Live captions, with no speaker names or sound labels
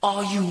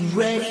Are you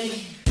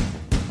ready?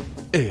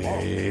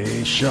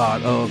 A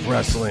Shot of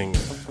Wrestling,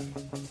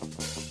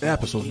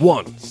 episode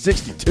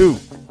 162.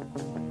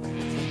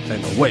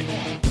 And away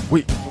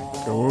we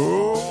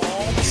go.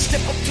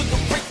 Step up to the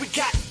ring, we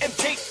got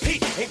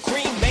MJP and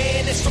Green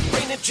Man. It's the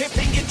reigning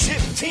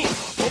championship team.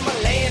 From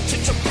Milan to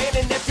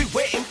Japan and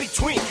everywhere in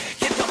between.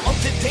 Get the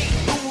up-to-date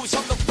news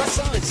on the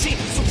wrestling scene.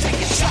 So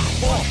take a shot,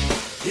 boy.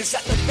 Is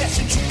that the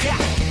message you got?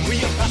 We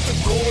about to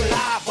go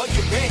live. Are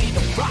you ready to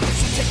rock?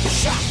 So take a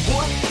shot,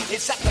 boy.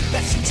 Is that the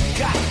message you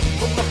got?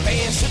 From the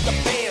fans to the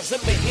fans,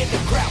 let me hear the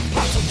crowd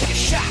pop. So take a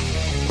shot.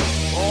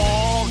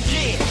 Oh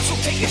yeah, so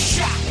take a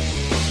shot.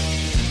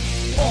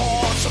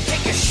 Oh, so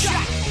take a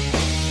shot.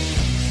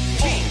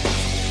 King.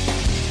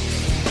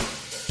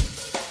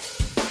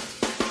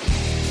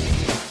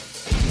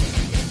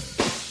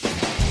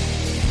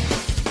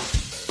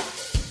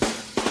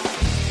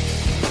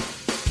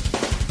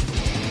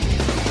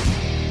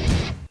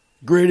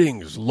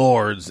 Greetings,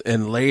 lords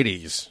and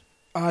ladies.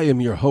 I am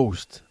your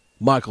host,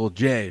 Michael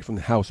J. from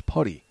the House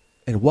Putty,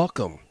 and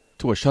welcome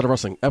to A Shot of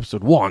Wrestling,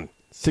 episode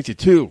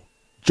 162.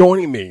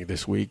 Joining me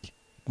this week,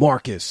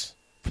 Marcus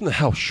from the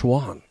House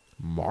Schwan.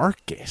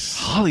 Marcus?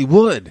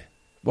 Hollywood.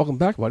 Welcome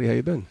back, buddy. How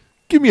you been?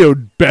 Give me a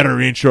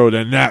better intro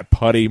than that,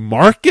 Putty.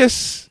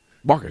 Marcus?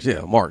 Marcus,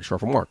 yeah, Mark,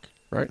 short for Mark,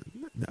 right?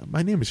 No,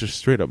 my name is just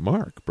straight up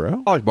Mark,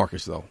 bro. I like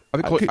Marcus, though.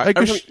 Every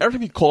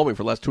time you call me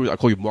for the last 2 weeks, I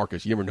call you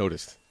Marcus. You never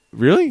noticed.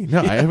 Really?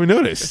 No, I haven't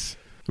noticed.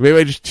 Maybe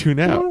I just tune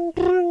out.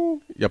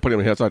 Yeah, putting him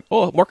on the outside.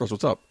 Oh, Marcus,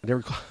 what's up? I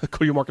never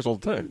call you Marcus all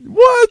the time.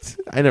 What?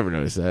 I never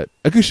noticed that.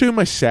 I could show you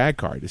my SAG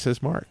card. It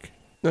says Mark.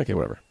 Okay,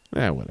 whatever.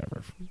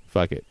 Whatever.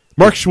 Fuck it.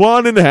 Mark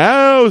Schwan in the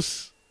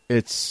house.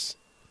 It's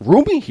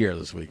roomy here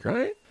this week,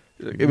 right?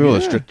 Maybe we'll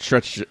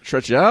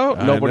stretch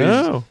out.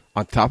 Nobody's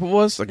on top of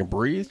us. I can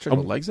breathe. Stretch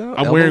my legs out.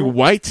 I'm wearing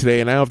white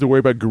today, and I don't have to worry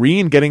about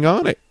green getting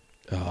on it.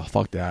 Oh,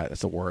 fuck that.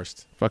 That's the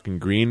worst. Fucking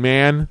Green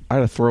Man. I had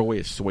to throw away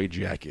a suede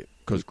jacket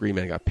because Green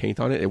Man got paint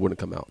on it. It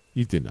wouldn't come out.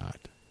 You did not.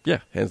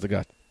 Yeah, hands to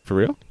God. For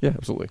real? Yeah,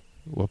 absolutely.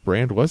 What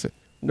brand was it?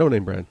 No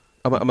name brand.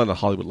 I'm on a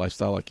Hollywood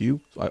lifestyle like you,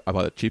 so I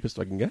buy the cheapest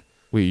I can get.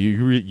 Wait,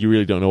 you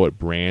really don't know what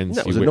brands?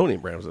 No, it was a no-name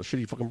brand. It was a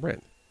shitty fucking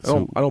brand.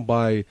 I don't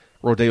buy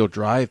Rodeo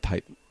Drive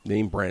type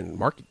name brand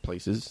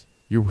marketplaces.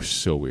 You're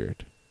so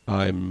weird.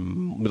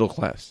 I'm middle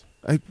class.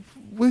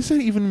 What does that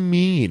even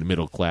mean,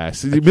 middle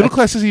class? Middle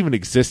class doesn't even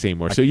exist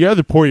anymore. So you're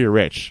either poor or you're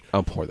rich.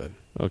 I'm poor then.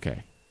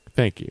 Okay.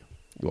 Thank you.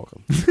 You're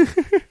welcome.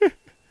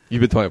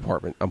 You've been to my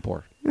apartment. I'm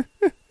poor.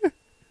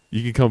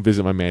 You can come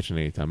visit my mansion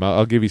anytime.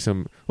 I'll give you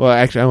some. Well,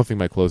 actually, I don't think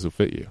my clothes will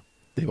fit you.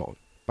 They won't.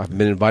 I haven't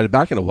been invited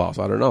back in a while,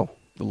 so I don't know.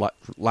 The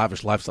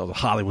lavish lifestyle of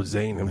Hollywood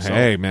Zane himself.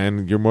 Hey,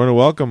 man, you're more than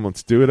welcome.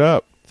 Let's do it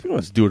up.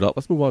 Let's do it up.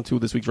 Let's move on to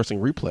this week's wrestling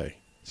replay.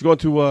 Let's go on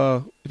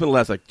to, it's been the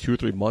last 2 or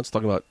 3 months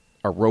talking about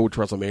our road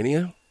to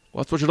WrestleMania. Well,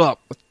 let's switch it up.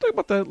 Let's talk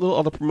about that little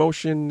other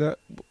promotion.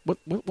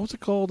 What's it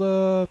called?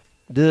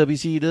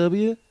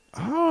 WCW?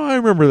 Oh, I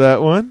remember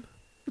that one.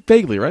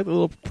 Vaguely, right? The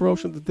little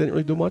promotion that didn't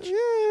really do much?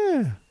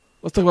 Yeah.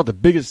 Let's talk about the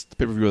biggest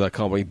pay-per-view of that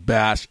company,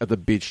 Bash at the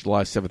Beach,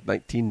 July 7th,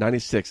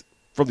 1996,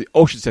 from the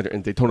Ocean Center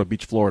in Daytona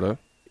Beach, Florida.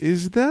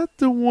 Is that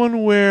the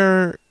one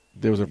where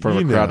there was in front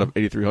of a crowd of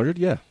 8,300?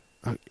 Yeah.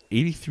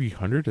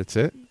 8,300? That's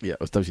it? Yeah, it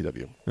was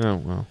WCW. Oh,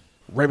 well.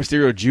 Rey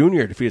Mysterio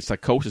Jr. defeated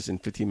Psychosis in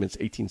 15 minutes,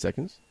 18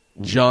 seconds.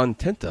 John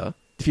Tenta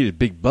defeated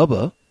Big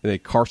Bubba in a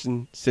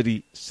Carson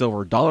City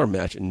Silver Dollar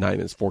match in 9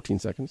 minutes, 14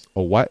 seconds.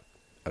 A what?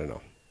 I don't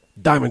know.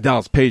 Diamond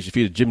Dallas Page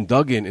defeated Jim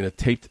Duggan in a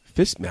taped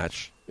fist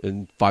match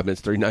in 5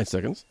 minutes, 39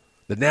 seconds.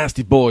 The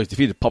Nasty Boys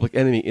defeated Public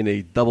Enemy in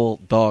a double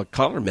dog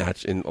collar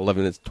match in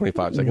 11 minutes,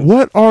 25 seconds.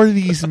 What are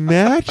these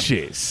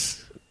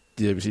matches?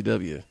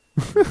 WCW.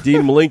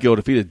 Dean Malenko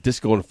defeated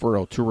Disco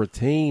Inferno to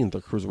retain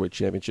the Cruiserweight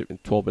Championship in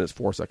 12 minutes,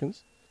 4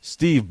 seconds.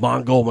 Steve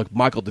Mongol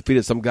McMichael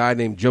defeated some guy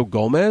named Joe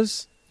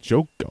Gomez.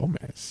 Joe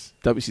Gomez?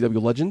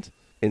 WCW legend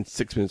in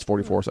 6 minutes,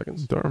 44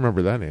 seconds. Don't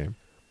remember that name.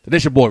 The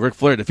Nation Boy Ric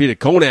Flair defeated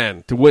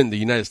Conan to win the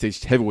United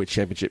States Heavyweight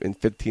Championship in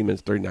 15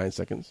 minutes, 39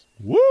 seconds.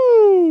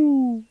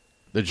 Woo!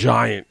 The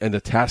Giant and the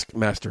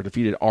Taskmaster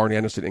defeated Arn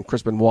Anderson and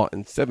Chris Benoit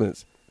in 7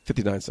 minutes,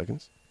 59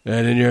 seconds.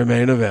 And in your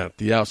main event,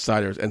 the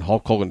Outsiders and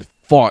Hulk Hogan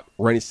fought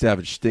Randy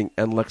Savage, Sting,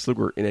 and Lex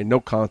Luger in a no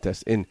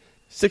contest in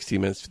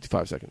 16 minutes,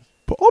 55 seconds.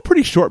 But all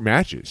pretty short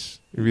matches,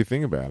 if you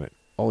think about it.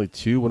 Only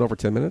 2 went over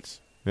 10 minutes.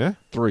 Yeah?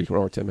 3 went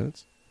over 10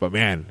 minutes. But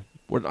man,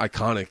 what an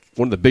iconic,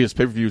 one of the biggest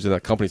pay-per-views in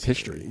that company's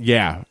history.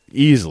 Yeah,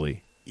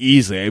 easily.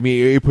 I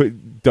mean, it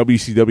put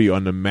WCW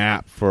on the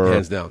map for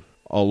hands down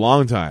a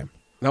long time.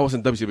 And I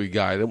wasn't a WCW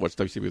guy. I didn't watch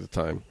WCW at the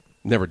time.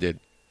 Never did.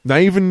 Not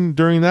even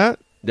during that?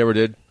 Never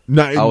did.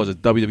 I was a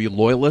WWE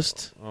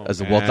loyalist,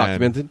 as well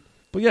documented.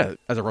 But yeah,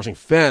 as a wrestling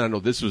fan, I know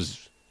this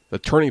was the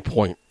turning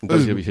point in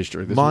WWE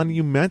history. This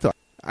monumental.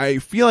 I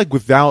feel like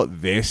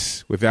without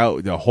this,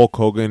 without the Hulk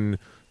Hogan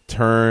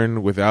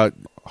turn, without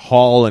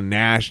Hall and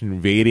Nash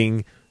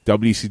invading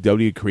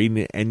WCW,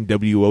 creating an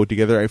NWO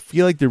together, I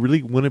feel like there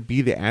really wouldn't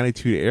be the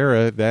Attitude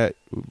Era that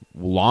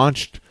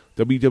launched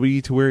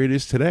WWE to where it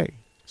is today.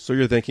 So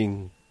you're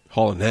thanking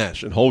Hall and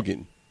Nash and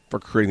Hogan for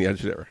creating the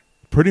Attitude Era?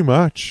 Pretty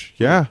much,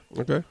 yeah.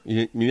 Okay.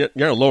 You're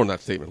not alone in that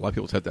statement. A lot of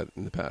people said that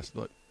in the past.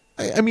 But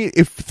I mean,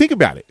 think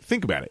about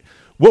it.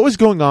 What was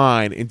going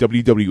on in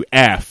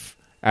WWF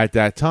at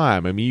that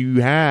time? I mean,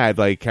 you had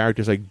like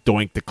characters like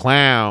Doink the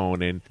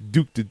Clown and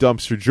Duke the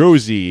Dumpster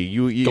Josie.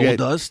 You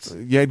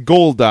Goldust. You had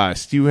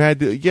Goldust. You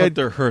had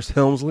Hunter Hearst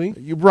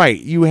Helmsley. Right.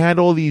 You had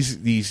all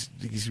these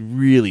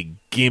really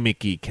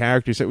gimmicky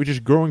characters that were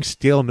just growing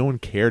stale. No one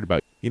cared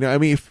about. You know, I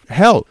mean,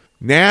 hell,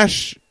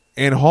 Nash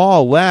and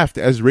Hall left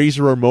as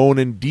Razor Ramon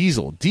and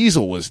Diesel.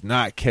 Diesel was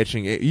not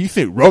catching it. You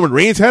think Roman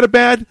Reigns had it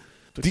bad?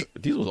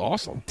 Diesel was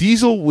awesome.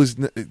 Diesel was...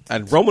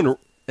 And Roman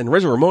and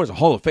Razor Ramon is a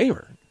Hall of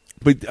Famer.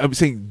 But I'm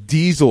saying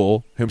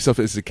Diesel himself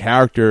as a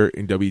character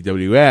in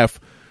WWF...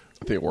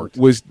 I think it worked.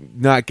 Was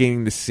not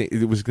getting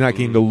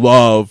the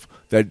love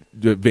that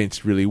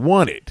Vince really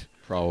wanted.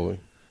 Probably.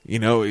 You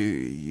know,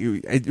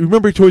 I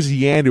remember towards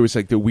the end, it was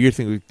like the weird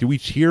thing. Like, do we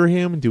cheer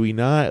him? Do we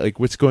not? Like,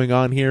 what's going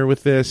on here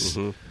with this?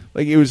 Mm-hmm.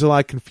 Like, it was a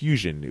lot of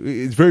confusion.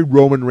 It's very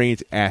Roman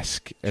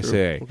Reigns-esque, SA.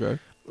 Okay.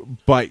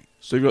 But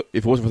so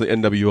if it wasn't for the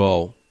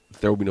NWO,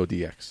 there would be no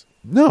DX.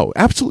 No,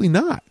 absolutely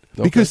not.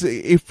 Okay. Because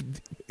if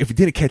it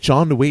didn't catch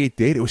on the way it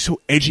did, it was so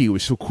edgy, it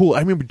was so cool. I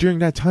remember during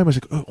that time, I was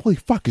like, oh, holy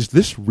fuck, is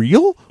this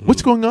real?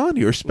 What's going on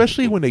here?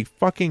 Especially when they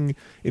fucking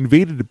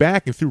invaded the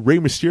back and threw Rey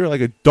Mysterio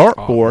like a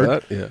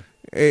dartboard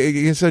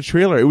against that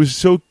trailer. It was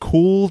so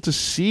cool to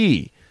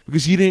see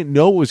because you didn't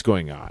know what was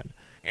going on.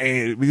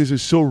 And because it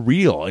was so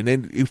real. And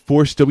then it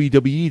forced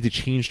WWE to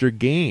change their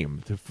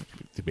game, to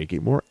make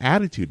it more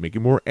attitude, make it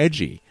more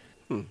edgy.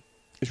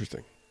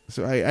 Interesting.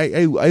 So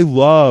I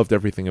loved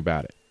everything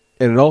about it.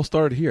 And it all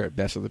started here at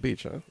Best of the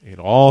Beach, huh? It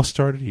all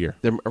started here.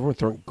 Everyone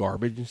throwing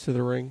garbage into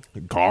the ring.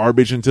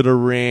 Garbage into the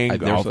ring. I've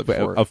never said that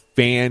before. A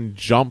fan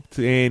jumped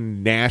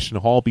in. Nash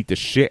and Hall beat the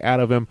shit out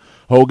of him.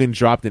 Hogan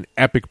dropped an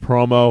epic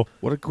promo.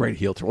 What a great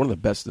heel turn. One of the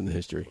best in the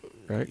history,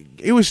 right?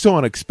 It was so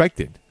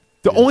unexpected.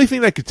 The only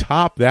thing that could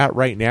top that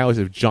right now is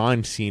if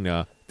John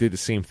Cena did the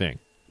same thing.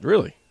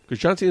 Really? Because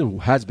John Cena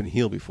has been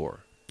heel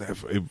before.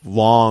 A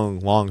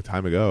long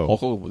time ago. Hulk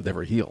Hogan was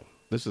never heel.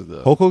 This is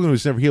the Hulk Hogan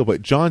was never heel,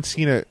 but John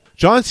Cena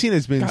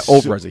has been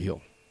over as a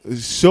heel.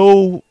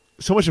 So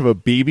much of a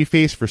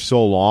babyface for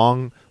so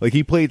long. Like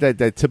he played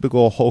that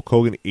typical Hulk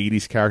Hogan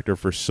 80s character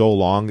for so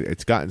long.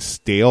 It's gotten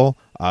stale.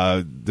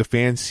 The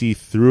fans see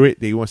through it.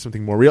 They want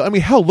something more real. I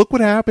mean, hell, look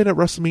what happened at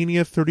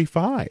WrestleMania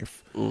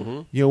 35.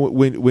 Mm-hmm. You know,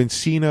 when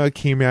Cena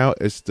came out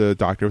as the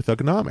Doctor of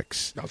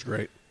Thugonomics. That was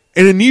great.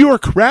 In a New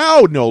York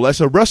crowd, no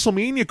less, a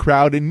WrestleMania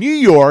crowd in New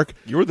York.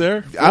 You were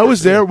there. I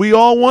was there. We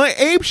all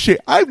went ape shit.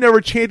 I've never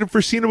chanted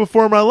for Cena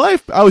before in my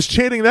life. I was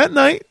chanting that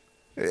night.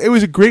 It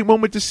was a great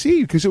moment to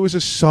see because it was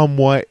a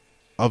somewhat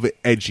of an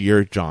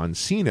edgier John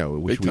Cena,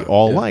 which we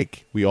all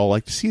like. We all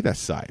like to see that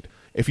side.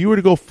 If you were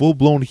to go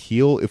full-blown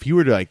heel, if you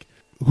were to like,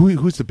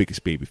 who's the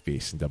biggest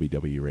babyface in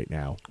WWE right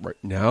now? Right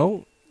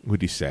now? Who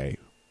do you say?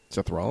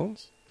 Seth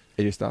Rollins?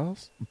 AJ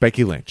Styles?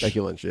 Becky Lynch.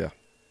 Becky Lynch, yeah.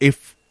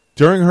 If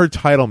during her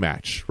title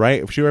match,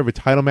 right? If she were to have a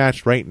title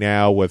match right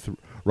now with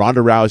Ronda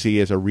Rousey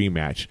as a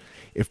rematch,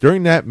 if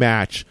during that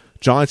match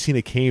John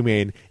Cena came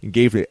in and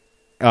gave an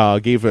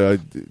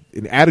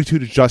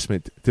attitude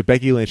adjustment to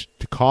Becky Lynch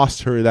to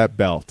cost her that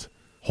belt,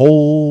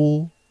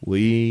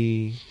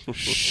 holy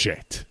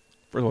shit!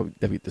 First of all,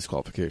 that'd be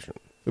disqualification.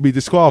 It'd be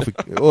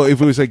disqualification. Well, if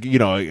it was like, you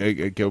know,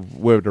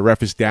 where the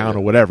ref is down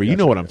or whatever, you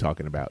know what I'm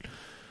talking about.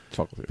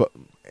 But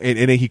and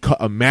then he cut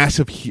a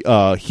massive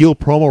heel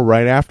promo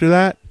right after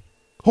that.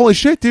 Holy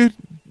shit, dude!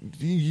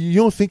 You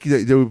don't think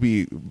that there would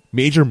be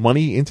major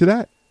money into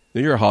that?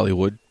 You're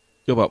Hollywood.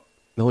 You're about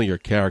not only your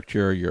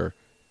character, you're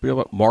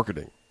about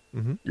marketing,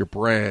 your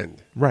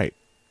brand. Right.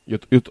 You're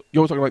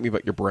always talking about me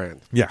about your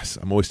brand. Yes,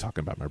 I'm always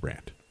talking about my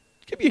brand.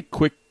 Give me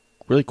a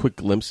really quick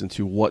glimpse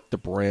into what the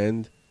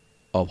brand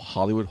of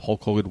Hollywood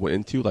Hulk Hogan went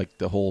into, like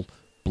the whole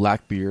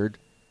black beard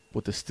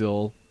with the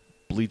still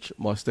bleach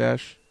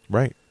mustache.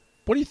 Right.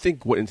 What do you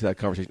think went into that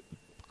conversation,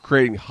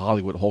 creating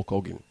Hollywood Hulk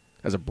Hogan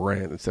as a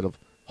brand instead of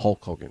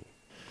Hulk Hogan?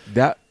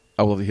 That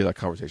I would love to hear that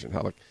conversation.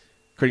 How like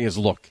creating his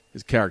look,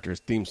 his character, his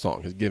theme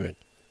song, his gimmick.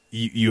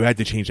 You had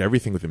to change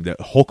everything with him. That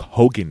Hulk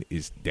Hogan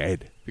is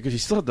dead Because he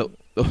still had the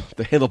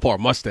handlebar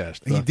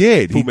mustache. He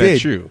did. He did.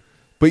 Manchu.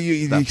 But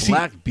you That see,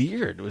 black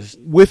beard was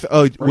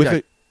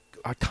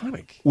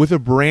iconic. With a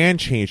brand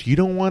change, you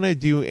don't want to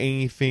do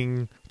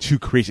anything too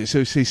crazy.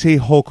 So say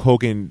Hulk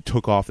Hogan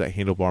took off that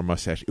handlebar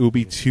mustache, it would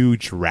be too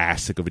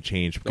drastic of a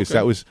change because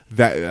that was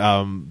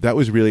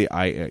really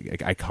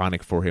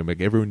iconic for him.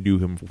 Like everyone knew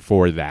him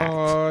for that.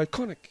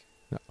 Iconic.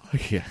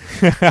 Yeah.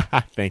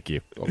 Thank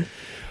you. Okay.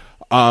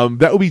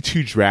 That would be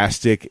too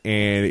drastic,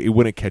 and it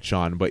wouldn't catch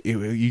on. But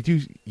you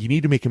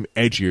need to make him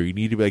edgier. You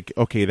need to be like,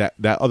 okay, that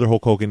other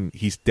Hulk Hogan,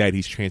 he's dead,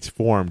 he's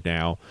transformed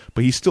now,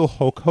 but he's still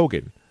Hulk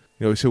Hogan.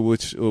 You know, so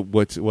what's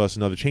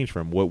another change for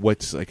him?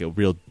 What's like a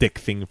real dick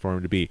thing for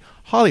him to be?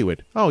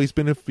 Hollywood. Oh, he's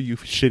been in a few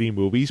shitty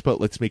movies, but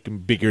let's make him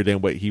bigger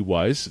than what he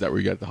was. Is that where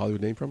you got the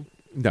Hollywood name from?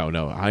 No,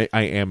 I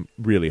am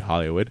really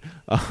Hollywood.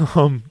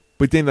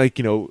 But then, like,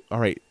 you know, all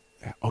right,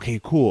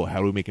 okay, cool. How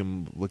do we make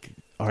him look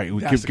All right,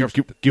 That's give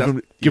the-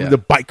 him yeah. the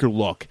biker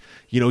look.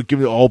 Give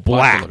him all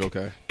black. look,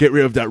 okay. Get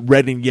rid of that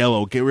red and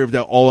yellow. Get rid of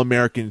that all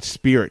American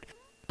spirit.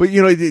 But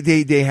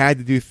they had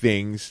to do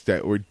things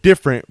that were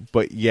different,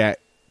 but yet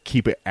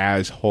keep it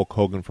as Hulk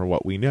Hogan for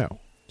what we know.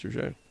 Touche.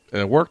 And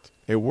it worked.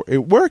 It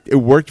worked. It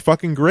worked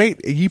fucking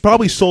great. He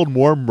probably sold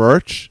more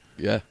merch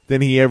Yeah.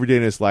 than he ever did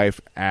in his life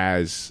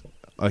as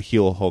a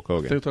heel Hulk I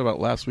think we Hogan. talked about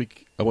last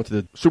week. I went to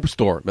the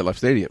Superstore at MetLife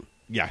Stadium.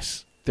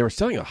 Yes. They were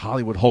selling a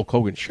Hollywood Hulk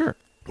Hogan shirt.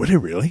 Were they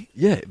really?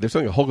 Yeah, they're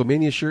selling a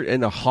Hulkamania shirt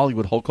and a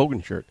Hollywood Hulk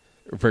Hogan shirt.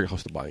 Very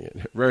close to buying it.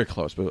 Very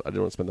close, but I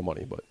didn't want to spend the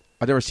money. But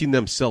I've never seen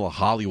them sell a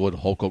Hollywood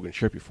Hulk Hogan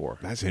shirt before.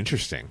 That's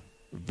interesting.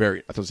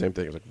 I thought the same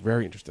thing. It was like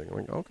very interesting. I'm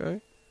like,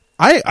 okay.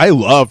 I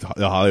loved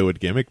the Hollywood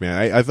gimmick,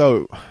 man. I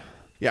thought,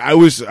 yeah, I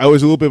was a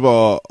little bit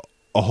of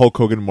a Hulk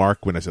Hogan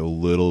mark when I was a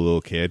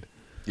little kid.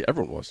 Yeah,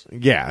 everyone was.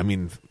 Yeah, I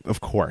mean,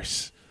 of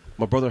course.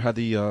 My brother had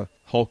the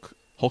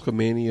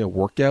Hulkamania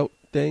workout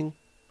thing.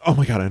 Oh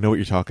my god, I know what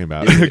you're talking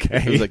about.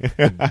 Okay, It was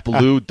like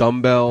blue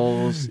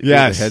dumbbells.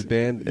 Yes. The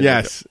headband. And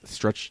Yes. like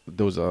stretch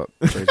those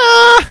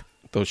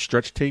those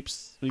stretch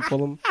tapes. What do you call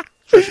them?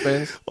 Stretch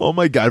bands. oh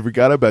my god, I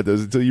forgot about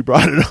those until you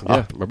brought it up.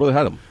 Yeah, my brother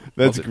had them.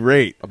 That's Loved it.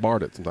 great. I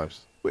borrowed it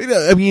sometimes.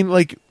 I mean,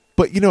 like,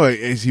 but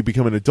as you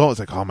become an adult, it's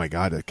like, oh my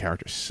god, that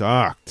character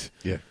sucked.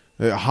 Yeah.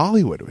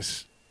 Hollywood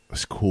was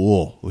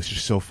cool. It was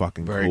just so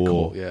fucking Very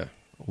cool. Yeah.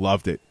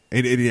 Loved it.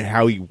 And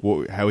how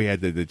he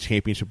had the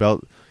championship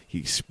belt.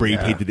 He spray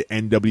Yeah. painted the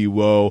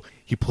NWO.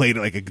 He played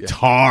like a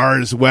guitar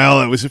as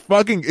well. It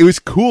was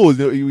cool.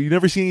 You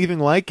never seen anything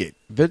like it.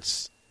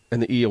 Vince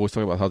and the E always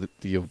talk about how they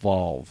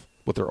evolve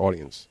with their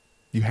audience.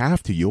 You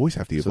have to. You always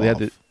have to evolve. So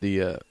they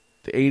had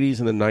the 80s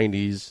and the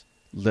 90s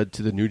led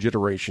to the new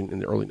generation in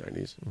the early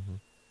 90s,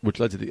 which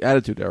led to the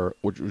Attitude Era,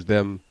 which was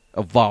them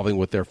evolving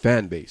with their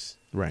fan base.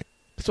 Right.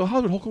 So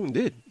Hollywood Hulk Hogan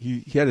did.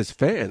 He had his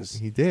fans,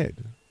 He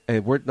did.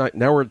 and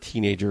now we're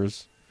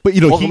teenagers. But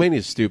Hulkamania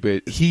is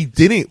stupid. he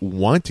didn't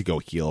want to go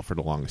heel for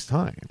the longest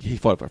time. He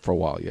fought it for a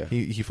while, yeah.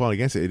 He fought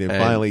against it, and then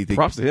And finally,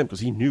 props to him because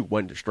he knew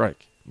when to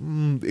strike.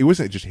 it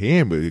wasn't just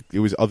him, but it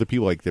was other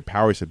people like the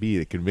powers that be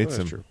that convinced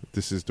that's him true.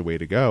 this is the way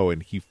to go,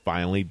 and he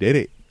finally did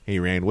it. He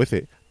ran with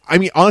it. I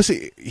mean,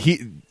 honestly,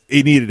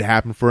 it needed to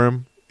happen for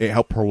him. It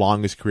helped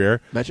prolong his career.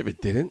 Imagine if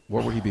it didn't.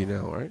 Where would he be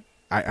now, right?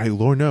 I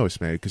Lord knows,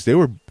 man, because they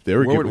were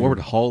Where giving, would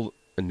Hull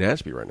and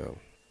Nash be right now?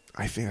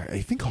 I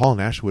think Hall and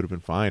Nash would have been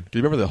fine. Do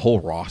you remember the whole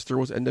roster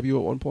was NWO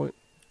at one point?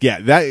 Yeah,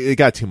 it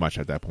got too much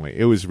at that point.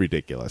 It was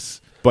ridiculous.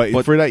 But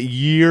But- for that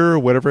year,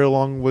 whatever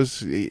long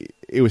was,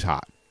 it was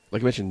hot.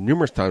 Like I mentioned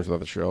numerous times throughout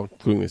the show,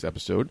 including this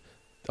episode,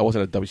 I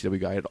wasn't a WCW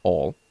guy at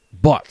all.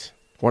 But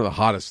one of the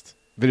hottest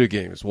video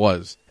games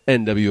was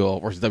NWO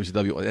versus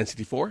WCW on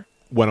N64.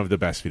 One of the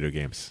best video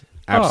games.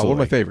 one of Absolutely.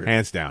 my favorite.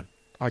 Hands down.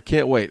 I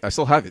can't wait. I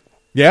still have it.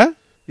 Yeah?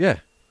 Yeah.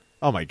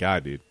 Oh my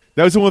god, dude.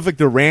 That was the one with like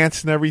the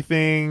rants and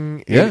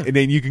everything. Yeah. And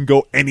then you can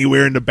go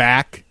anywhere in the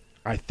back.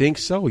 I think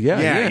so. Yeah.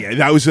 Yeah.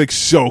 That was like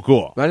so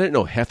cool. I didn't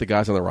know half the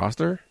guys on the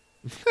roster.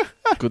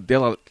 They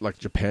had like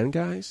Japan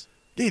guys.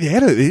 They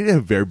had a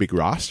very big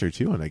roster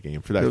too on that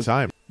game for that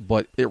time.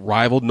 But it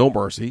rivaled No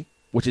Mercy,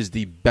 which is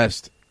the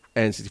best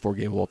N64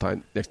 game of all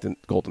time next to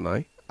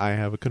GoldenEye. I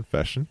have a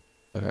confession.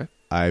 Okay.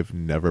 I've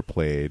never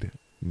played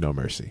No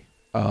Mercy.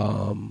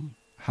 How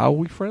are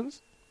we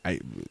friends? I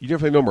You never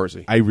played No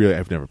Mercy? I've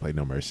never played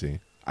No Mercy.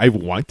 I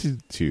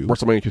wanted to.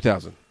 WrestleMania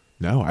 2000.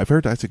 No, I've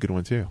heard that's a good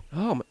one too.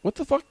 Oh, what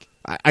the fuck?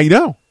 I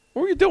know.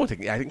 What were you doing?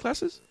 Taking acting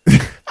classes?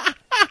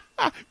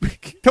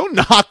 Don't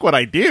knock what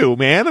I do,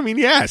 man. I mean,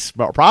 yes,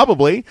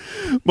 probably,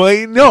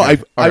 but no. All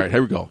right,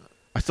 here we go.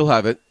 I still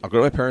have it. I'll go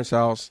to my parents'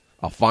 house.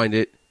 I'll find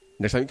it.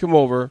 Next time you come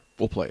over,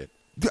 we'll play it.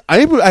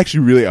 I'm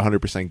actually really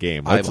 100%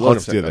 game. Let's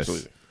 100% do this.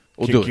 absolutely.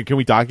 We'll do it. Can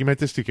we document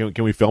this?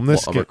 Can we film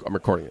this? Well, I'm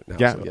recording it now.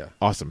 yeah, So, yeah.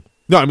 awesome.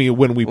 No, I mean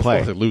when we We'll play,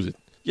 force it, lose it.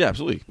 Yeah,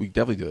 absolutely. We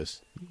definitely do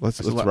this. let's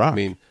I still- rock. I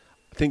mean,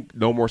 I think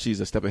No Mercy is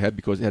a step ahead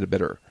because it had a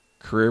better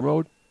career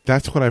mode.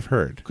 That's what I've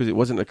heard. Because it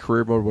wasn't a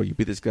career mode where you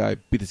beat this guy,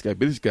 beat this guy,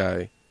 beat this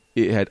guy.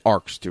 It had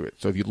arcs to it.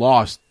 So if you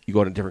lost, you go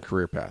on a different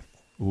career path.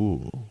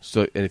 Ooh,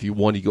 So and if you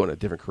won, you go on a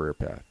different career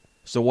path.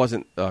 So it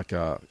wasn't like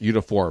a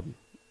uniform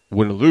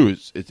win or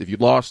lose. It's if you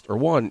lost or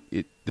won,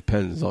 it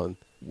depends on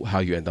how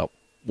you end up,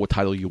 what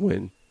title you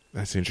win.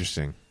 that's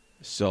interesting.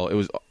 So it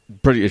was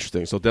pretty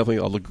interesting. So definitely,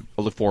 I'll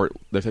look forward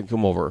next time you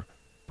come over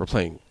for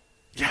playing.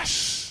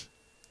 Yes,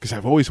 because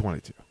I've always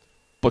wanted to.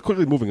 But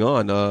quickly moving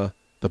on,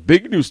 the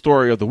big news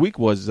story of the week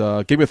was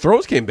Game of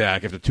Thrones came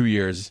back after 2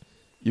 years.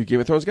 You a Game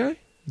of Thrones guy?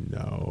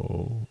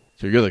 No,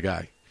 So you're the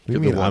guy. what do you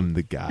You're mean the one. I'm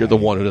the guy? You're the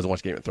one who doesn't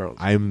watch Game of Thrones.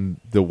 I'm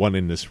the one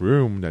in this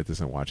room that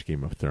doesn't watch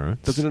Game of Thrones.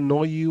 Does it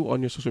annoy you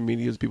on your social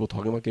medias, people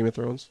talking about Game of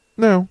Thrones?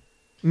 No,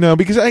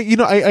 because I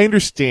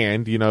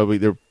understand.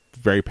 They're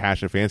very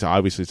passionate fans.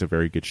 Obviously, it's a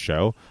very good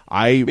show.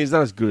 I mean, it's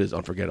not as good as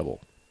Unforgettable.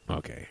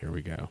 Okay, here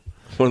we go.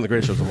 One of the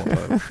greatest shows of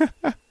all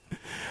time.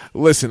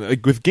 Listen,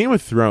 like with Game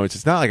of Thrones,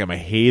 it's not like I'm a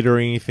hater or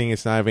anything.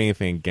 It's not have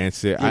anything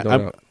against it. Yeah,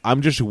 no.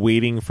 I'm just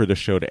waiting for the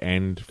show to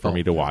end for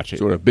me to watch it.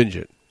 So we're going to binge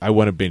it. I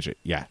want to binge it.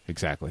 Yeah,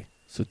 exactly.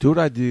 So do what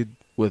I did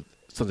with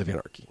Sons of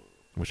Anarchy.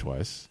 Which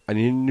was? I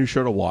needed a new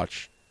show to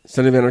watch.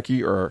 Sons of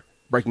Anarchy or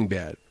Breaking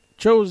Bad.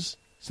 Chose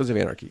Sons of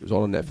Anarchy. It was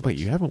all on Netflix. Wait,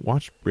 you haven't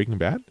watched Breaking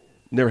Bad?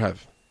 Never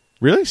have.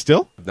 Really?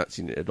 Still? I've not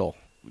seen it at all.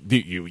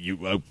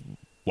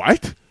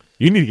 What?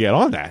 You need to get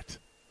on that.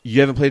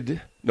 You haven't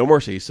played No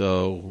Mercy,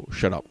 so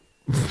shut up.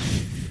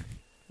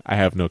 I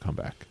have no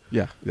comeback.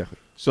 Yeah, exactly.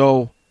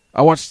 So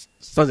I watched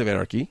Sons of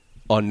Anarchy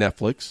on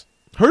Netflix.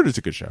 Heard it's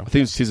a good show. I think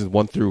it was seasons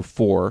 1 through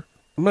 4.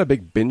 I'm not a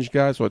big binge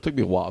guy, so it took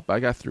me a while, but I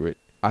got through it.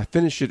 I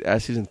finished it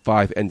as season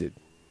 5 ended.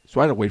 So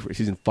I had to wait for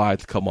season 5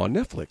 to come on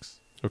Netflix.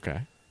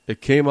 Okay.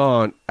 It came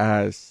on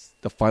as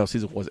the final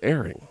season was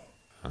airing.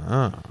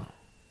 Oh.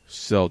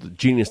 So the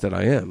genius that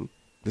I am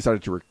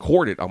decided to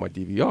record it on my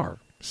DVR.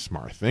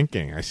 Smart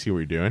thinking. I see what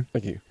you're doing.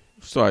 Thank you.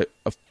 So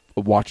I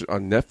watched it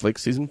on Netflix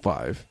season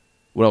 5.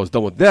 When I was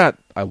done with that,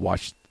 I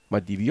watched my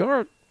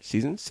DVR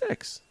season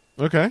 6.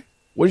 Okay.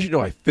 What did you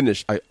know? I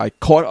finished. I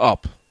caught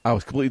up. I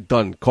was completely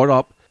done. Caught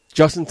up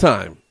just in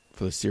time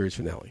for the series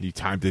finale. You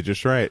timed it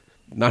just right.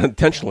 Not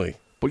intentionally,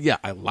 but yeah,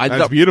 I lined it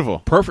That's up beautiful.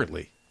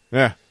 perfectly.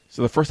 Yeah.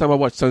 So the first time I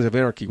watched Sons of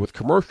Anarchy with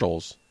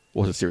commercials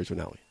was the series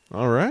finale.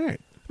 All right.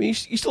 I mean,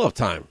 you still have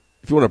time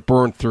if you want to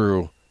burn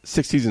through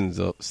 7 seasons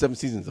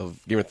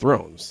of Game of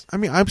Thrones. I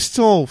mean, I'm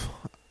still.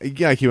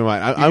 Yeah, keep in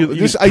mind.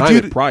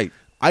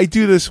 I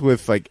do this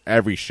with like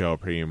every show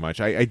pretty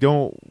much. I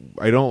don't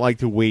like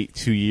to wait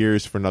 2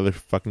 years for another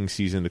fucking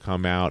season to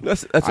come out.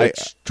 That's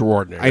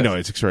extraordinary. I know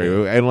it's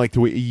extraordinary. I don't like to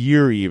wait a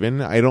year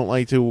even. I don't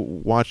like to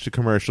watch the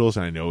commercials,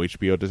 and I know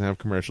HBO doesn't have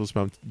commercials,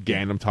 but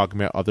I'm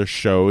talking about other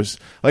shows.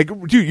 Like,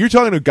 dude, you're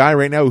talking to a guy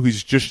right now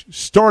who's just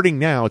starting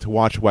now to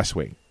watch West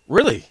Wing.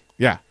 Really?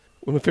 Yeah.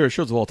 One of my favorite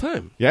shows of all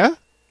time. Yeah?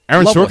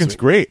 Aaron Love West Sorkin's Wing.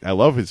 great. I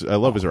love his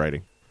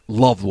writing.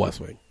 Love The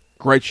West Wing.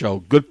 Great show.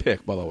 Good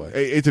pick, by the way.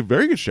 It's a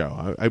very good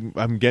show.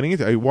 I'm getting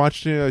it. I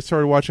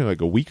started watching like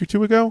a week or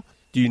two ago.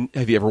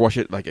 Have you ever watched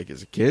it like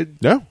as a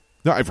kid? No,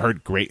 I've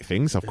heard great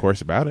things, of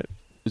course, about it.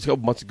 Just a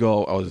couple months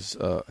ago, I was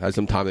had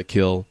some time to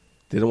kill.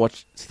 Didn't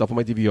watch stuff on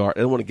my DVR. I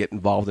didn't want to get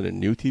involved in a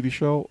new TV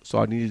show, so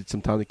I needed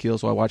some time to kill.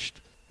 So I watched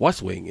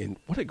West Wing, and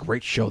what a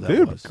great show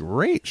that was.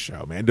 Great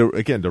show, man.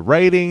 The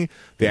writing,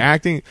 the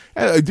acting.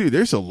 Dude,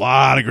 there's a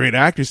lot of great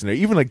actors in there,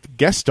 even like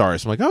guest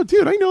stars. I'm like, oh,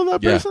 dude, I know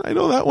that person. I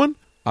know that one.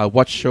 I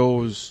watch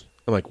shows.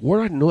 I'm like, where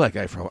do I know that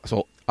guy from?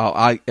 So I'll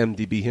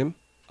IMDb him.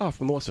 Oh,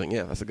 from The West Wing.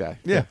 Yeah, that's the guy.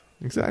 Yeah,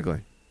 exactly.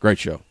 Great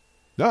show.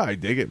 No, I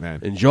dig it, man.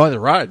 Enjoy the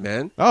ride,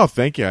 man. Oh,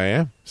 thank you. I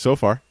am so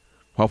far.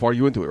 How far are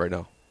you into it right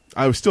now?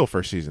 I was still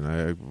first season.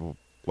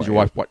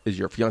 Is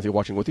your fiance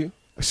watching with you?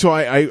 So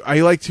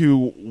I like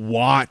to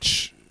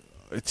watch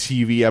a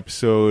TV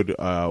episode,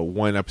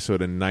 one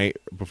episode a night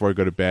before I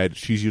go to bed.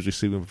 She's usually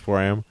sleeping before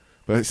I am,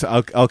 but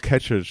so I'll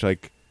catch her just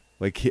like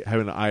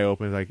having an eye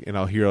open, like, and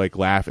I'll hear her like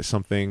laugh at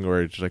something,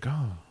 or just like,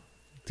 oh,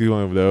 do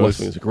one of those. West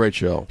Wing is a great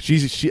show.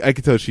 I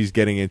can tell she's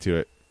getting into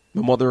it.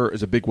 My mother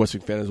is a big West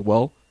Wing fan as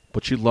well,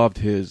 but she loved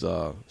his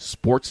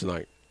Sports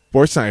Night.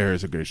 Sports Night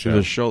is a good show.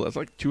 There's a show that's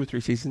like 2 or 3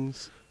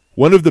 seasons.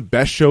 One of the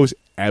best shows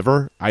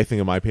ever, I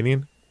think, in my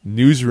opinion.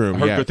 Newsroom. I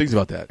heard good things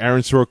about that.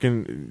 Aaron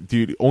Sorkin,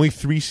 dude, only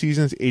 3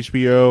 seasons,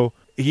 HBO.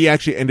 He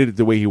actually ended it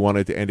the way he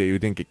wanted to end it. It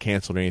didn't get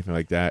canceled or anything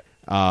like that.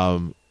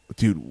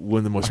 Dude, one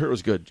of the most... I heard it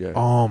was good, yeah.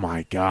 Oh,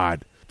 my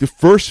God. The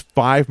first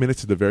 5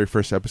 minutes of the very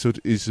first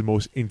episode is the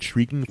most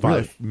intriguing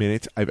 5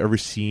 minutes I've ever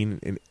seen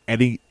in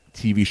any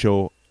TV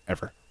show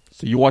ever.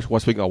 So you watch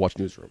West Wing, I'll watch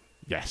Newsroom.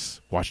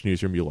 Yes. Watch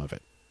Newsroom. You'll love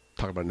it.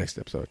 Talk about it next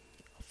episode.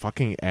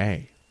 Fucking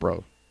A.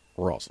 Bro,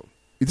 we're awesome.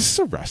 This is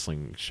a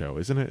wrestling show,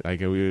 isn't it?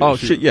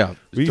 Shit, yeah.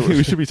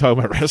 We should be talking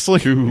about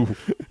wrestling.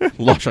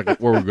 Lost track of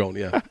where we're going,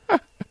 yeah.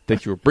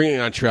 Thank you for bringing it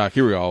on track.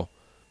 Here we go.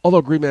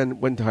 Although Green Man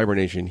went into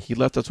hibernation, he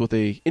left us with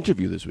a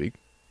interview this week.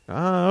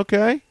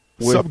 Okay.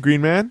 What's up,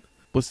 Green Man?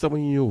 With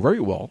someone you know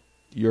very well.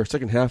 Your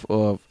second half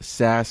of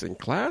Sass and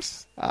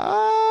Class.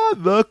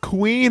 The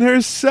queen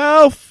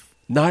herself.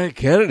 Nia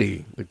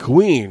Kennedy, the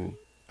queen.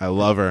 I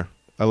love her.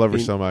 I love her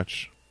so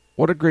much.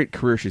 What a great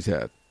career she's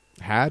had.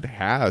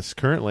 Has,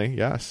 currently,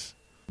 yes.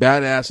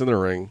 Badass in the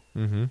ring.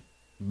 Mm-hmm.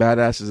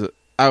 Badass is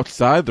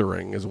outside the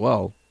ring as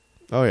well.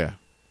 Oh, yeah.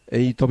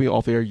 And you told me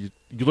off air, you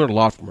learned a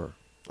lot from her.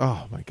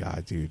 Oh, my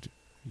God, dude.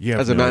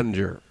 As a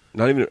manager,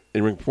 not even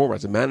in ring performer,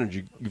 as a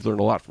manager, you've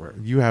learned a lot from her.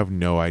 You have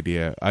no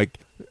idea.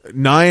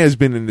 Nia has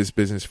been in this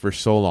business for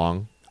so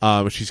long.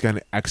 She's got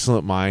an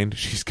excellent mind.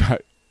 She's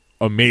got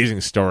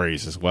amazing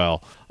stories as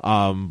well.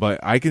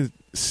 But I can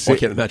sit... I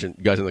can't imagine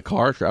you guys in the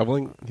car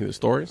traveling, hear the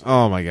stories.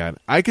 Oh, my God.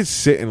 I could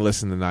sit and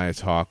listen to Nia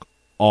talk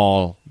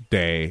all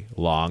day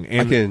long.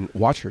 And I can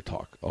watch her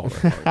talk all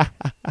day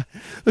long.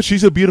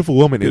 She's a beautiful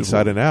woman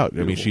inside and out.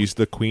 I mean, she's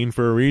the queen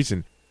for a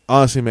reason.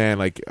 Honestly, man,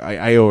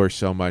 I owe her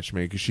so much,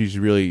 man, because she's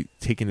really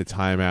taken the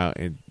time out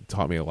and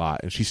taught me a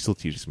lot, and she still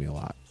teaches me a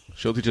lot.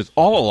 She'll teach us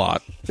all a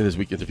lot in this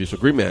week's interview. So,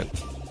 Green Man,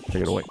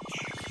 take it away.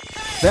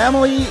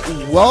 Family,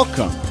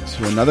 welcome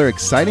to another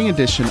exciting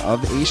edition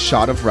of A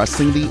Shot of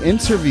Wrestling, the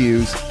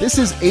interviews. This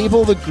is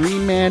Abel the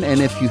Green Man, and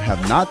if you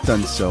have not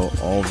done so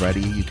already,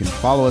 you can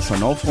follow us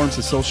on all forms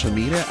of social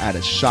media at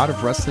A Shot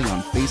of Wrestling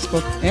on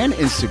Facebook and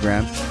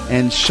Instagram,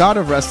 and Shot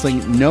of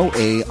Wrestling No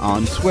A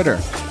on Twitter.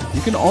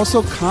 You can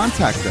also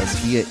contact us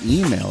via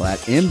email at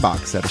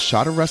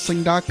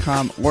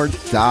inbox@ashotofwrestling.com or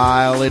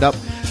dial it up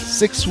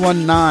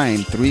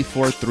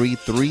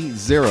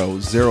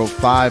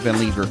 619-343-3005 and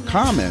leave your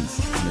comments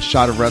on the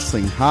Shot of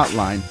Wrestling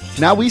hotline.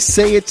 Now, we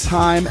say it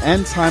time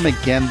and time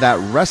again that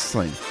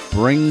wrestling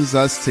brings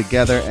us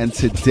together, and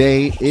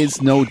today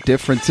is no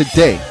different.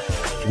 Today,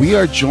 we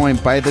are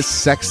joined by the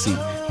sexy,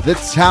 the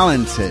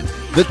talented,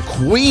 the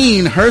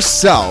queen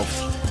herself,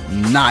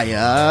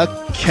 Nia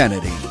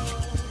Kennedy.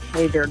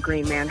 Hey there,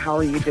 Green Man. How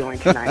are you doing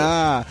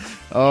tonight?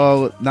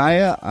 Oh,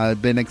 Nia,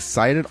 I've been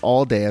excited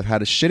all day. I've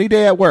had a shitty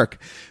day at work,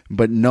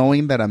 but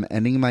knowing that I'm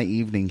ending my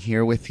evening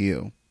here with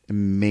you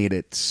made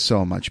it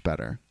so much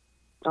better.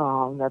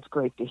 Oh, that's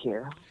great to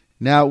hear.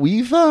 Now,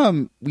 we've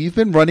been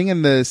running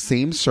in the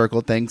same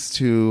circle thanks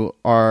to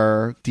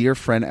our dear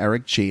friend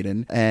Eric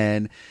Jaden.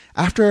 And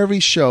after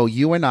every show,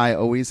 you and I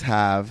always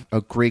have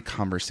a great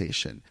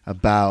conversation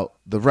about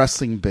the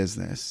wrestling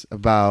business,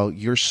 about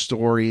your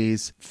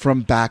stories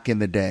from back in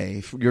the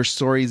day, your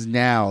stories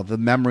now, the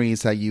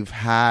memories that you've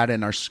had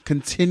and are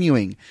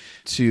continuing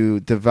to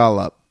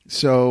develop.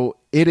 So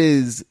it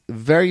is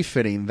very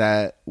fitting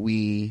that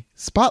we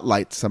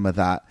spotlight some of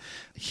that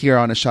here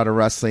on A Shot of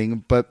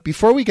Wrestling. But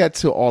before we get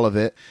to all of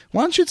it,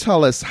 why don't you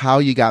tell us how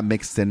you got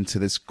mixed into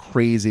this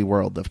crazy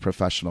world of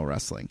professional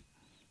wrestling?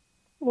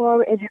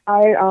 Well,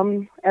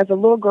 as a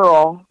little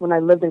girl, when I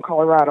lived in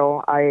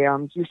Colorado, I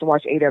used to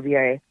watch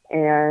AWA,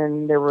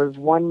 and there was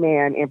one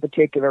man in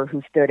particular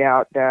who stood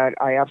out that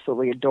I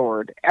absolutely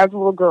adored as a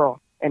little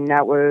girl, and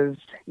that was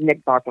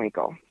Nick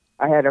Bockwinkel.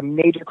 I had a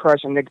major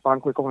crush on Nick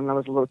Bockwinkel when I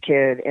was a little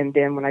kid, and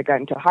then when I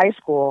got into high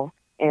school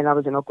and I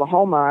was in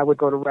Oklahoma, I would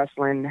go to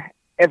wrestling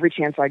every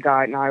chance I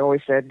got, and I always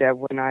said that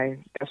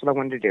that's what I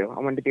wanted to do. I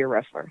wanted to be a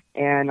wrestler.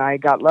 And I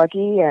got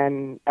lucky,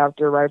 and right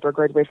after I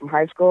graduated from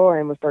high school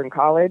and was starting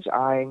college,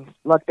 I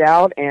lucked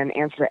out and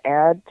answered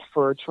ads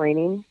for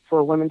training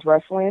for women's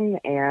wrestling,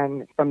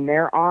 and from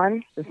there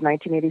on, since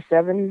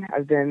 1987,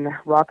 I've been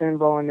rocking and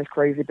rolling this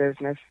crazy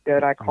business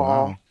that I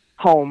call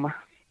home.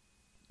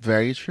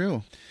 Very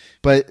true.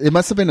 But it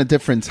must have been a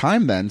different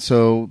time then.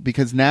 So,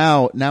 because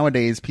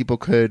nowadays people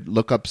could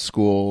look up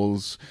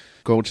schools,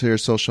 go to their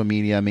social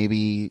media,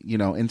 maybe,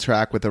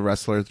 interact with a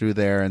wrestler through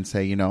there and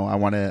say, I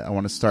want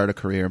to start a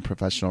career in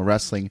professional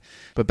wrestling.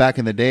 But back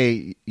in the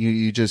day,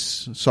 you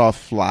just saw a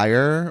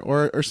flyer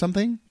or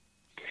something?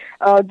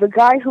 The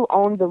guy who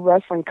owned the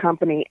wrestling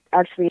company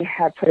actually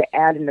had put an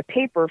ad in the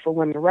paper for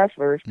women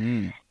wrestlers.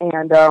 And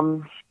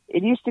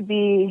it used to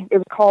be,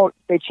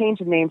 they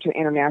changed the name to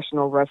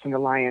International Wrestling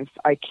Alliance.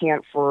 I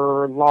can't,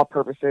 for law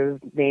purposes,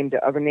 name the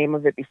other name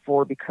of it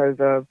before because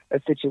of a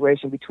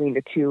situation between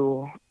the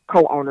two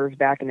co-owners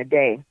back in the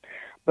day.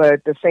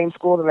 But the same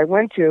school that I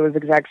went to is the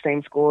exact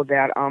same school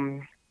that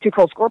Too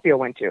Cold Scorpio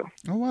went to.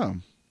 Oh, wow.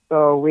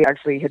 So we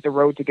actually hit the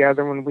road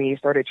together when we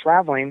started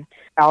traveling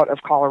out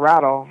of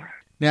Colorado.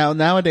 Now,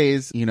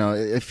 nowadays,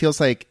 it feels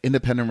like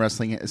independent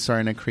wrestling is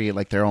starting to create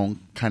like their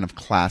own kind of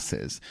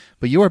classes.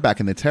 But you were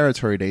back in the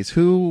territory days.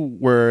 Who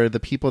were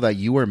the people that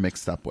you were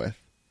mixed up with?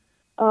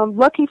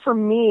 Lucky for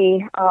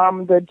me,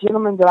 the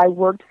gentleman that I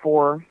worked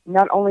for,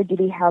 not only did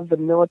he have the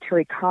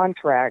military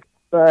contract,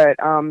 but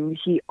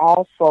he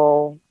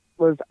also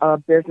was a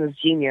business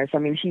genius. I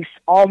mean,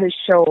 all his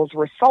shows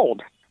were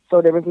sold.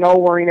 So there was no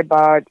worrying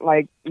about,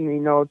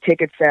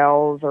 ticket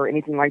sales or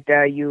anything like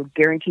that. You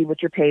guaranteed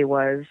what your pay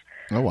was.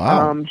 Oh,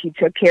 wow. He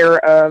took care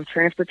of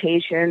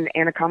transportation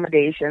and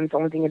accommodations. The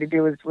only thing you had to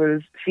do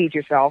was feed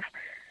yourself,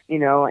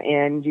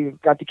 and you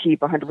got to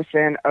keep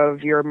 100%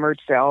 of your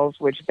merch sales,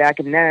 which back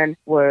then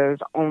was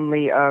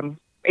only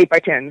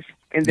 8x10s.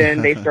 And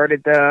then they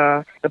started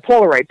the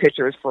Polaroid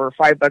pictures for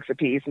 $5 a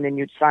piece, and then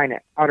you'd sign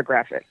it,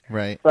 autograph it.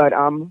 Right. But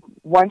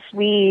once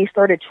we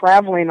started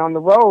traveling on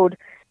the road,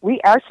 we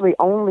actually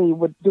only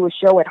would do a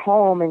show at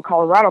home in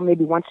Colorado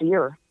maybe once a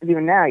year.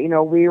 Even that,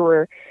 we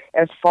were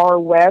as far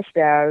west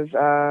as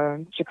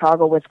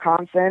Chicago,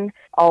 Wisconsin,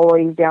 all the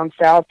way down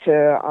south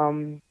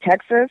to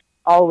Texas,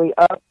 all the way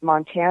up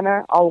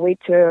Montana, all the way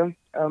to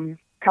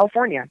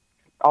California.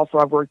 Also,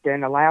 I've worked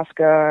in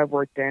Alaska, I've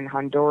worked in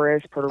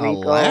Honduras, Puerto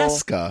Rico.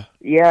 Alaska?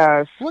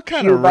 Yes. What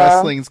kind of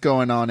wrestling's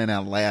going on in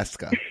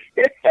Alaska?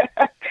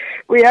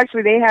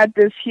 They had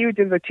this huge,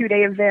 it was a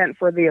 2-day event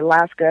for the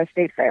Alaska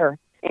State Fair.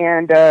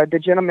 And the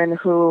gentleman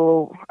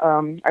who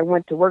I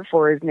went to work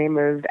for, his name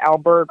is Al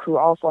Burke, who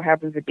also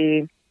happens to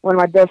be one of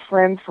my best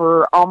friends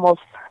for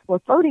almost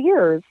 30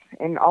 years,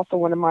 and also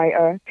one of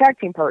my tag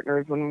team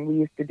partners when we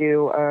used to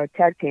do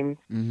tag teams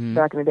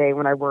back in the day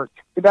when I worked.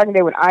 So back in the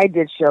day when I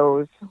did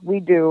shows, we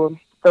do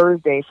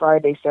Thursday,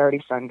 Friday,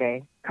 Saturday,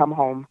 Sunday, come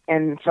home.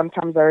 And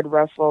sometimes I would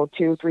wrestle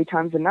 2-3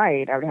 times a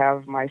night. I would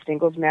have my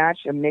singles match,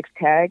 a mixed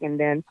tag, and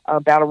then a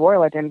battle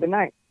royal at the end of the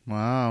night.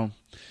 Wow.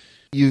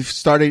 You've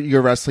started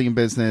your wrestling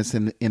business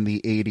in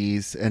the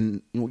 80s,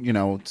 and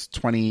it's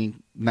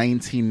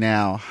 2019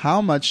 now.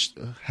 How much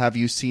have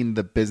you seen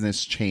the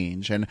business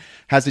change, and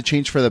has it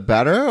changed for the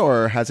better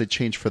or has it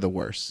changed for the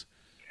worse?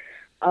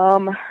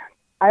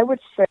 I would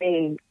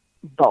say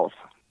both.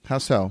 How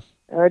so?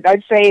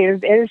 I'd say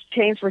it has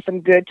changed for some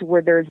good to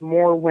where there's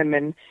more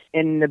women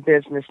in the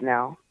business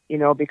now.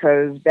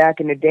 Because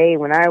back in the day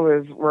when I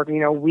was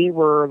working, we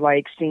were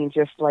like seen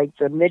just like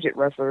the midget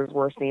wrestlers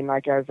were seen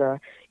like as an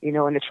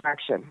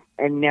attraction.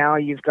 And now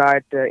you've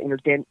got the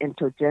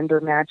intergender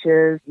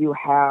matches. You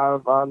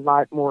have a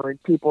lot more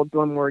people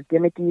doing more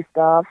gimmicky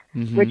stuff,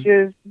 which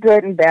is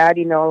good and bad.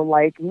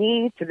 Like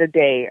me, to the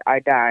day I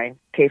die,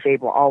 kayfabe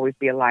will always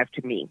be alive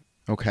to me.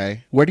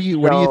 Okay. What do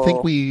you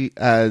think we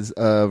as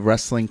a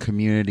wrestling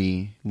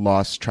community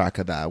lost track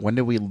of that? When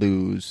did we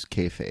lose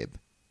kayfabe?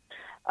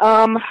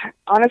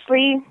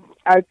 Honestly,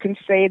 I can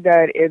say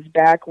that it's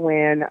back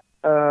when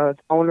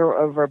owner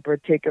of a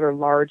particular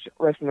large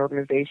wrestling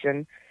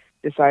organization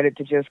decided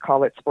to just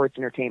call it sports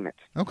entertainment.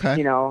 Okay.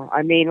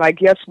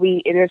 Yes,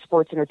 it is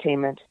sports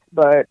entertainment,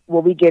 but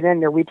when we get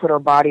in there, we put our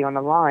body on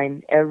the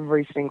line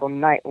every single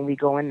night when we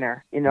go in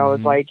there.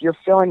 It's like you're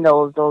feeling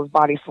those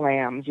body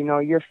slams,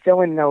 you're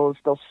feeling those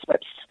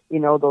flips,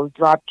 those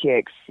drop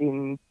kicks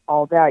and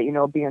all that,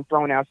 being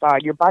thrown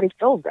outside. Your body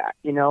feels that,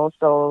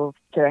 so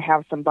to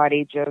have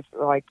somebody just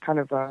like kind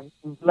of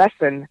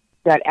lessen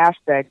that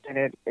aspect in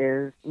it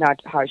is not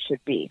how it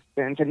should be.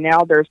 And so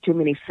now there's too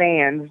many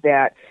fans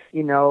that,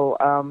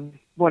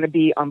 want to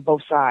be on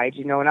both sides,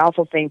 and I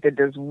also think that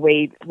there's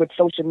with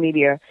social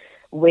media,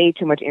 way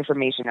too much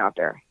information out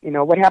there.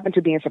 What happened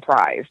to being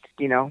surprised,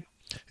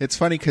 It's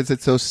funny because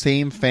it's those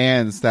same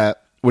fans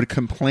that would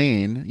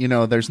complain,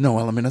 there's no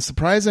element of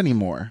surprise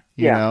anymore,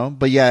 you know?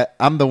 But yet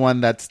I'm the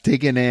one that's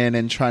digging in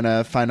and trying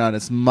to find out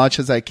as much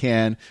as I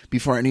can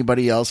before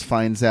anybody else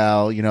finds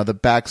out, the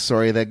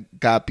backstory that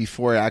got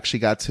before it actually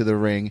got to the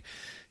ring.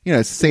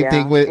 It's the same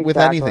thing with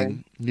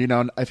anything.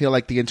 I feel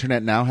like the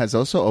internet now has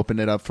also opened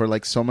it up for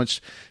like so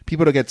much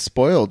people to get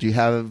spoiled. You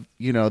have,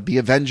 the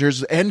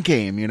Avengers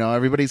Endgame,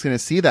 everybody's going to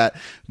see that,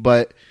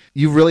 but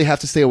you really have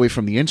to stay away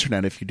from the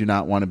internet if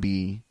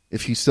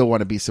you still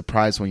want to be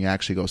surprised when you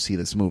actually go see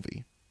this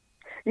movie.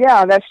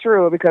 Yeah, that's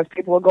true, because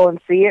people will go and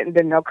see it and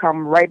then they'll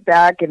come right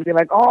back and be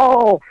like,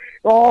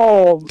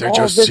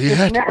 this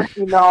is next,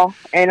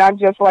 and I'm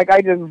just like,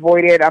 I just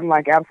avoid it. I'm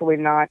like,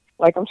 absolutely not.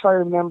 Like, I'm trying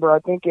to remember, I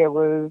think it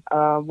was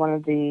one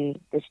of the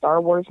Star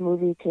Wars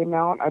movie came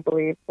out, I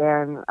believe,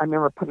 and I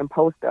remember putting a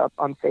post up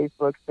on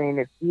Facebook saying,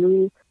 if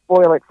you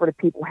spoil it for the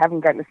people who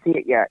haven't gotten to see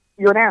it yet,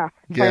 you're an ass.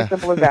 It's as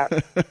simple as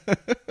that.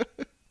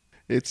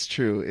 It's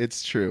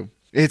true.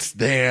 It's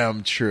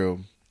damn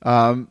true.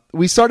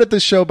 We started the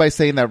show by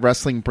saying that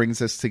wrestling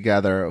brings us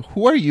together.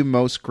 Who are you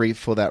most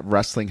grateful that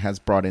wrestling has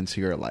brought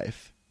into your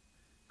life?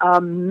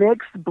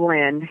 Mixed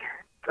blend,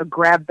 a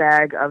grab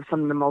bag of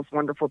some of the most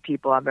wonderful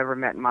people I've ever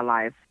met in my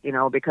life,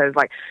 because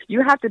like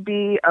you have to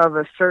be of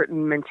a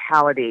certain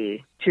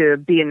mentality to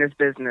be in this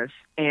business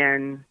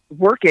and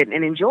work it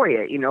and enjoy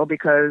it,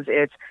 because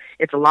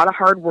it's a lot of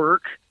hard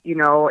work.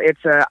 It's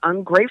an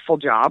ungrateful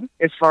job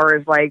as far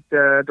as like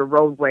the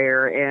road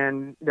wear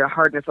and the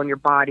hardness on your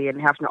body and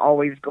having to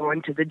always go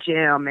into the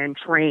gym and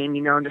train,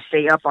 and to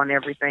stay up on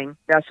everything.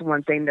 That's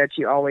one thing that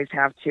you always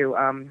have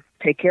to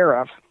take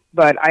care of.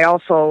 But I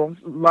also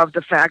love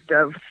the fact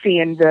of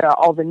seeing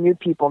all the new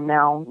people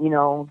now,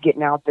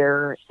 getting out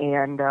there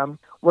and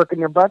working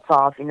their butts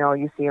off.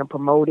 You see them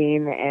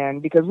promoting,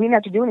 and because we didn't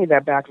have to do any of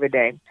that back in the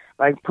day.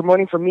 Like,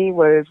 promoting for me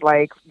was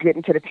like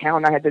getting to the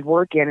town I had to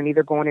work in and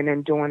either going in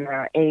and doing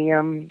an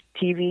AM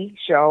TV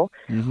show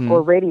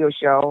or radio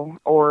show,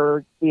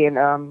 or being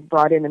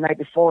brought in the night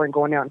before and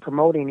going out and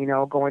promoting,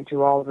 going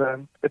to all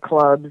the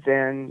clubs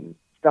and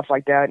stuff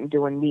like that and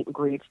doing meet and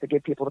greets to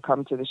get people to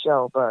come to the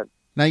show. But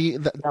now,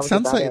 that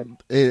sounds like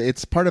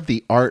it's part of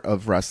the art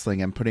of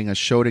wrestling and putting a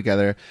show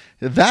together.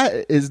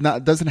 That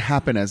doesn't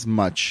happen as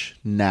much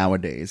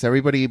nowadays.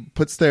 Everybody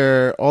puts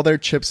all their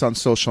chips on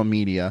social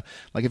media.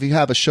 Like, if you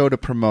have a show to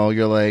promote,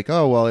 you're like,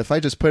 oh, well, if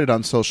I just put it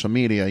on social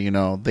media,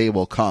 they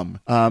will come.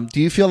 Do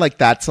you feel like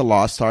that's a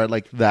lost art?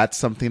 Like, that's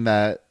something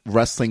that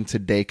wrestling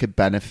today could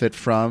benefit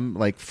from,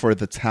 like, for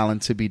the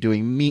talent to be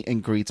doing meet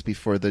and greets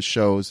before the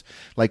shows,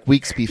 like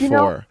weeks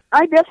before?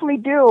 I definitely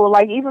do.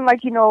 Like, even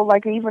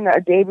even a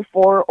day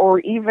before, or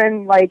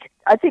even like,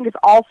 I think it's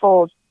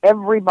also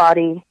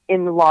everybody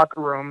in the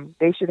locker room,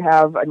 they should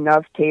have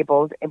enough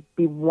tables and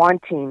be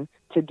wanting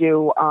to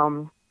do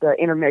the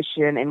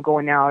intermission and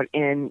going out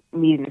and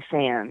meeting the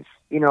fans.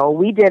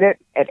 We did it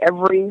at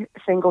every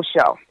single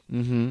show.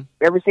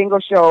 Every single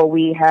show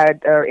we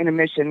had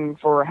intermission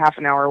for half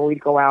an hour. We'd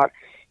go out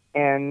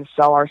and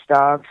sell our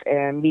stuff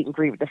and meet and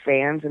greet with the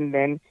fans, and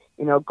then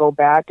go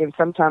back. And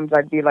sometimes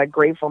I'd be like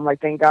grateful. I'm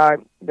like, thank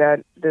God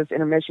that this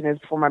intermission is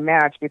for my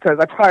match, because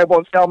I probably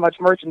won't sell much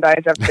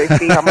merchandise after they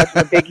see how much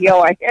of a big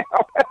heel I am.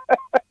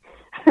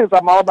 Because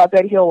I'm all about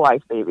that heel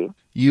life, baby.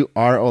 You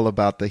are all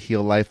about the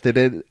heel life. Did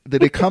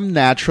it come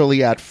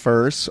naturally at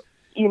first?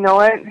 You know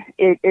what?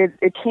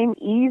 It came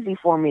easy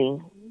for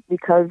me.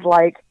 because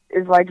like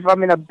it's like if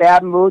I'm in a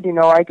bad mood, you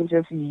know, I can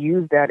just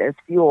use that as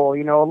fuel,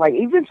 you know. Like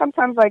even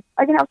sometimes like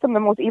I can have some of the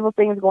most evil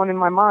things going in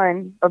my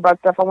mind about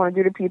stuff I want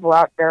to do to people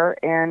out there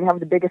and have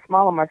the biggest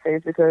smile on my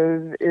face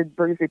because it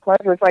brings me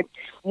pleasure. It's like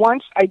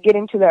once I get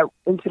into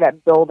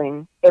that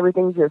building,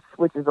 everything just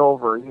switches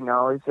over, you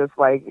know. It's just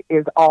like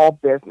it's all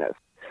business.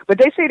 But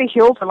they say the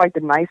heels are like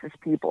the nicest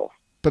people.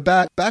 But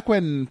back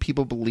when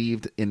people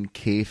believed in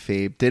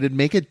kayfabe, did it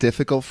make it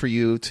difficult for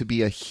you to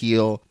be a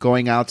heel,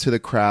 going out to the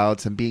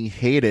crowds and being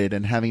hated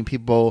and having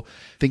people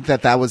think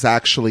that that was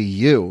actually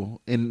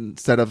you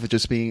instead of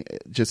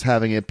just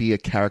having it be a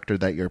character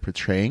that you're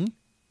portraying?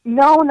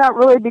 No, not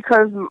really,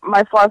 because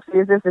my philosophy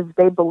is this: if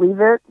they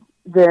believe it,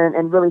 then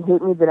and really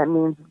hate me, then it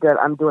means that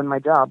I'm doing my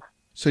job.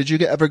 So did you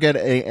ever get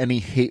any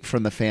hate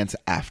from the fans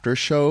after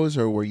shows,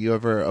 or were you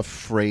ever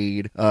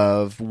afraid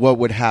of what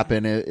would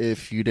happen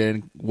if you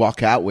didn't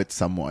walk out with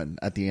someone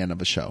at the end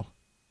of a show?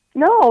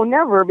 No,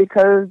 never,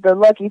 because the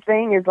lucky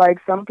thing is like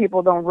some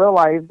people don't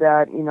realize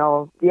that, you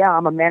know, yeah,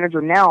 I'm a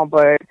manager now,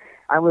 but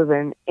I was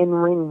an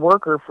in-ring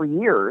worker for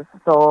years,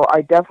 so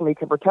I definitely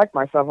can protect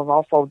myself. I've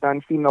also done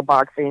female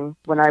boxing.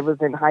 When I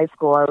was in high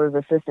school, I was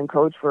assistant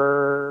coach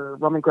for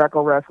Roman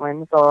Greco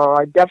wrestling, so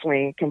I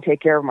definitely can take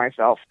care of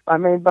myself. I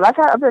mean, but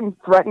I've been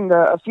threatened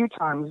a few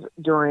times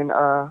during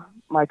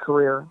my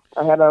career.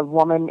 I had a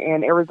woman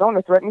in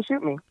Arizona threaten to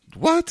shoot me.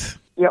 What?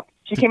 Yep.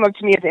 She came up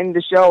to me at the end of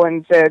the show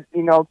and said,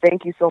 you know,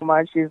 thank you so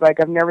much. She's like,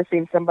 I've never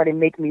seen somebody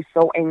make me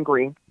so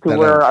angry to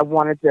where I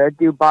wanted to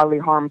do bodily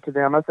harm to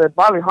them. I said,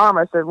 bodily harm?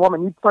 I said,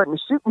 woman, you threatened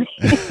to shoot me.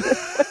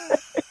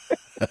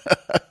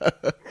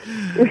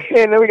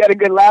 And then we got a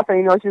good laugh, and,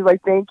 you know, she's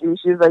like, thank you.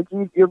 She's like,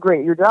 you're great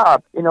at your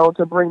job, you know,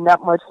 to bring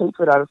that much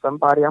hatred out of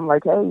somebody. I'm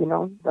like, hey, you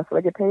know, that's what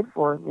I get paid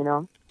for, you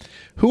know.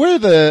 Who are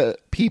the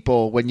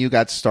people, when you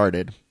got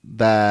started,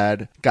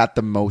 that got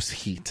the most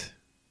heat?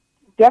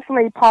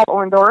 Definitely Paul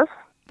Orndorff.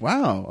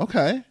 Wow,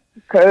 okay.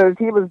 Because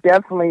he was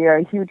definitely a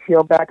huge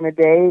heel back in the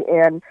day.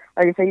 And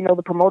like I say, you know,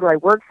 the promoter I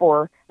worked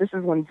for, this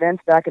is when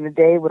Vince back in the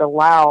day would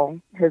allow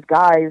his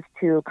guys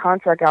to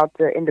contract out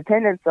to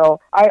independents. So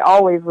I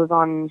always was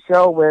on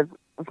show with,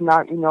 if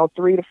not, you know,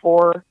 3 to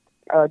 4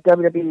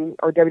 WWE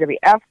or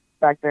WWF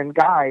back then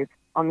guys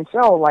on the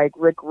show, like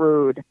Rick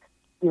Rude,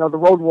 you know, the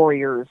Road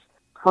Warriors,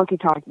 Honky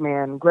Tonk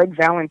Man, Greg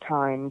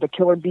Valentine, the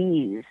Killer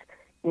Bees,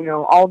 you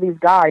know, all these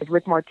guys,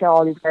 Rick Martel,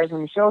 all these guys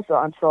on the show. So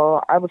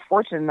I was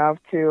fortunate enough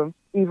to,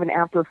 even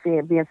after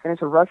being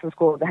finished with wrestling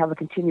school, to have a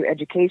continued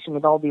education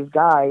with all these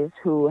guys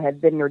who had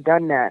been there,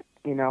 done that,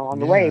 you know, on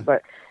the way.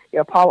 But, you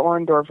know, Paul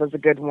Orndorff was a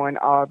good one.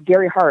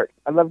 Gary Hart.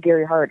 I love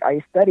Gary Hart.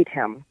 I studied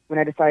him when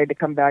I decided to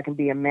come back and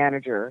be a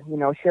manager. You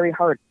know, Sherry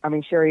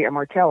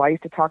Martel, I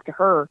used to talk to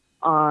her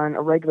on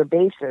a regular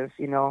basis,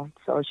 you know.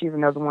 So she's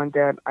another one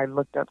that I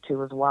looked up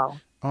to as well.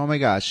 Oh my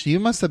gosh, you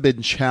must have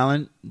been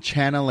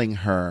channeling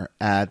her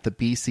at the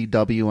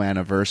BCW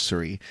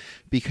anniversary,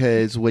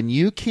 because when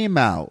you came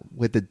out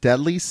with the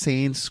Deadly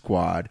Sane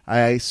Squad,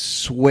 I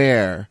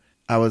swear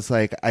I was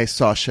like, I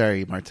saw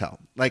Sherry Martel.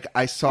 Like,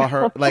 I saw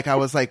her, like, I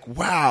was like,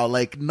 wow,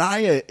 like,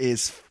 Nia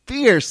is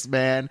fierce,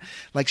 man.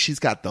 Like, she's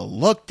got the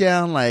look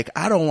down. Like,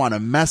 I don't want to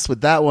mess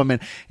with that woman.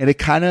 And it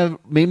kind of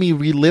made me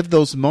relive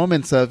those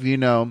moments of, you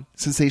know,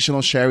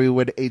 Sensational Sherry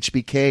with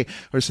HBK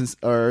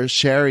or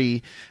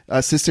Sherry,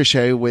 Sister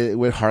Sherry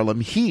with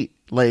Harlem Heat.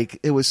 Like,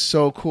 it was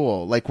so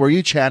cool. Like, were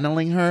you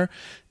channeling her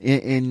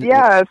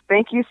Yes,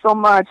 thank you so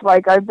much.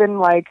 Like, I've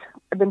been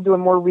doing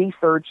more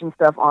research and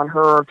stuff on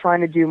her, trying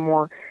to do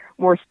more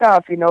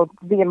stuff, you know,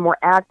 being more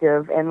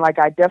active. And like,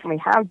 I definitely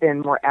have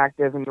been more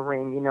active in the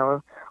ring, you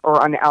know,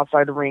 or on the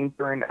outside of the ring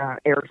during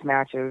Eric's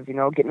matches, you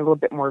know, getting a little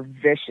bit more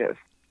vicious,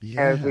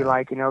 as we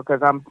like, you know,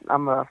 because I'm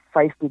a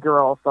feisty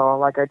girl. So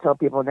like I tell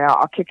people now,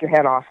 I'll kick your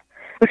head off.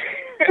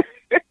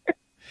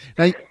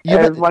 Now,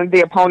 as one of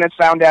the opponents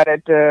found out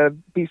at the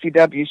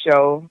BCW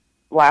show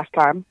last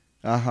time.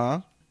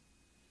 Life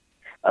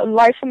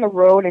on the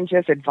road and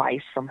just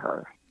advice from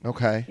her.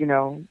 Okay. You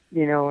know,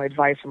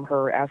 advice from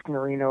her, asking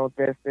her, you know,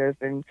 this,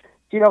 and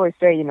she'd always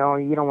say, you know,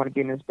 you don't want to be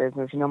in this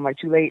business. You know, I'm like,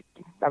 too late.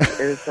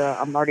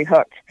 I'm already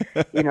hooked.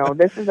 You know,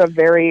 this is a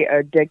very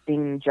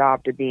addicting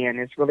job to be in.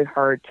 It's really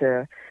hard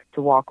to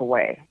walk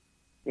away,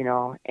 you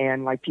know,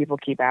 and like people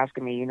keep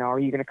asking me, you know, are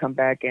you going to come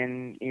back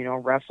and, you know,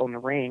 wrestle in the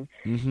ring?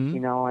 You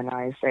know, and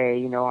I say,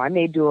 you know, I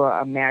may do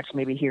a match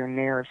maybe here and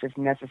there if it's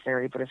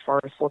necessary, but as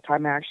far as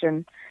full-time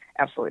action,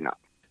 absolutely not.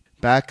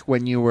 Back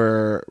when you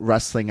were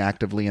wrestling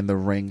actively in the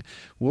ring,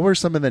 what were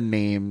some of the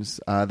names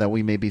that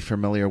we may be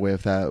familiar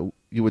with that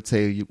you would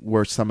say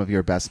were some of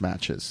your best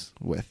matches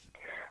with?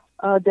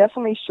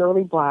 Definitely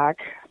Shirley Black,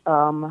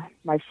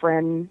 my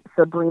friend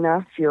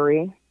Sabrina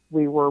Fury.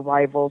 We were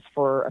rivals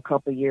for a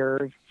couple of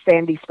years.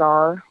 Sandy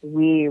Starr,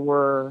 we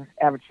were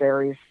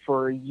adversaries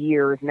for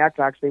years, and that's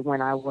actually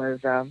when I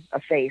was a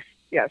face.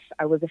 Yes,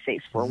 I was a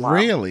face for a while.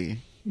 Really?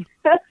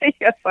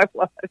 Yes, I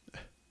was.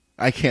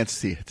 I can't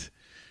see it.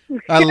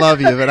 I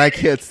love you, but I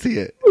can't see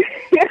it.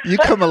 You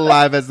come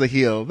alive as the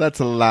heel. That's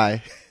a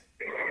lie.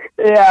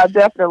 Yeah,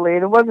 definitely.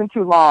 It wasn't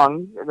too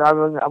long.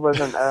 I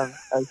wasn't a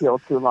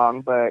heel too long,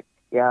 but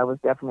Yeah, I was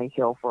definitely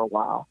heel for a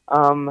while.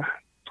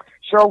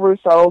 Cheryl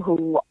Russo,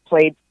 who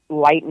played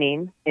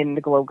Lightning in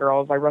the Glow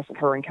Girls, I wrestled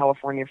her in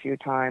California a few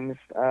times.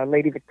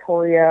 Lady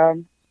Victoria,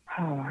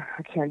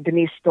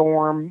 Denise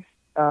Storm,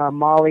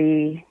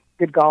 Molly,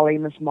 good golly,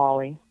 Miss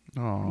Molly,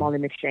 Molly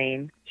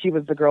McShane. She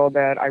was the girl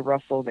that I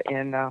wrestled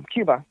in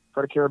Cuba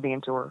for the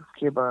Caribbean tour,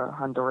 Cuba,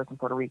 Honduras, and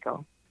Puerto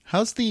Rico.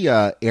 How's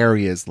the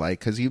areas like?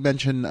 Because you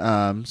mentioned,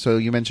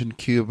 you mentioned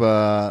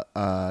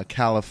Cuba,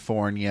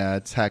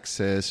 California,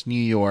 Texas, New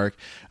York.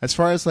 As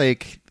far as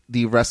like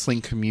the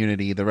wrestling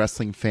community, the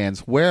wrestling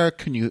fans, where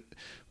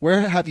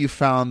have you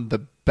found the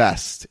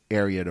best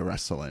area to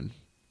wrestle in?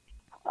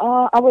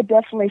 I would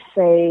definitely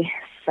say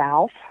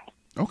South.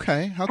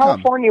 Okay, how come?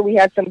 California, we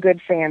had some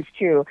good fans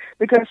too,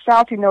 because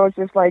South, it's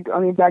just like,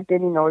 back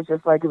then, it's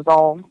just like, it was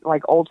all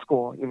like old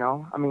school, it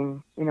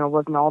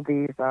wasn't all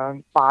these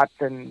spots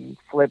and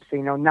flips,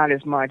 not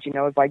as much,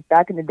 it's like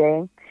back in the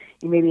day,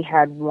 you maybe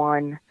had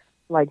one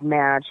like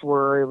match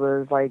where it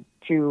was like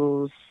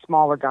two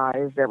smaller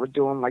guys that were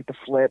doing like the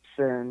flips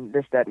and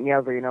this, that, and the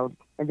other,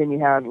 and then you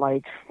had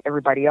like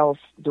everybody else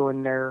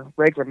doing their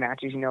regular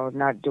matches,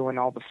 not doing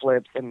all the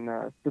flips and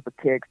the super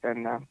kicks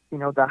and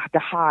the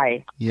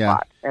high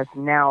spot as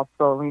now.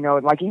 So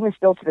like even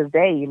still to this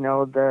day,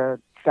 the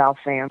South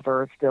fans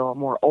are still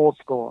more old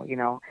school,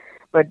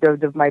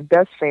 But my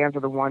best fans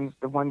are the ones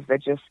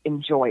that just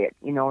enjoy it,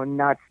 and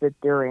not sit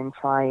there and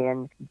try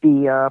and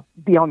be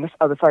on this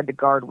other side of the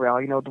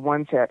guardrail. The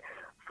ones that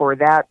for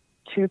that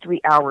 2-3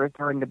 hours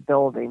they're in the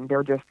building,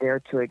 they're just there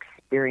to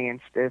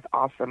experience this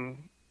awesome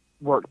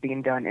work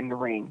being done in the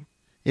ring.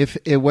 If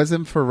it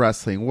wasn't for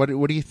wrestling, what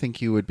do you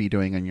think you would be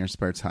doing in your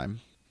spare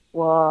time?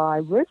 Well, I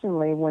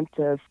originally went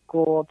to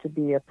school to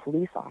be a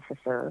police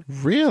officer.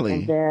 Really?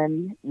 And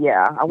then,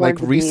 I wanted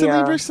to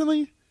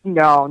recently?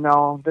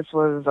 No. This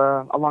was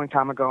a long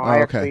time ago.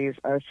 I okay.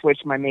 actually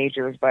switched my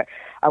majors, but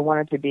I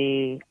wanted to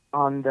be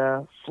on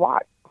the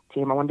SWAT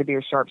team. I wanted to be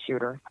a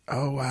sharpshooter.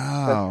 Oh,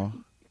 wow.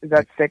 Is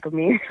that sick of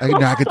me?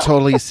 I could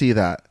totally see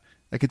that.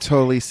 I could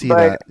totally see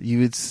that. You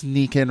would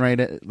sneak in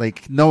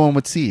like no one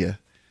would see you.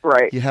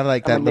 Right. You have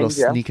like that little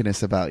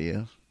sneakiness about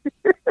you.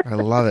 I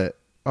love it.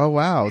 Oh,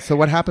 wow. So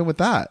what happened with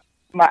that?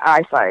 My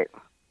eyesight.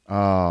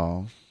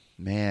 Oh,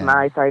 man.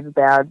 My eyesight's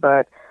bad,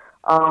 but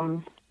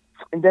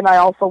and then I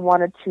also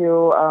wanted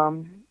to,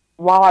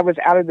 while I was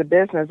out of the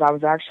business, I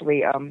was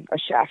actually a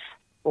chef.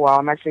 Well,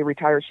 I'm actually a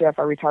retired chef.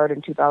 I retired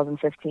in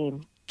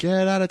 2015.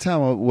 Get out of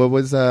town. What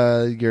was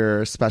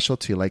your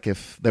specialty? Like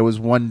if there was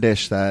one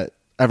dish that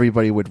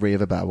everybody would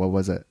rave about, what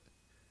was it?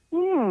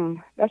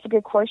 That's a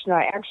good question.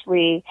 I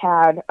actually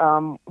had,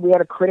 we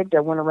had a critic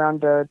that went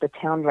around the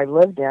town that I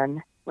lived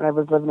in when I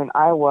was living in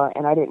Iowa,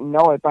 and I didn't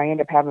know it, but I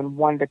ended up having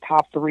one of the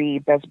top 3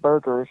 best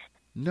burgers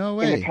No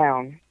way. in the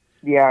town.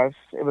 Yes,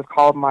 it was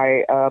called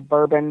my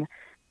bourbon,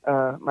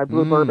 my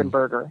blue bourbon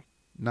burger.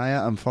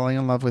 Naya, I'm falling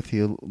in love with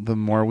you the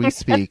more we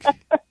speak.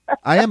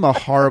 I am a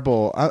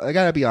horrible, I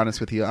gotta be honest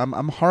with you,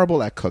 I'm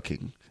horrible at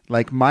cooking.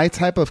 Like my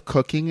type of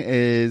cooking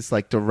is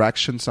like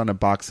directions on a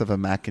box of a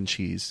mac and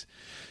cheese.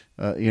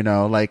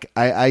 Like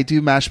I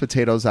do mashed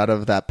potatoes out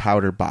of that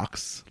powder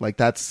box.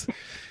 That's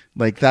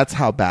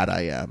how bad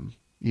I am.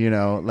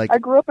 Like I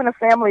grew up in a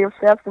family of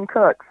chefs and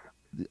cooks.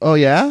 Oh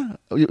yeah?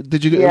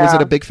 Did you? Yeah. Was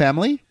it a big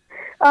family?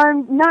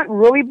 Not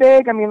really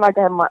big. I mean, like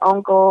I have my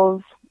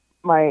uncles,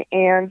 my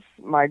aunts,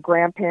 my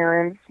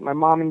grandparents, my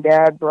mom and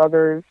dad,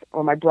 brothers,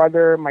 or my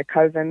brother, my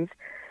cousins.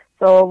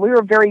 So we were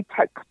a very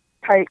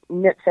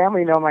tight-knit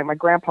family. My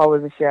grandpa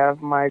was a chef,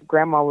 my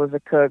grandma was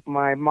a cook,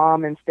 my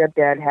mom and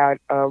stepdad had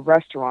a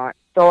restaurant.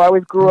 So I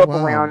always grew up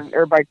around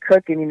everybody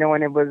cooking,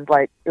 and it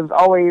was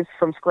always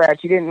from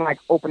scratch. You didn't like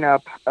open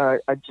up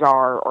a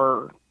jar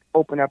or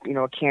open up,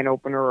 a can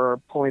opener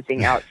or pull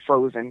anything out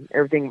frozen.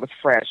 Everything was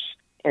fresh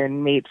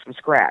and made from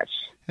scratch.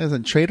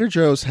 Listen, Trader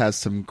Joe's has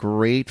some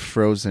great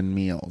frozen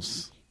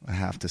meals, I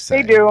have to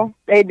say.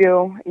 They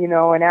do.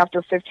 And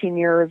after 15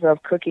 years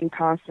of cooking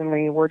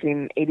constantly,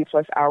 working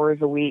 80-plus hours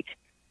a week,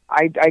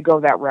 I go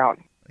that route,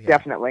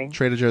 definitely.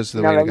 Trader Joe's is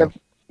the way to go.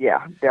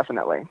 Yeah,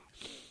 definitely.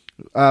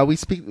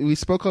 We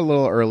spoke a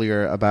little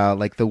earlier about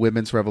like the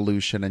women's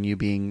revolution and you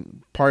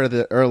being part of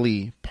the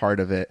early part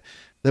of it.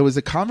 There was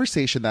a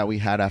conversation that we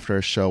had after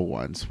a show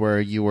once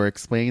where you were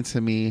explaining to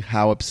me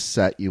how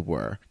upset you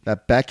were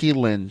that Becky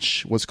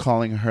Lynch was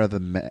calling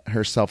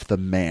herself the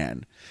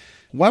man.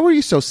 Why were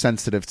you so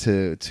sensitive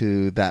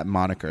to that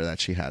moniker that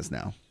she has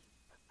now?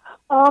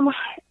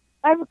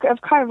 I've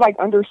kind of like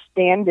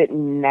understand it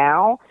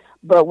now,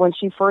 but when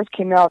she first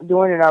came out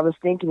doing it, I was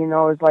thinking,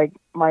 it's like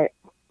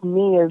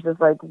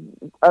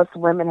us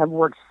women have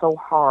worked so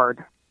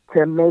hard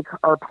to make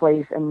our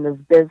place in this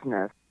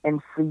business. And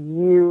for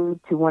you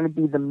to want to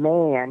be the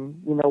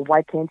man,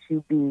 why can't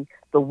you be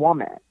the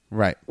woman?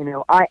 Right.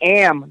 I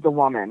am the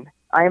woman.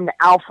 I am the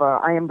alpha.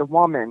 I am the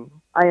woman.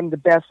 I am the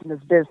best in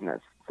this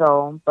business.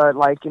 So, but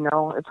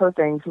it's her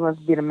thing. She wants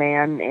to be the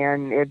man,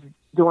 and it's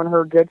doing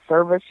her good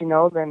service,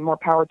 then more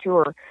power to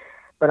her.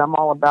 But I'm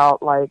all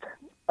about,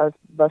 us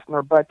busting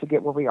our butt to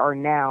get where we are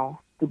now,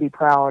 to be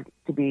proud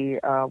to be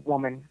a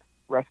woman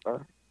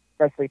wrestler.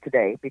 especially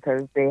today,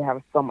 because they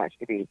have so much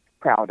to be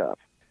proud of.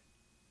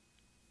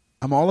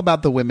 I'm all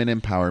about the women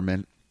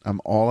empowerment.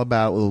 I'm all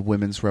about the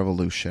women's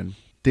revolution.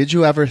 Did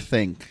you ever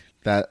think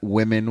that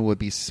women would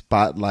be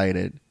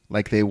spotlighted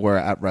like they were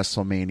at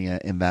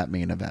WrestleMania in that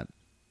main event?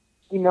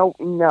 No.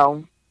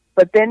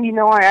 But then,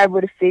 I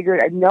would have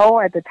figured, no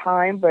at the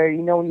time, but,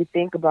 when you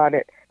think about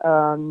it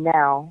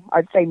now,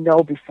 I'd say no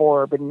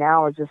before, but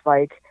now it's just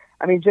like,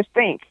 just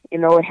think,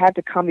 it had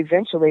to come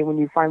eventually when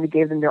you finally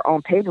gave them their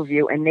own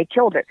pay-per-view, and they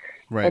killed it.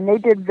 Right. And they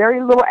did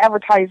very little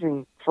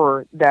advertising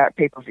for that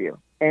pay-per-view.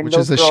 And which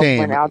those is a girls shame.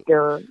 Went out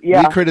there,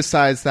 yeah. We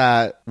criticized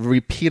that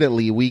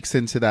repeatedly weeks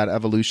into that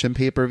Evolution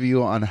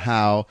pay-per-view on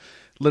how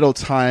little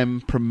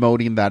time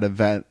promoting that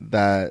event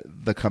that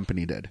the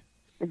company did.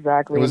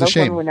 Exactly. It was a Those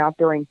shame. women went out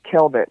there and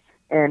killed it,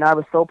 and I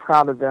was so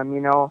proud of them.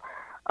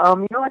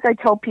 Like I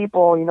tell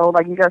people,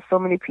 like you got so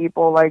many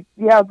people. Like,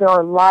 yeah, there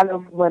are a lot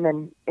of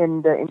women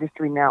in the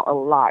industry now, a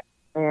lot.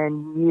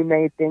 And you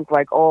may think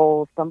like,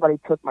 oh, somebody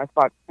took my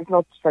spot. There's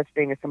no such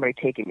thing as somebody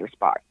taking your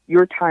spot.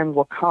 Your time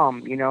will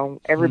come.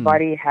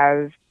 Everybody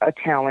has a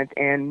talent,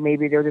 and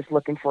maybe they're just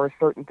looking for a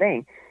certain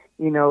thing.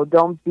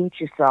 Don't beat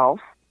yourself.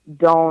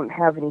 Don't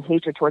have any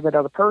hatred towards that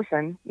other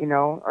person,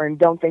 and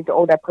don't think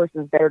that, that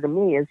person is better than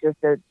me. It's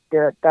just that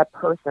that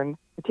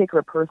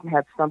particular person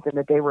had something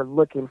that they were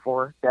looking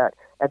for that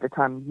at the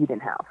time you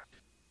didn't have.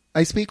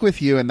 I speak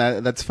with you, and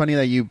that's funny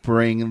that you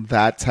bring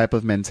that type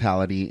of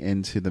mentality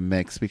into the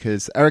mix,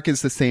 because Eric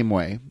is the same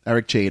way.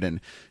 Eric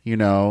Jaden,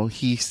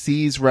 he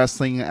sees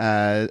wrestling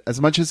as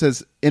much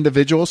as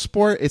individual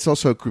sport, it's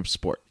also a group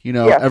sport.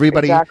 Yes,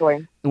 everybody,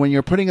 exactly. When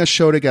you're putting a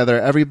show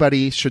together,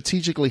 everybody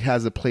strategically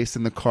has a place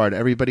in the card.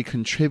 Everybody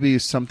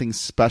contributes something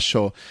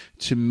special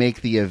to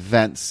make the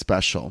event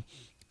special.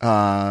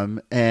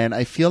 And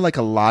I feel like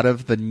a lot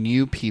of the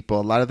new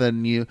people,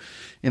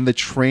 in the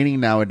training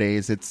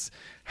nowadays, it's,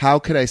 how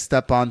could I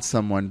step on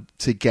someone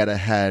to get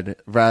ahead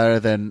rather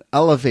than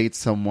elevate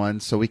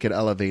someone so we could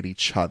elevate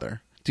each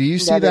other? Do you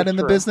see that in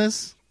the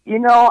business?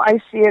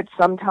 I see it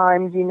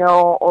sometimes,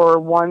 or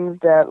ones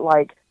that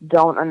like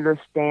don't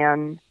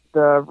understand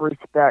the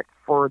respect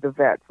for the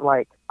vets.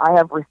 Like, I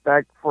have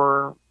respect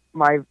for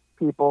my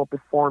people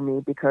before me,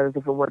 because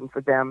if it wasn't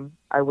for them,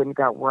 I wouldn't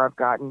have got where I've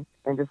gotten.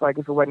 And just like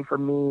if it wasn't for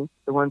me,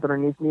 the ones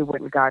underneath me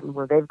wouldn't have gotten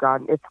where they've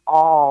gotten. It's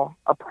all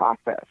a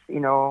process,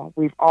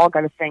 We've all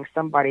got to thank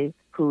somebody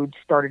who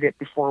started it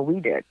before we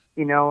did,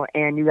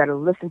 and you got to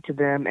listen to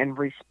them and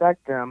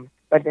respect them.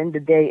 But at the end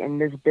of the day, in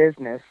this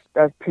business,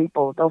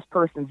 those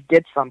persons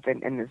did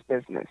something in this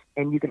business,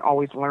 and you can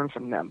always learn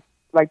from them.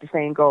 Like the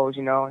saying goes,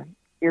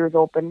 ears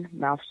open,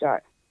 mouth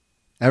shut.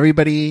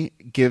 Everybody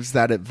gives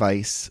that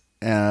advice.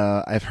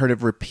 I've heard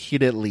it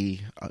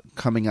repeatedly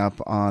coming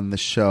up on the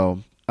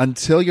show.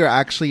 Until you're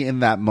actually in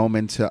that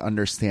moment to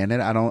understand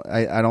it, I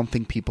don't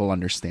think people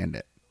understand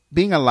it.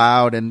 Being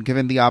allowed and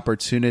given the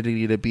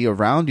opportunity to be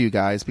around you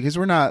guys, because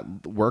we're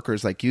not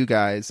workers like you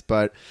guys,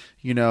 but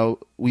we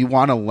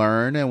want to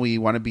learn and we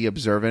want to be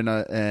observant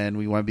and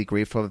we want to be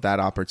grateful of that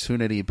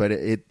opportunity. But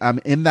I'm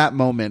in that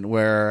moment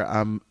where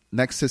I'm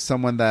next to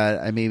someone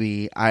that I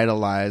maybe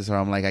idolize, or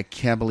I'm like, I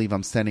can't believe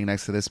I'm standing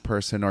next to this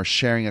person or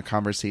sharing a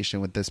conversation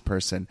with this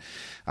person.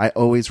 I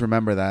always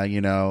remember that,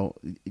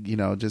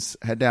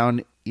 just head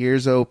down,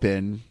 ears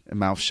open, and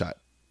mouth shut.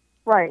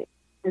 Right.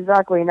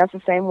 Exactly. And that's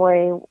the same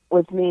way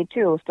with me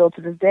too. Still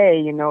to this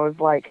day, it's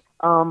like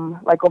over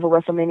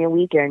WrestleMania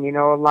weekend,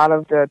 a lot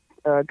of the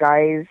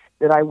guys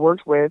that I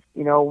worked with,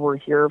 were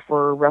here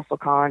for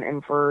WrestleCon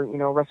and for,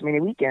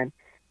 WrestleMania weekend.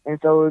 And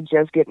so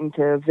just getting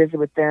to visit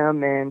with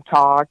them and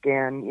talk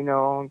and,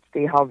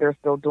 see how they're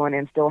still doing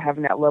and still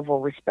having that level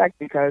of respect,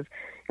 because,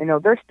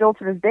 they're still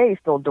to this day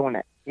still doing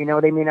it.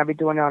 They may not be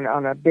doing it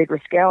on a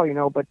bigger scale,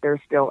 but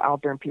they're still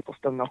out there and people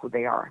still know who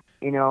they are,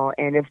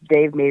 and if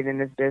they've made it in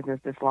this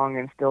business this long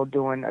and still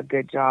doing a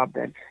good job,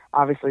 then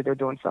obviously they're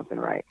doing something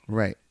right.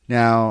 Right.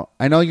 Now,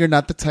 I know you're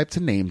not the type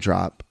to name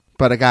drop,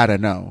 but I gotta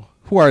know,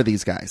 who are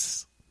these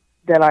guys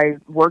that I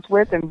worked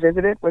with and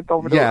visited with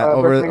over the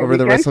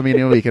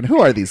WrestleMania weekend?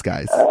 Who are these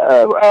guys?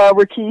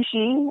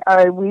 Rikishi.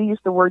 We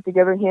used to work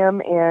together,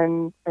 him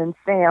and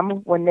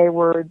Sam, when they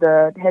were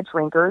the head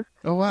shrinkers.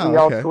 Oh wow! We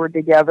all toured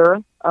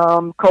together.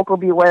 Coco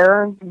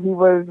Beware. He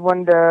was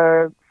one of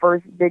the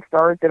first big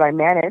stars that I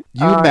managed.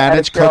 You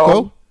managed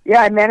Coco?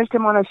 Yeah, I managed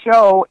him on a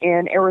show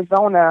in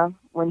Arizona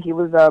when he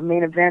was a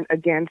main event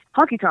against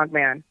Honky Tonk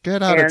Man.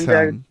 Get out of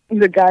town.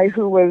 The guy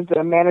who was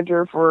the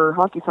manager for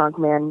Honky Tonk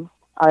Man,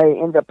 I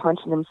ended up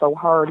punching him so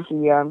hard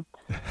he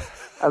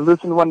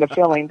loosened one of the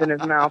fillings in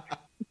his mouth.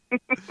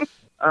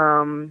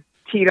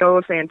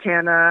 Tito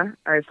Santana,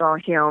 I saw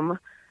him.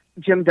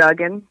 Jim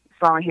Duggan,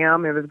 saw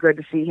him. It was good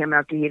to see him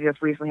after he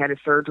just recently had his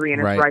surgery,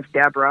 and his wife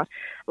Deborah.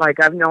 Like,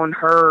 I've known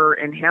her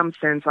and him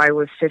since I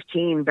was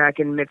 15 back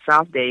in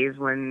Mid-South days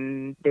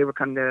when they would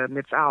come to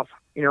Mid-South.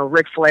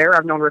 Ric Flair,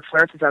 I've known Ric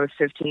Flair since I was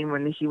 15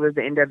 when he was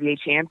the NWA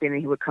champion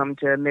and he would come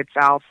to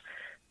Mid-South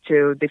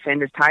to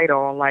defend his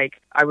title.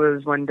 Like, I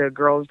was one of the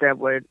girls that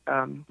would,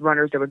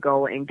 runners that would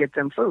go and get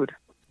them food.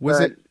 Was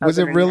it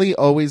really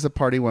always a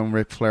party when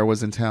Ric Flair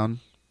was in town?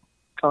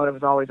 Oh, it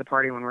was always a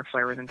party when Ric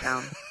Flair was in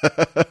town.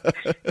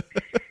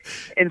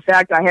 In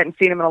fact, I hadn't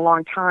seen him in a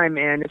long time,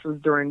 and this was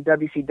during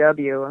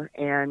WCW,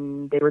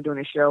 and they were doing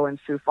a show in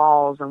Sioux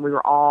Falls, and we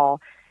were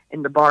all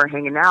in the bar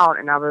hanging out,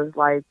 and I was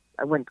like,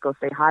 I went to go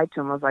say hi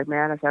to him. I was like,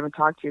 man, I haven't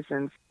talked to you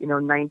since,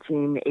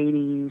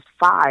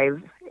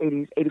 1985,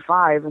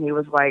 85, and he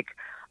was like,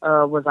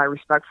 was I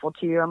respectful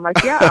to you? I'm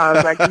like, yeah. I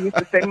was like, you used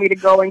to send me to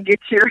go and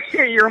get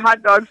your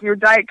hot dogs and your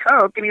Diet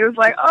Coke, and he was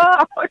like,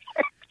 oh,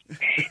 okay.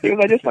 He was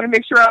like, I just want to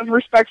make sure I was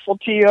respectful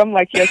to you. I'm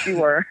like, yes, you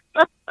were.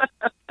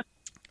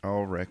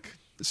 Oh, Rick.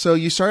 So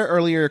you started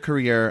earlier your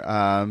career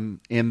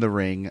in the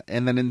ring,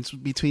 and then in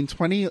between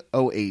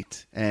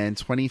 2008 and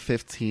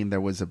 2015, there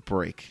was a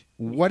break.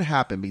 What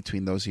happened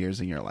between those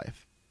years in your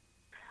life?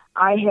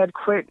 I had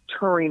quit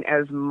touring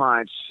as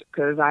much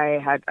because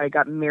I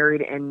got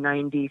married in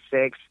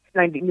 95,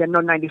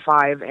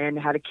 and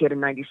had a kid in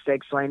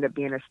 96, so I ended up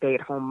being a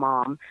stay-at-home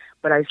mom.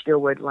 But I still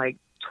would,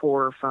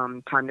 tour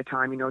from time to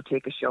time,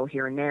 take a show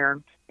here and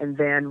there. And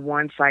then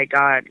once I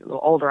got a little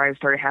older, I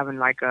started having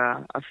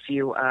a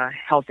few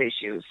health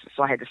issues.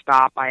 So I had to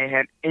stop. I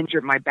had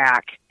injured my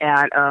back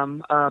at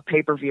a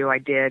pay-per-view I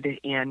did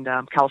in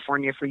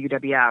California for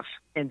UWF.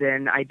 And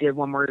then I did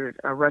one more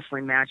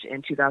wrestling match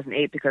in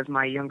 2008 because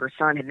my younger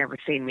son had never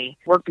seen me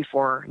work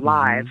before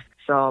live.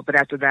 So, but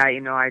after that,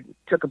 I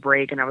took a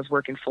break and I was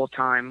working full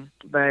time.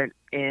 But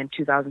in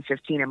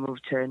 2015, I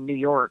moved to New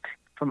York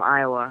from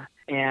Iowa.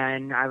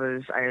 And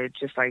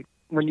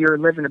when you're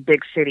living in a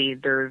big city,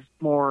 there's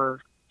more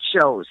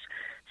shows.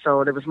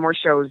 So there was more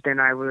shows than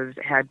I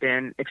had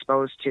been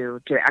exposed to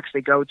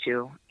actually go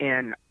to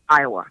in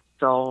Iowa.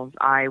 So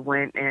I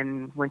went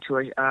to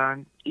a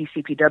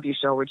ECPW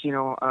show with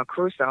Gino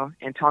Caruso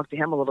and talked to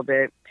him a little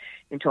bit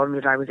and told him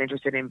that I was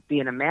interested in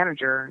being a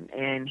manager.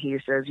 And he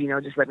says,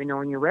 just let me know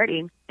when you're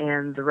ready.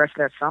 And the rest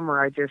of that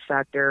summer, I just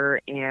sat there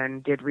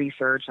and did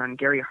research on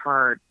Gary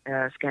Hart,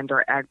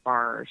 Skandar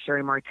Akbar,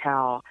 Sherry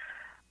Martel,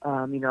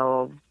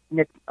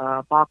 Nick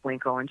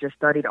Bockwinkel, and just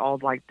studied all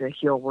the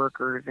heel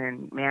workers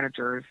and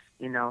managers,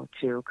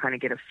 to kind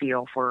of get a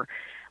feel for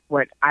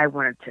what I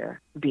wanted to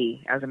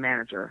be as a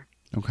manager.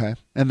 Okay.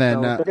 And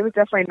then, but it was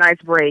definitely a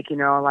nice break,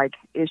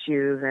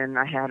 issues, and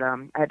I had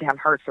to have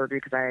heart surgery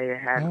because I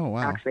had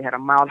actually had a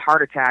mild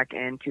heart attack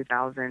in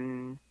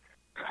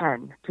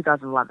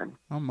 2011.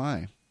 Oh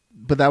my.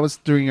 But that was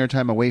during your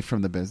time away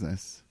from the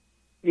business.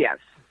 Yes.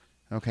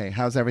 Okay.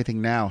 How's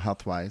everything now,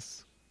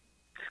 health-wise?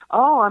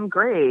 Oh, I'm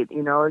great.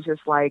 It's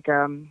just I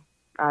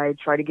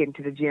try to get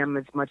into the gym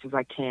as much as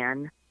I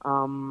can.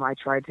 I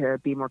try to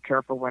be more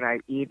careful what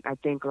I eat. I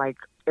think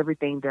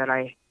everything that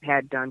I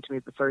had done to me,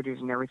 the surgeries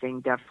and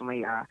everything,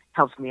 definitely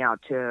helps me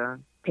out to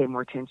pay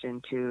more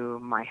attention to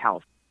my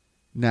health.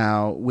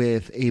 Now,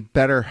 with a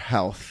better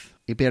health,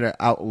 a better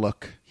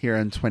outlook here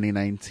in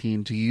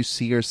 2019, do you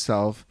see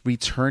yourself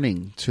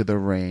returning to the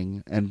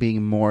ring and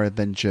being more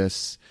than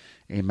just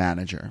a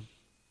manager?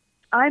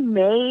 I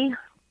may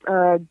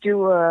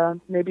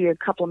do maybe a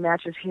couple of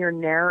matches here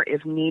and there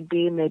if need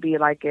be. Maybe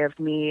if I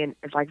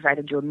had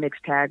to do a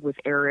mixed tag with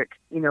Eric,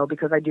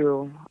 because I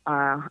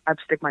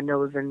stick my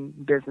nose in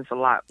business a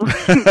lot.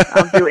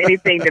 I'll do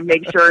anything to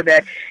make sure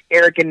that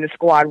Eric and the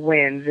squad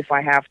wins if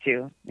I have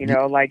to.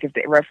 If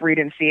the referee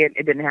didn't see it,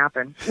 it didn't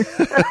happen.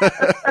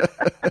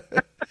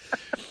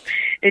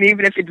 And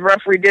even if the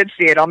referee did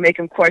see it, I'll make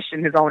him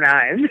question his own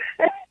eyes.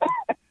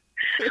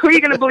 Who are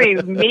you going to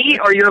believe, me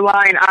or your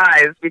lying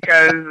eyes?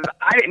 Because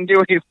I didn't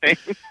do anything.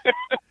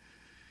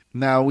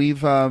 Now, we've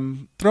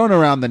thrown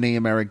around the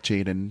name Eric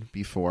Jaden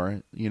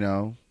before.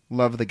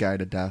 Love the guy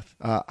to death.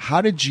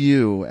 How did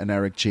you and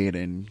Eric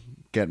Jaden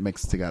get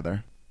mixed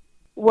together?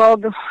 Well,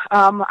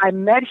 I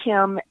met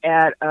him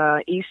at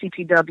an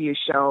ECPW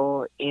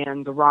show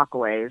in the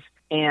Rockaways,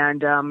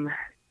 and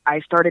I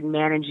started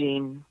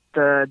managing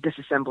the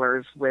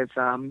Disassemblers with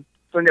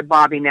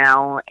Bobby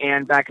now,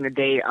 and back in the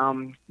day,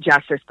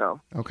 Jazz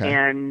Cisco. Okay.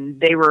 And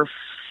they were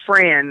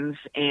friends,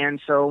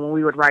 and so when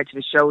we would ride to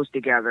the shows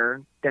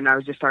together, then I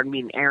was just started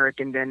meeting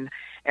Eric, and then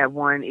at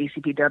one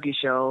ECPW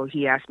show,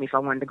 he asked me if I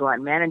wanted to go out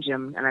and manage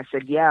him, and I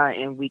said yeah,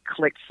 and we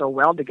clicked so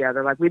well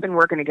together. We've been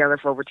working together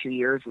for over 2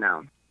 years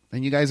now.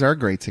 And you guys are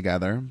great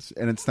together,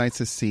 and it's nice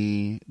to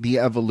see the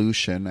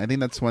evolution. I think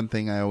that's one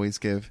thing I always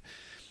give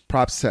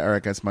props to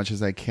Eric as much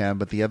as I can,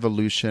 but the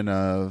evolution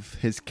of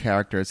his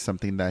character is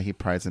something that he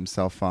prides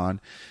himself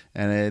on,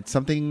 and it's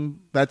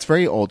something that's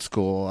very old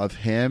school of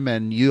him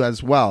and you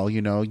as well.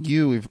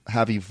 You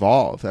have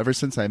evolved ever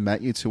since I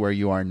met you to where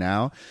you are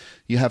now.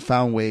 You have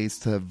found ways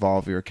to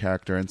evolve your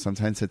character, and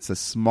sometimes it's the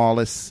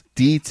smallest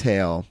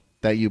detail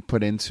that you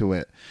put into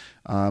it.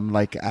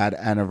 Like at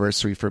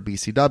Anniversary for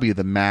BCW,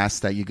 the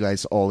mask that you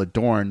guys all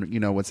adorn,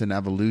 was an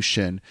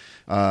evolution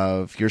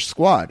of your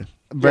squad.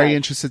 I'm very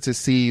interested to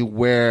see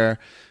where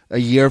a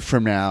year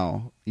from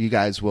now you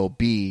guys will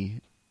be.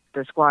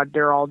 The squad,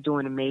 they're all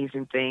doing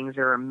amazing things.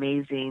 They're an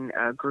amazing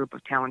group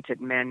of talented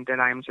men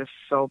that I'm just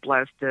so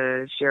blessed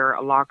to share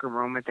a locker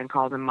room with and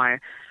call them my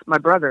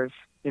brothers.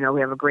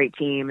 we have a great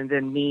team. And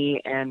then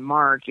me and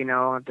Mark,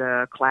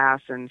 the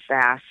Class and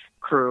Sass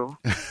crew,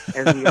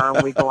 as we are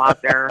when we go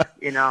out there,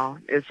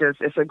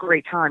 it's a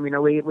great time. We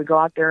go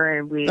out there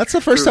and we. That's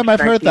the first time I've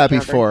heard that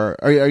before.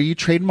 Are you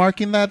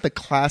trademarking that, the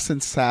Class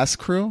and Sass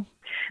crew?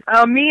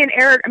 Me and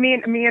Eric, me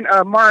and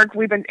Mark,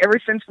 ever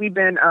since we've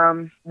been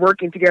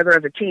working together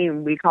as a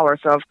team, we call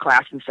ourselves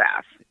Class and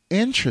Sass.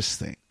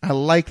 Interesting. I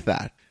like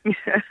that.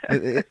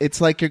 It's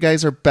like your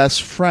guys are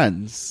best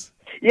friends.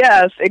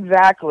 Yes,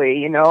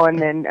 exactly. And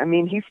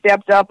then, he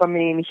stepped up.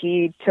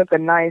 He took a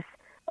nice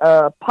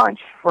punch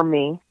for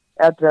me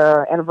at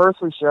the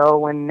anniversary show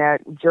when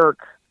that jerk,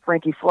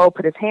 Frankie Flo,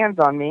 put his hands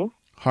on me.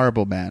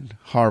 Horrible, man.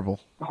 Horrible.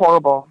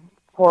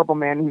 Horrible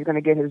man. He's going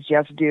to get his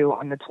just due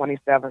on the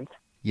 27th.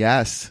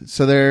 Yes.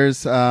 So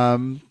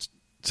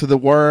so the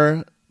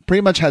war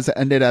pretty much has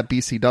ended at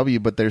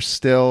BCW, but there's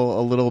still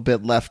a little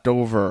bit left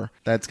over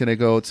that's going to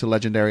go to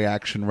Legendary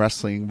Action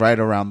Wrestling right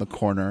around the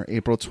corner,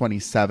 April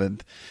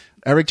 27th.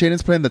 Eric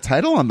Jaden's putting the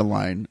title on the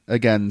line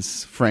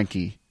against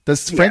Frankie.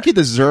 Does Frankie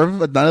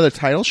deserve another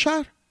title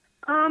shot?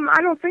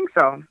 I don't think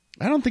so.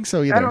 I don't think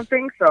so either. I don't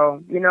think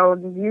so.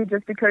 You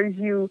just because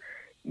you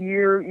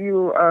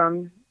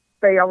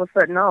say all of a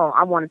sudden, no,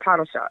 I want a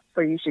title shot,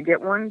 so you should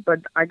get one. But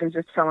I can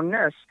just tell him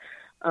this: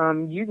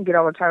 you can get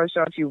all the title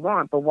shots you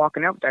want, but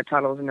walking out with that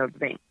title is another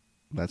thing.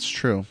 That's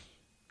true.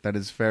 That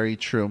is very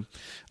true.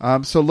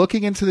 So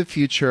looking into the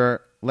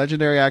future,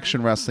 Legendary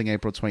Action Wrestling,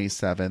 April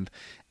 27th,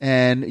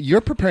 and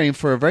you're preparing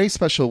for a very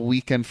special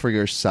weekend for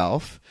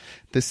yourself.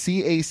 The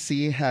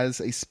CAC has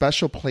a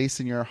special place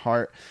in your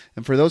heart.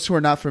 And for those who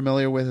are not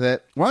familiar with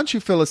it, why don't you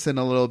fill us in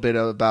a little bit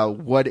about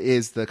what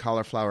is the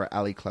Cauliflower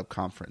Alley Club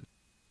Conference?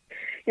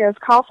 Yes,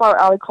 Cauliflower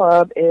Alley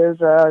Club is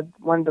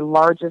one of the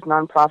largest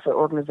nonprofit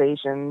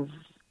organizations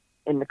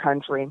in the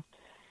country.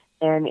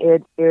 And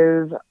it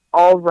is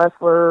all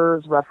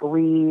wrestlers,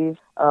 referees,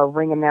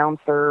 ring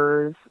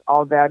announcers,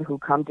 all that who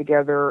come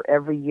together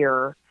every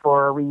year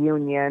for a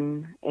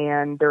reunion.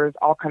 And there's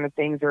all kind of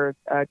things. There's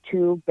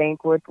 2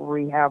 banquets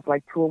where we have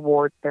 2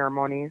 award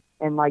ceremonies.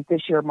 And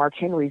this year, Mark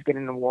Henry's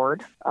getting an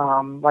award.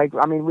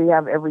 We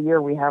have every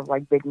year we have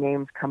big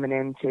names coming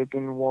in to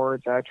get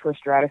awards. Trish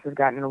Stratus has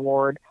gotten an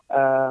award.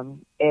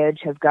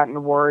 Edge has gotten an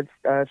award.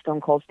 Stone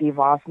Cold Steve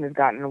Austin has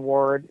gotten an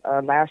award.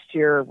 Last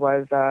year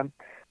was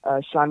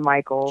Shawn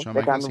Michaels.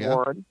 They got an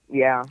award.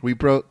 Yeah.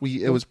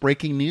 It was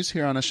breaking news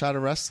here on A Shot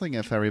of Wrestling,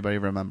 if everybody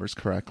remembers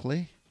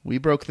correctly. We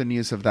broke the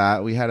news of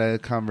that. We had a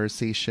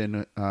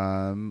conversation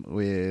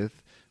with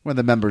one of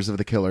the members of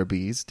the Killer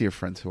Bees, dear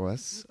friend to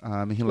us.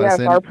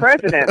 Our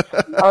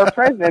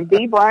president,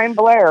 B. Brian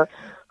Blair,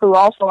 who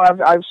also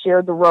I've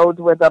shared the roads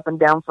with up and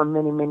down for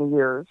many, many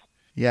years.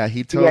 Yeah,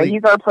 he's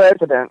our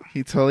president.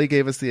 He totally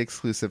gave us the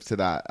exclusive to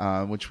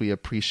that, which we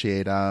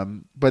appreciate.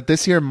 But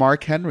this year,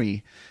 Mark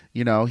Henry,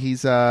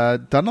 he's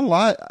done a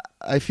lot.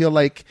 I feel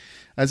like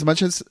as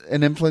much as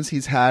an influence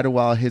he's had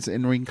while his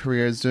in-ring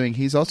career is doing,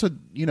 he's also,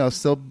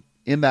 still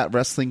in that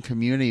wrestling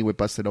community with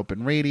Busted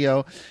Open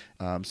Radio.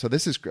 So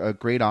this is a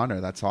great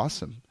honor. That's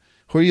awesome.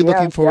 Who are you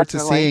looking forward to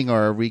seeing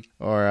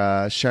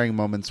or sharing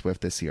moments with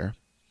this year?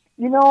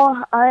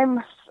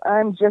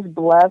 I'm just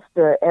blessed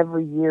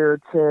every year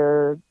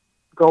to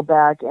go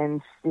back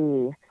and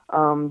see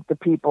the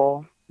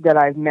people that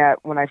I've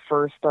met when I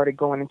first started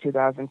going in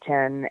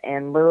 2010.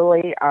 And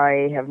literally,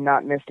 I have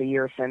not missed a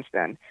year since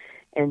then.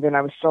 And then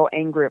I was so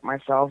angry at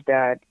myself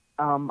that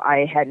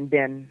I hadn't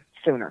been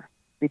sooner,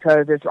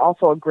 because it's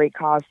also a great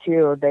cause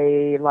too.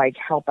 They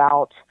help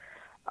out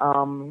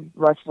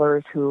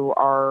wrestlers who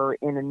are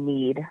in a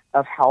need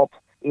of help,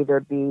 either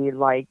be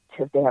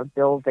if they have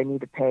bills they need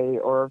to pay,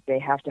 or if they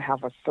have to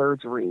have a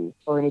surgery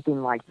or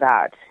anything like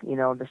that.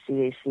 The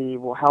CAC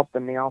will help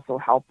them. They also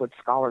help with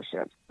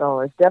scholarships. So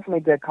it's definitely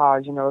a good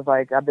cause.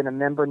 I've been a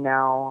member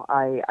now.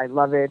 I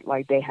love it.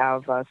 They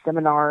have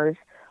seminars,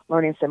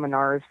 learning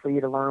seminars for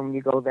you to learn when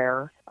you go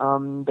there.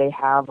 They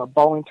have a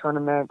bowling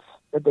tournament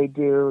that they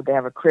do. They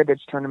have a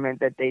cribbage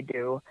tournament that they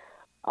do.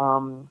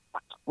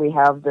 We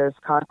have this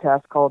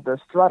contest called the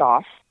Strut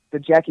Off, the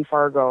Jackie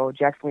Fargo,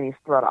 Jack Sweeney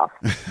Strut Off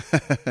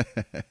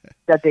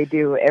that they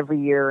do every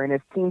year. And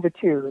it's teams of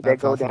 2 that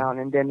go down.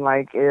 And then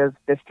there's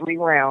 3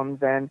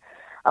 rounds. And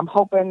I'm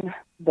hoping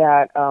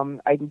that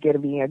I can get to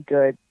be a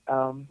good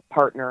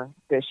partner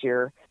this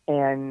year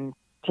and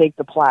take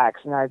the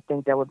plaques, and I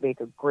think that would make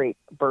a great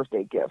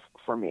birthday gift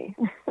for me.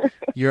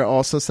 You're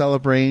also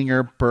celebrating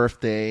your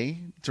birthday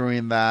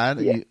during that.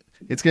 Yeah.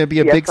 It's going to be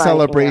a big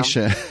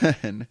celebration.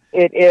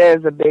 It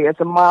is it's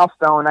a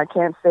milestone. I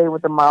can't say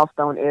what the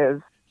milestone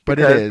is, but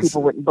it is.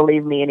 People wouldn't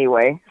believe me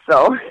anyway.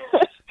 So,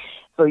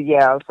 we're,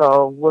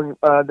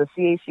 the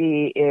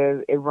CAC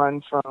it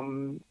runs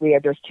from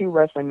there's 2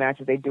 wrestling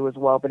matches they do as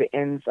well, but it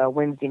ends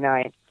Wednesday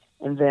night,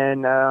 and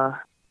then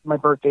my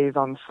birthday is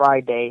on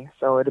Friday,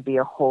 so it'll be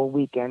a whole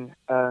weekend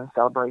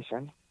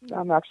celebration.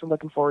 I'm actually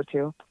looking forward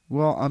to.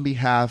 Well, on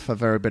behalf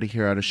of everybody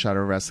here at A Shot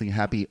of Wrestling,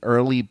 happy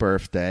early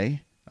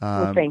birthday.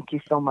 Well, thank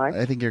you so much.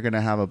 I think you're going to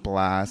have a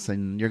blast,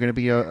 and you're going to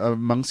be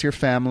amongst your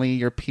family,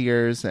 your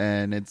peers,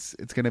 and it's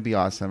going to be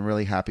awesome. I'm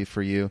really happy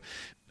for you.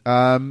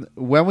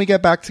 When we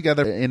get back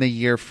together in a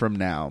year from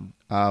now,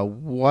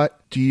 what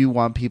do you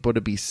want people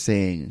to be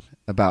saying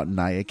about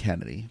Nia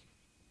Kennedy?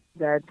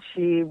 That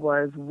she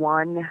was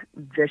one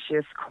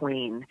vicious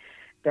queen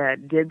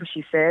that did what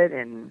she said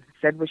and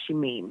said what she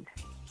mean.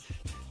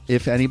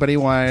 If anybody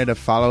wanted to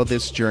follow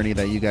this journey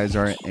that you guys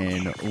are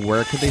in,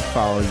 where could they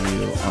follow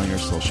you on your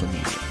social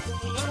media?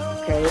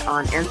 Okay,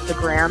 on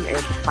Instagram,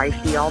 it's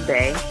Feisty All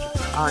Day.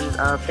 On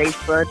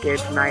Facebook,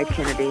 it's Nia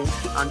Kennedy.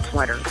 On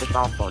Twitter, it's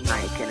also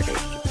Nia Kennedy.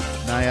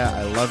 Nia,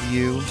 I love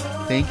you.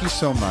 Thank you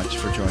so much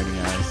for joining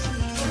us.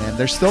 And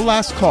there's still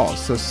last calls,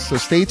 so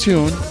stay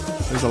tuned.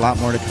 There's a lot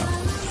more to come.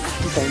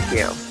 Thank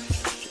you.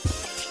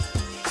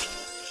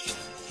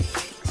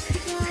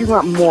 If you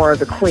want more of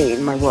the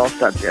Queen, my royal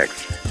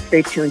subjects,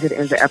 stay tuned to the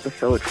end of the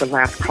episode for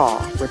Last Call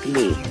with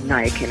me,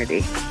 Nia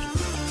Kennedy.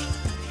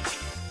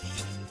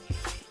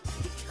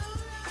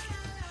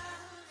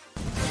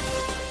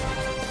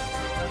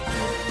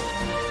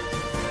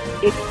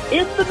 It's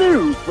In the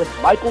News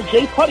with Michael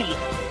J. Putty. All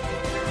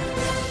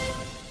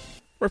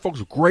right,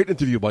 folks, great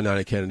interview by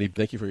Nia Kennedy.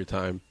 Thank you for your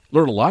time.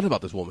 Learned a lot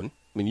about this woman.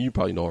 I mean, you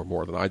probably know her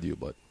more than I do,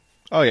 but...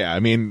 Oh, yeah. I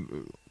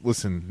mean,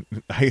 listen,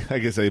 I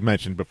guess I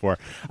mentioned before,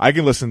 I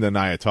can listen to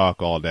Nia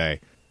talk all day.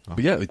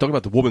 But yeah, they talk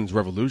about the women's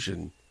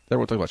revolution. Then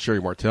we're talking about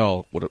Sherry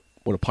Martel, what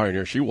a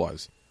pioneer she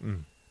was.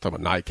 Talking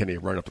about Nia Kennedy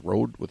running up the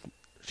road with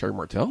Sherry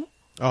Martel.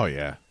 Oh,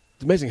 yeah.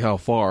 It's amazing how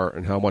far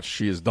and how much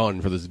she has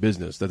done for this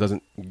business that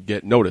doesn't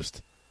get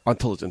noticed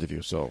until this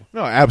interview. So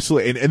no,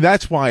 absolutely. And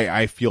that's why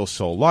I feel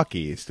so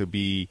lucky is to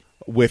be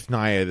with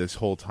Nia this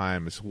whole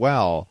time as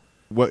well.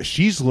 What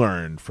she's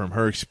learned from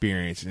her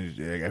experience,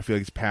 and I feel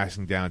like it's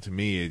passing down to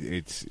me.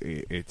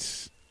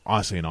 It's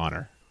honestly an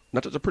honor.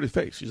 Not just a pretty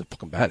face; she's a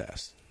fucking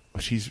badass.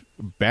 She's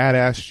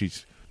badass.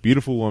 She's a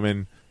beautiful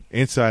woman,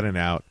 inside and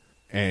out,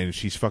 and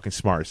she's fucking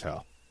smart as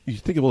hell. You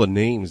think of all the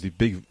names, the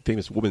big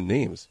famous women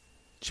names.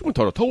 She went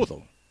toe to toe with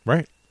them,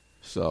 right?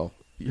 So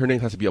her name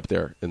has to be up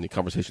there in the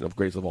conversation of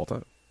greatest of all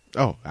time.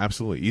 Oh,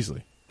 absolutely,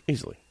 easily.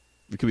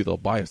 We could be a little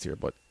biased here,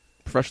 but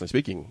professionally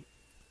speaking,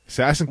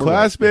 assassin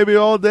class, baby,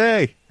 all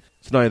day.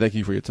 So, Nia, thank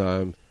you for your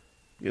time.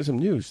 Get some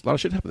news. A lot of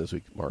shit happened this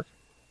week, Mark.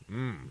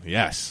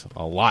 Yes,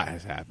 a lot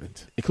has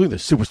happened, including the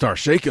superstar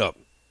shakeup.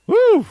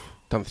 Woo!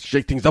 Time to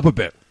shake things up a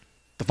bit.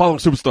 The following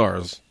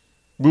superstars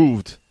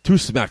moved to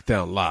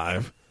SmackDown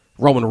Live: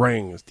 Roman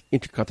Reigns, the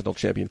Intercontinental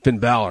Champion Finn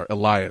Balor,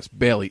 Elias,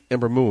 Bayley,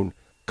 Ember Moon,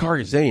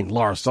 Kairi Sane,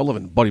 Lars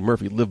Sullivan, Buddy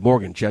Murphy, Liv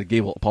Morgan, Chad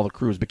Gable, Apollo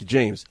Crews, Mickie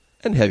James,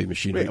 and Heavy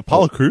Machinery. Wait,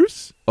 Apollo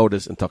Crews?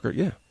 Otis and Tucker,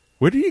 yeah.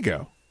 Where did he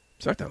go?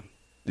 SmackDown.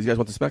 These guys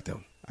went to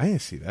SmackDown. I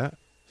didn't see that.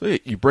 So yeah,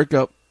 you break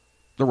up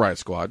the Riot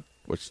Squad,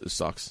 which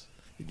sucks.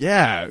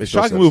 Yeah, it's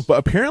shocking move. But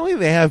apparently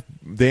they have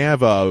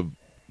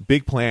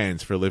big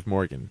plans for Liv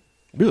Morgan.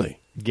 Really?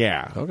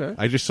 Yeah. Okay.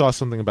 I just saw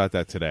something about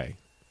that today.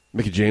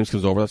 Mickie James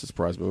comes over. That's a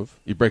surprise move.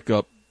 You break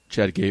up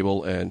Chad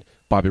Gable and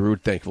Bobby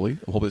Roode, thankfully.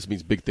 I'm hoping this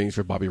means big things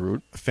for Bobby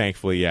Roode.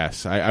 Thankfully,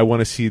 yes. I want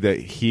to see the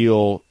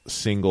heel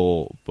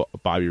single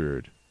Bobby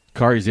Roode.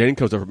 Kairi Sane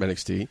comes over from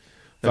NXT.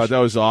 Thought that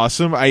was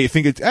awesome. I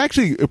think it's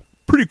actually a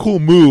pretty cool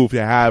move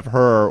to have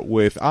her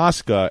with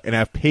Asuka and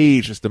have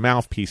Paige as the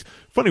mouthpiece.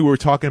 Funny, we were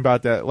talking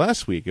about that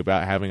last week,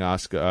 about having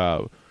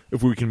Asuka,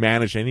 if we can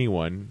manage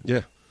anyone.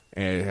 Yeah.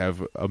 And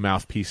have a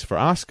mouthpiece for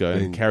Asuka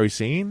and Kairi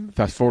Sane.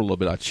 Fast forward a little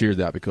bit, I cheered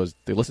that because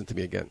they listened to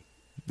me again.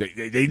 They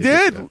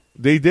did.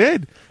 They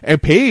did.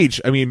 And Paige,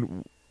 I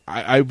mean,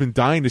 I've been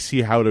dying to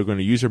see how they're going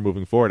to use her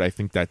moving forward. I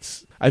think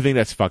that's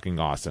fucking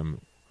awesome.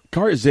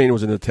 Kairi Sane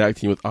was in the tag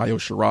team with Io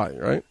Shirai,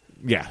 right?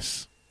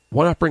 Yes.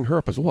 Why not bring her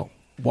up as well?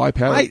 Why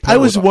paddle? I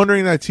was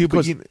wondering that too,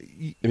 because, but I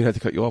mean, I had to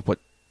cut you off, but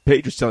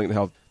Paige was telling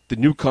how the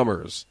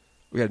newcomers.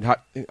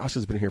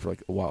 Asuka's been here for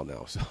like a while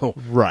now, so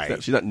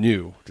right. She's not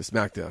new to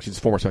SmackDown. She's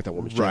a former SmackDown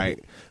Women's right.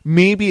 Champion.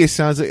 Maybe it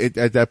sounds like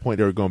at that point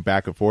they were going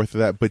back and forth with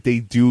that, but they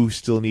do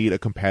still need a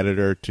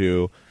competitor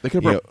to. They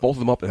could have brought both of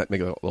them up and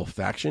make a little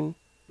faction.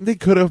 They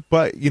could have,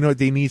 but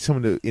they need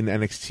someone in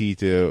NXT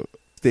to.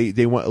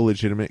 They want a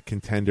legitimate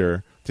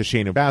contender to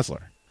Shayna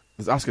Baszler.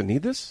 Does Asuka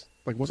need this?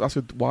 Like, what's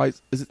Asuka? Why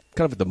is it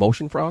kind of a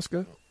demotion for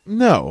Asuka?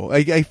 No,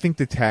 I think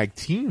the tag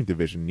team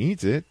division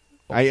needs it.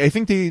 I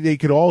think they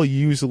could all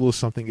use a little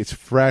something. It's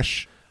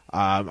fresh.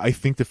 I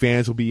think the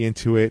fans will be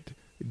into it.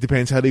 It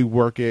depends how they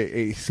work it.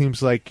 It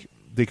seems like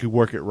they could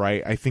work it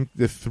right. I think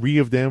the three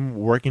of them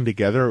working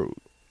together,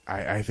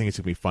 I think it's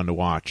going to be fun to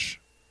watch.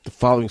 The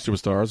following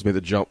superstars made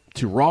the jump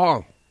to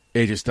Raw: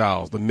 AJ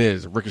Styles, The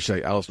Miz,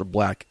 Ricochet, Aleister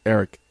Black,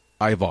 Eric,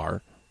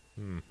 Ivar.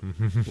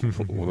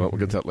 We'll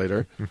get to that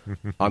later.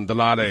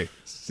 Andrade,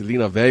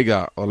 Selena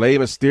Vega, Rey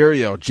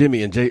Mysterio,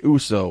 Jimmy and Jey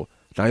Uso,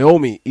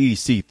 Naomi,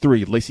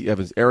 EC3, Lacey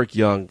Evans, Eric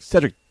Young,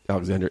 Cedric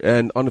Alexander,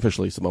 and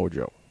unofficially Samoa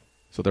Joe.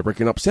 So they're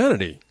breaking up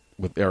Sanity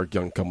with Eric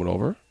Young coming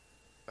over.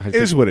 It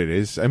is what it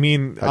is. I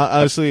mean,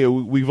 honestly,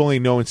 we've only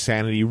known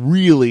Sanity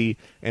really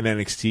in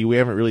NXT. We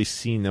haven't really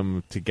seen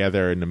them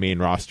together in the main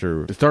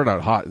roster. They started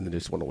out hot and then they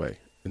just went away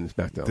in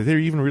SmackDown. Did they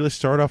even really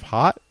start off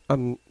hot?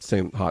 I'm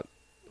saying hot,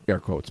 air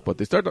quotes, but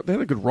they had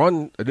a good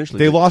run initially.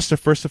 They lost their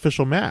first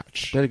official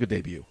match. They had a good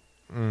debut.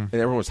 and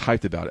everyone was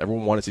hyped about it.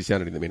 Everyone wanted to see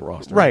Sanity in the main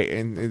roster. Right,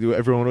 and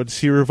everyone would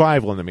see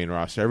Revival in the main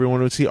roster.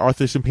 Everyone would see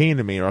Arthur Simpane in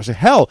the main roster.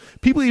 Hell,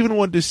 people even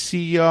wanted to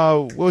see,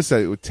 what was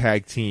that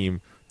tag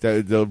team,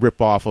 the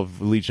rip-off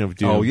of Legion of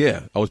Doom? Oh,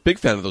 yeah. I was a big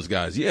fan of those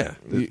guys. Yeah.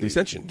 The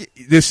Ascension.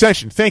 The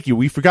Ascension, thank you.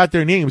 We forgot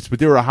their names, but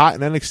they were hot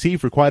in NXT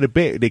for quite a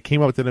bit. They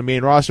came up to the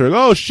main roster, like,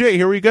 oh, shit,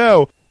 here we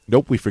go.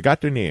 Nope, we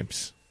forgot their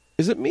names.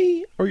 Is it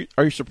me, or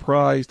are you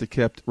surprised they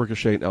kept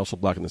Ricochet and Aleister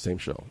Black in the same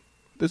show?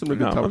 There's a good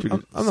time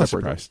to I'm not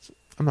surprised.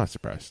 I'm not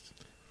surprised.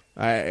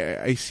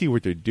 I see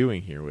what they're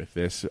doing here with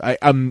this.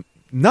 I'm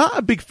not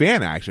a big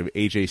fan, actually, of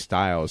AJ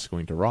Styles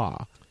going to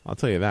Raw. I'll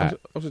tell you that.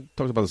 I was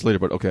talking about this later,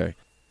 but okay.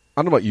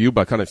 I don't know about you,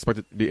 but I kind of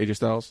expected to be AJ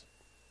Styles,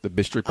 the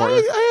mystery partner.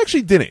 I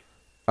actually didn't.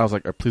 I was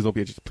like, please don't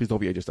be AJ, please don't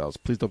be AJ Styles.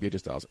 Please don't be AJ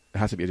Styles. It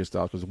has to be AJ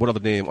Styles because what other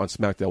name on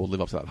SmackDown will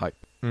live up to that hype?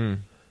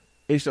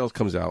 AJ Styles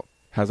comes out,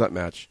 has that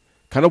match,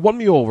 kind of won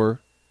me over.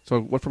 So I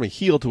went from a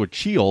heel to a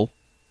cheel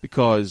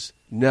because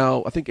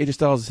now I think AJ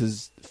Styles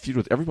has feud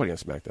with everybody on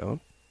SmackDown.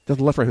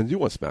 Doesn't left for him to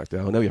do on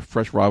SmackDown. Now we have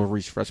fresh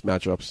rivalries, fresh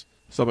matchups.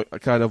 So it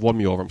kind of won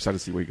me over. I'm excited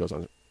to see where he goes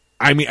on.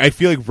 I mean, I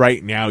feel like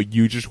right now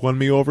you just won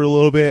me over a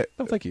little bit.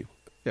 Oh, thank you.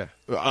 Yeah.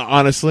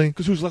 Honestly.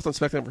 Because who's left on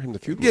SmackDown for him to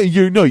feud with?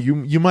 Yeah,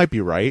 you might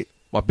be right.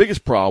 My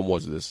biggest problem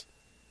was this.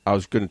 I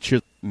was going to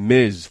cheer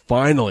Miz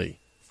finally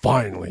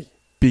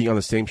being on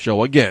the same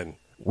show again.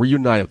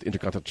 Reunited with the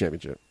Intercontinental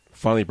Championship.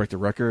 Finally break the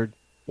record.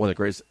 One of the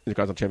greatest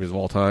Intercontinental champions of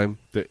all time.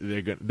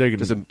 They're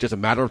gonna just a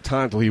matter of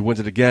time until he wins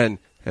it again.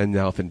 And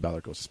now Finn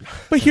Balor goes to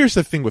SmackDown. But here's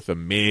the thing with The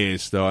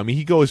Miz, though. I mean,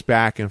 he goes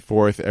back and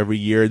forth every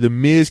year. The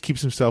Miz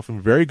keeps himself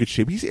in very good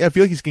shape. I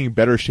feel like he's getting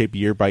better shape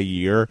year by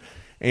year.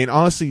 And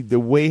honestly, the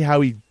way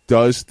how he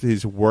does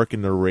his work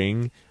in the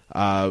ring,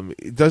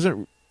 he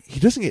doesn't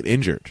get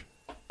injured.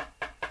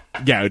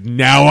 Yeah,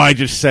 now I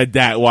just said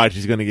that. Watch,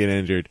 he's going to get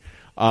injured.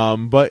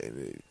 But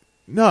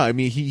no, I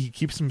mean, he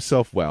keeps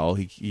himself well.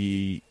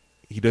 He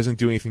doesn't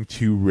do anything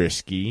too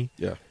risky.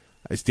 Yeah.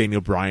 As Daniel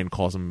Bryan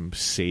calls him,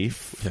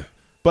 safe. Yeah.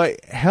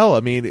 But hell, I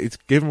mean, it's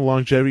given him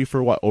longevity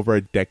for what, over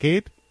a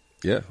decade?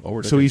 Yeah, over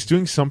a decade. So he's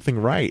doing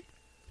something right.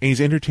 And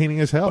he's entertaining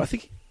as hell. But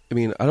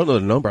I don't know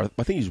the number.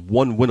 I think he's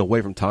one win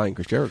away from tying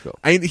Chris Jericho.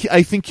 I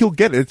think he'll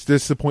get it.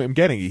 That's the point I'm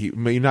getting. He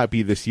may not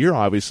be this year,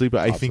 obviously, but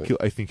I think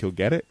he'll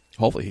get it.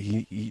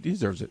 Hopefully, he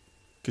deserves it.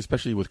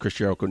 Especially with Chris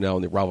Jericho now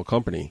in the rival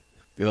company.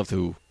 They love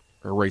to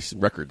erase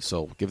records,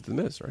 so give it to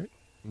The Miz, right?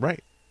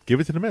 Right.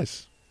 Give it to The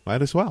Miz.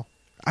 Might as well.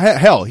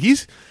 Hell,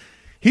 he's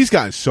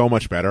gotten so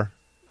much better.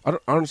 I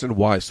don't understand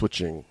why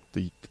switching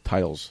the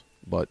titles,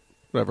 but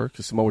whatever,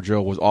 because Samoa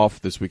Joe was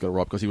off this week on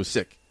Raw because he was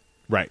sick.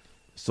 Right.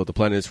 So the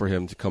plan is for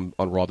him to come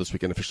on Raw this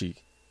week and officially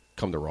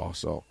come to Raw.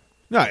 So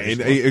no,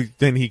 and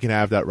then he can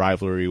have that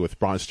rivalry with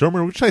Braun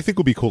Strowman, which I think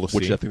will be cool to see.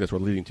 Which I think that's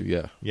what we're leading to,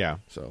 yeah. Yeah.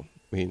 So,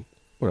 I mean,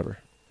 whatever.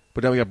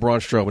 But now we got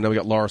Braun Strowman. Now we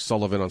got Lars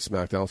Sullivan on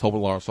SmackDown. I was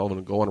hoping Lars Sullivan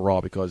would go on Raw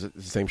because it's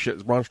the same shit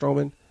as Braun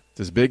Strowman.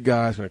 This big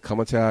guy's going to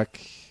come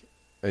attack,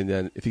 and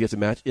then if he gets a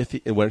match,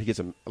 when he gets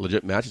a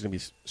legit match, it's going to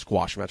be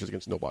squash matches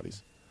against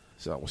nobodies.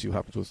 So we'll see what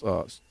happens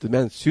with the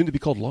man soon to be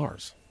called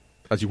Lars,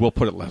 as you will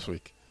put it last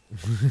week.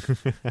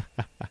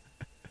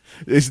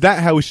 Is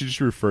that how we should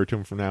just refer to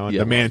him from now on? Yeah,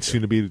 the man Lars,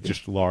 soon to be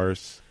just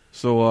Lars.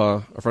 So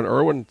our friend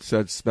Erwin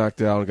said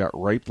SmackDown got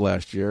raped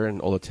last year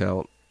and all the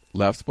talent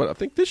left, but I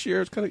think this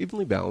year it's kind of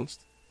evenly balanced.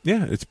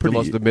 Yeah, it's pretty. We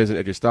lost The Miz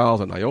and AJ Styles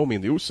and Naomi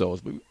and the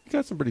Usos, but we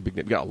got some pretty big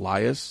names. We got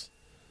Elias.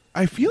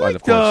 I feel and like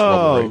of course,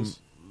 Roman Reigns.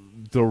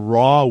 The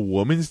Raw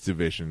women's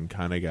division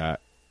kind of got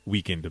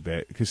weakened a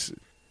bit because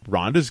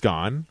Ronda's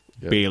gone,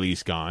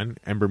 Bayley's gone,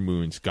 Ember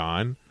Moon's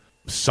gone,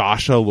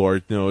 Sasha,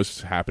 Lord knows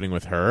what's happening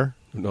with her.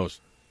 Who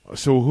knows?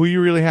 So who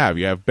you really have?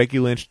 You have Becky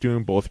Lynch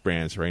doing both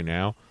brands right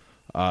now.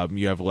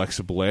 You have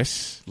Alexa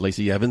Bliss,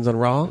 Lacey Evans on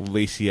Raw.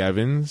 Lacey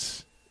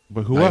Evans,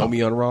 but who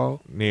Naomi else? on Raw.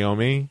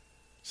 Naomi.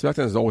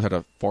 SmackDown has always had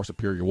a far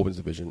superior women's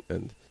division,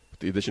 and with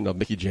the addition of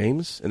Mickie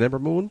James and Ember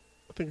Moon,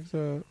 I think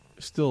it's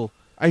still.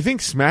 I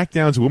think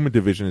SmackDown's women's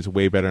division is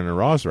way better than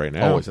Raw's right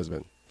now. Always has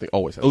been. They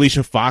always have.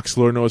 Alicia Fox,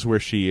 Lord knows where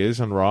she is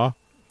on Raw.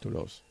 Who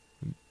knows?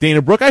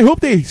 Dana Brooke. I hope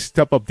they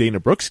step up Dana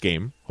Brooke's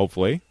game.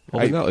 Hopefully.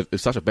 No. If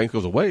Sasha Banks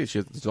goes away, there's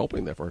an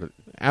opening there for her.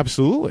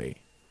 Absolutely.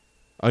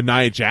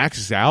 Nia Jax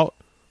is out.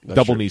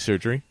 Double knee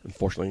surgery.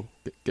 Unfortunately,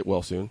 get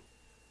well soon.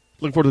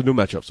 Looking forward to the new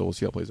matchup, so we'll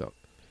see how it plays out.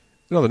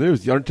 In other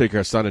news, The Undertaker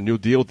has signed a new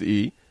deal with the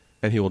E,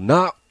 and he will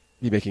not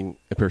be making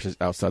appearances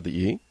outside the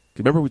E.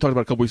 Remember we talked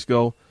about a couple weeks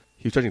ago,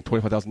 he was charging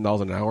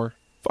 $25,000 an hour?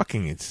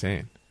 Fucking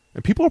insane.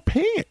 And people are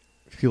paying it.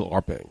 People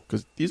are paying,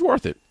 because he's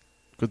worth it.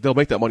 Because they'll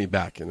make that money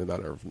back in a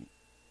matter of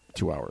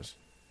 2 hours.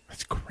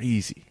 That's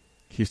crazy.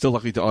 He's still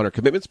likely to honor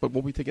commitments, but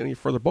won't be taking any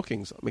further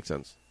bookings. That makes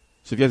sense.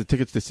 So if you have the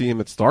tickets to see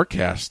him at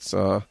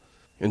StarCasts,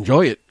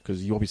 enjoy it,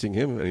 because you won't be seeing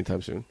him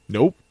anytime soon.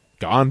 Nope.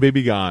 Gone,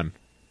 baby, gone.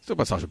 Still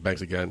about Sasha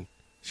Banks again.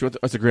 She went to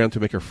Instagram to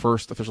make her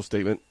first official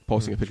statement,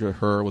 posting a picture of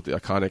her with the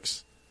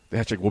Iconics, the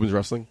hashtag women's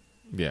wrestling.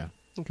 Yeah.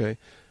 Okay.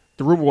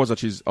 The rumor was that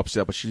she's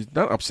upset, but she's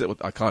not upset with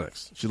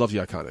Iconics. She loves the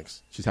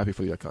Iconics. She's happy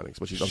for the Iconics,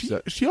 but she's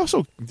upset. She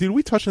also, did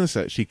we touch on this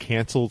that she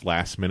canceled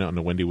last minute on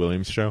the Wendy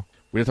Williams show?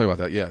 We didn't talk about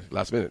that, yeah,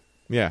 last minute.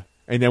 Yeah.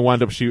 and then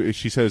wound up she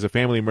said it was a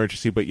family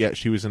emergency, but yet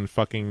she was in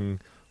fucking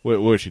what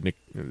was she? Nick?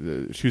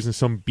 She was in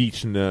some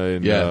beach in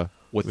the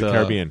with the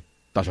Caribbean.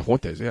 Dasha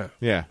Fuentes, yeah.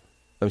 Yeah.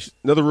 I mean,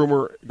 another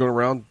rumor going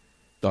around,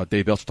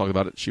 Dave Belcher talked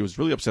about it. She was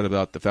really upset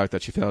about the fact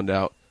that she found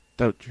out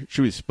that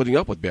she was splitting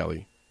up with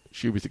Bayley.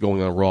 She was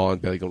going on Raw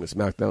and Bayley going to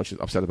SmackDown. She's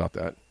upset about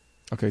that.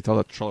 Okay, tell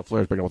that Charlotte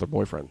Flair is breaking up with her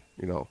boyfriend.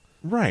 You know,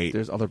 Right.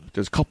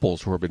 There's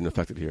couples who have been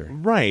affected here.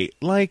 Right.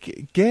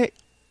 Like, get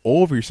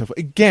over yourself.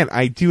 Again,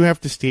 I do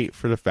have to state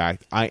for the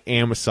fact I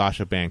am a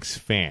Sasha Banks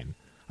fan.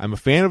 I'm a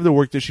fan of the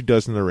work that she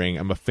does in the ring.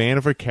 I'm a fan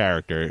of her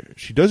character.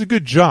 She does a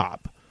good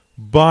job.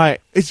 But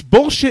it's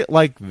bullshit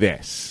like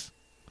this.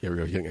 Here we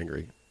go, getting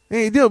angry.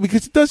 Hey, no,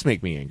 because it does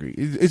make me angry.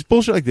 It's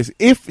bullshit like this.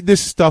 If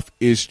this stuff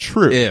is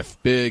true.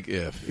 Big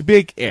if.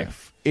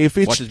 If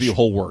it's Watch this be a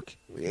whole work.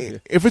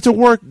 If it's a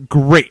work,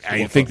 great.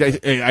 I think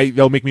that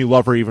that'll make me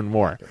love her even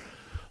more.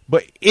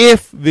 But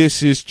if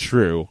this is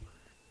true,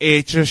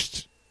 it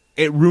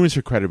ruins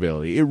her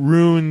credibility. It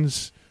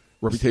ruins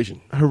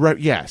Reputation.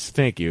 Yes,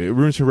 thank you. It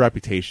ruins her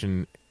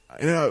reputation.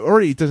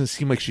 Already, it doesn't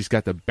seem like she's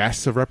got the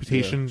best of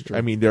reputation. Yeah,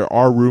 I mean, there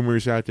are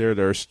rumors out there.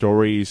 There are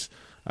stories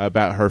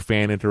about her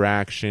fan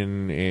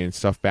interaction and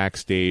stuff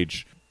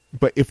backstage.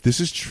 But if this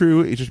is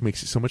true, it just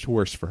makes it so much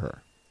worse for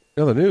her.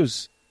 In other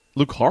news,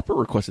 Luke Harper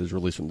requested his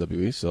release from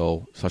WWE,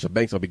 so Sasha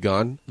Banks might be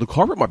gone. Luke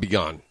Harper might be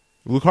gone.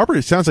 Luke Harper,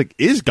 it sounds like,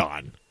 is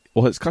gone.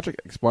 Well, his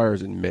contract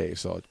expires in May,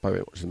 so it's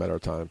probably just a matter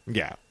of time.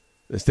 Yeah.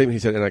 In a statement, he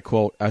said, and I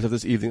quote, "As of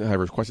this evening, I have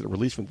requested a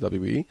release from the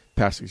WWE.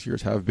 Past 6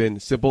 years have been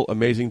simple,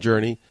 amazing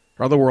journey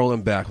around the world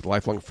and back with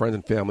lifelong friends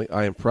and family.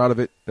 I am proud of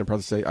it, and I'm proud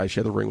to say I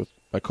share the ring with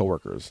my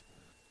coworkers."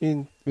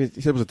 He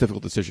said it was a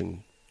difficult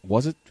decision.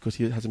 Was it? Because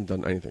he hasn't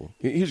done anything.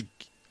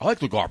 I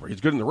like Luke Harper.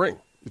 He's good in the ring.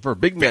 For a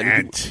big man,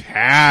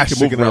 fantastic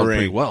he can move in the around ring.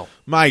 pretty well.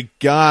 My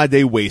God,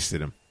 they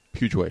wasted him.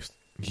 Huge waste.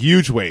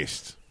 Huge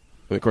waste.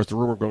 And of course, the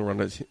rumor going around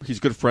is he's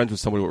good friends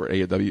with somebody over at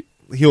AEW.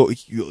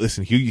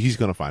 He's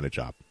going to find a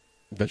job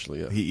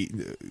Eventually, yeah.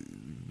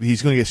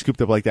 He's going to get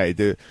scooped up like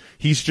that.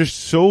 He's just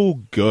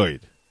so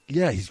good.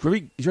 Yeah, he's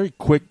very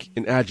quick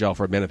and agile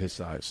for a man of his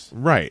size.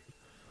 Right.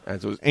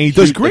 And he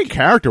does great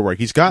character work.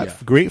 He's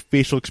got great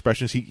facial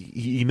expressions.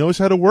 He knows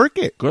how to work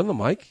it. Good on the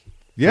mic.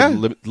 Yeah.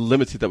 The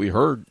limited that we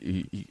heard,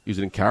 he was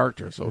in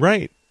character. So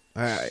right.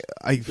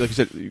 Like you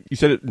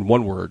said it in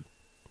one word: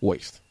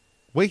 waste.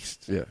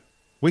 Waste. Yeah.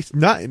 Waste.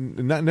 Not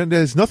it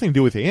has nothing to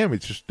do with him.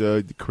 It's just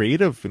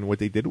creative and what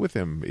they did with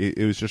him.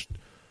 It was just.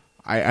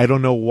 I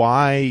don't know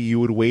why you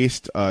would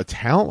waste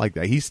talent like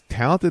that. He's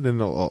talented in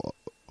a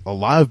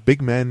lot of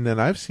big men that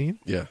I've seen.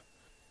 Yeah.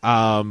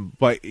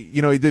 But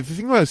the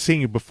thing I was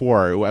saying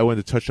before, I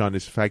wanted to touch on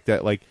is the fact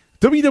that like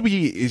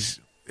WWE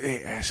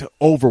has an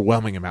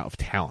overwhelming amount of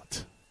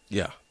talent.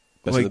 Yeah.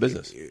 Best in the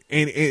business.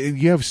 And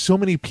you have so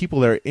many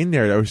people that are in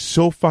there that are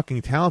so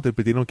fucking talented,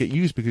 but they don't get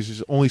used because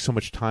there's only so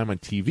much time on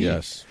TV.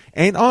 Yes.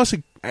 And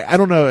honestly, I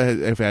don't know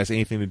if it has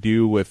anything to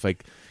do with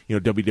like,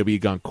 WWE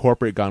gone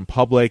corporate, gone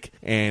public,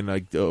 and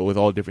like with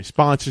all the different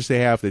sponsors they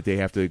have, that they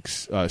have to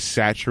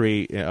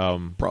saturate,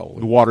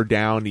 water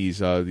down these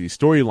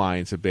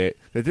storylines a bit.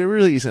 That there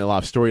really isn't a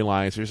lot of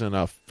storylines. There isn't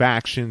enough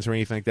factions or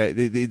anything like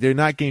that. They're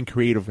not getting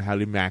creative with how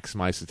to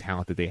maximize the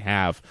talent that they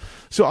have.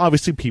 So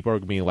obviously, people are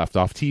being left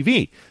off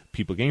TV.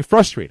 People getting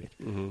frustrated.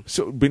 Mm-hmm.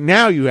 So, but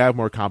now you have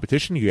more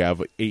competition. You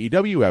have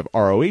AEW, you have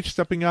ROH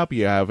stepping up,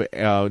 you have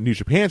New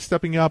Japan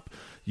stepping up.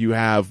 You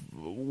have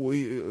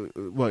MLW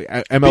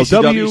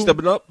BCW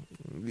stepping up.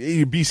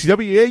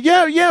 BCW,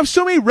 yeah. You have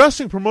so many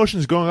wrestling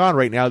promotions going on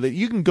right now that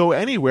you can go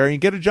anywhere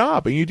and get a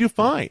job, and you do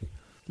fine.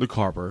 Luke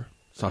Harper,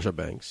 Sasha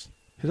Banks,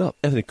 hit up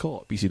Anthony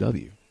Cole,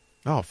 BCW.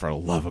 Oh, for the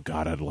love of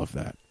God, I'd love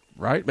that.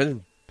 Right?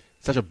 Imagine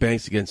Sasha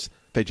Banks against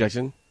Faye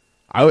Jackson.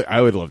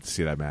 I would love to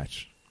see that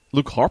match.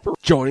 Luke Harper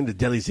joining the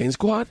Deadly Zane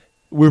squad.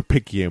 We're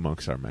picky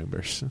amongst our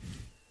members,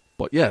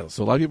 but yeah,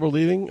 so a lot of people are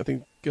leaving. I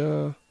think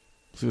we'll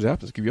see what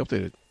happens. Keep you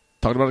updated.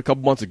 Talked about it a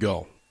couple months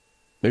ago,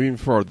 maybe even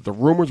before. The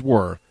rumors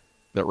were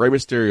that Rey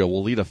Mysterio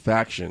will lead a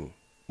faction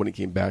when he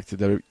came back to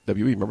WWE.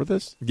 Remember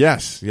this?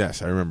 Yes,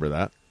 I remember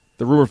that.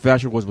 The rumor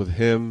faction was with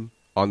him,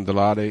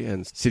 Andrade,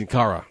 and Sin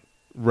Cara.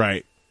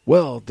 Right.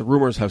 Well, the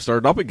rumors have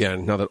started up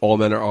again now that all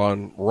men are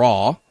on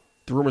Raw.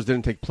 The rumors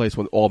didn't take place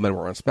when all men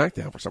were on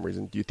SmackDown for some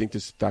reason. Do you think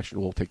this faction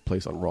will take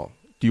place on Raw?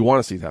 Do you want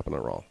to see it happen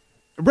on Raw?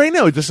 Right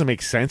now, it doesn't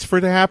make sense for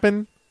it to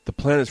happen. The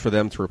plan is for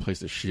them to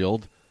replace the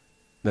Shield.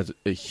 That's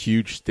a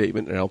huge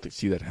statement, and I don't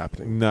see that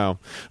happening. No.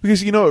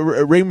 Because,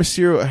 Rey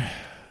Mysterio,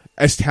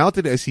 as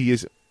talented as he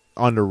is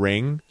on the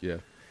ring,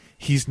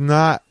 he's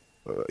not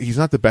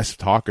the best of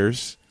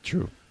talkers.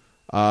 True.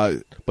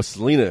 But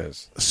Selena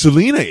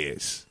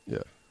is. Yeah.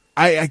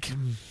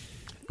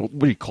 What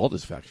do you call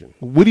this faction?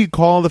 What do you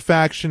call the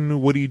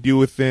faction? What do you do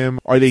with them?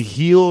 Are they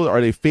heel? Are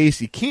they face?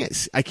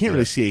 I can't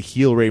really see a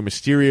heel Rey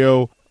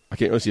Mysterio. I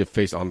can't really see a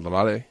face on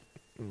Andrade.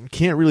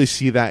 Can't really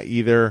see that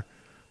either.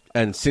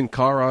 And Sin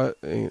Cara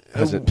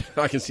hasn't.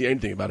 I can see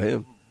anything about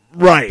him.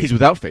 Right. He's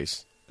without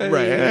face.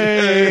 Right.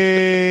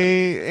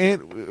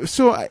 And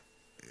so I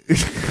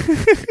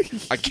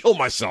kill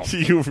myself.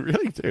 You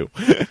really do.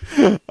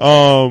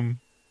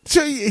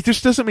 So it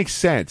just doesn't make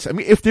sense. I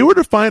mean, if they were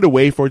to find a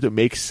way for it to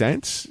make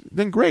sense,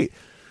 then great.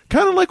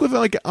 Kind of like with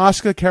like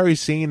Asuka, Kairi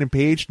Sane, and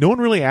Paige. No one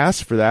really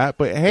asked for that,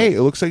 but hey,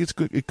 it looks like it's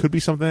good. It could be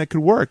something that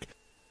could work.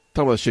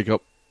 Talking about the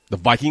shake-up, the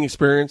Viking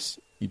experience,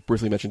 you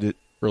briefly mentioned it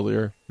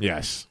earlier.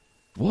 Yes.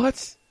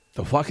 What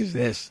the fuck is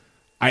this?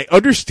 I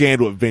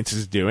understand what Vince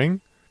is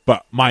doing,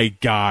 but my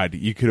God,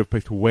 you could have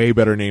picked way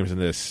better names than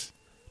this.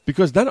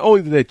 Because not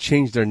only did they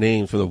change their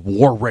names from the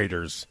War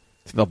Raiders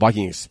to the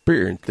Viking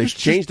experience, they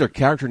changed their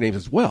character names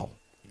as well.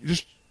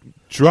 Just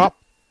drop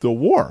the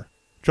war.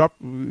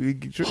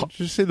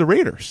 Just say the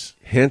Raiders.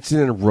 Hanson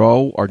and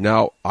Rowe are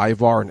now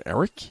Ivar and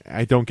Eric.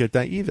 I don't get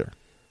that either.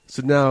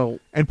 So now,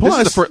 and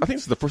plus, I think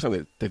this is the first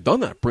time they've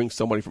done that. Bring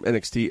somebody from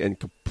NXT and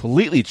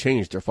completely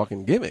change their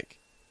fucking gimmick.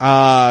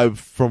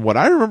 From what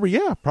I remember,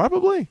 yeah,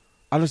 probably.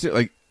 I understand,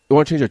 like, you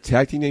want to change their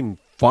tag team name,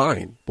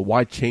 fine, but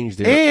why change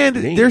their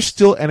names? They're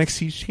still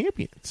NXT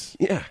champions.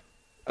 Yeah.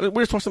 I mean,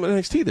 we're just watching them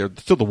at NXT. They're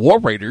still the War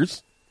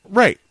Raiders.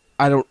 Right.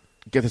 I don't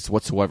get this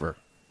whatsoever.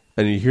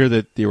 And you hear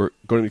that they were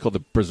going to be called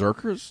the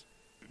Berserkers?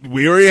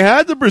 We already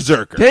had the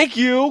Berserker. Thank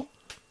you!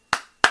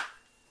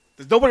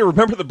 Does nobody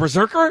remember the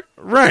Berserker?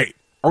 Right.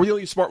 Are we the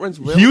only smart ones?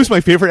 He was my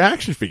favorite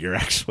action figure,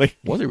 actually.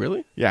 Was he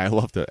really? Yeah, I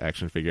loved the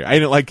action figure. I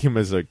didn't like him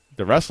as the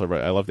wrestler,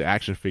 but I loved the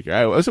action figure.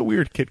 I was a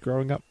weird kid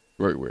growing up.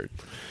 Very weird.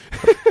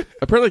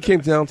 Apparently it came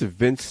down to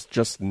Vince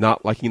just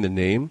not liking the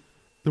name.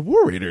 The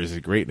War Raiders is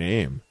a great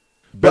name.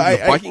 But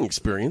the Viking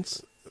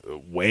experience.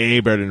 Way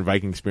better than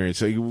Viking experience.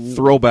 So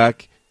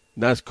Throwback,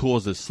 not as cool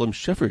as the Slim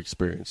Sheffer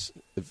experience,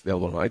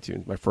 available on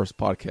iTunes, my first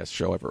podcast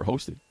show ever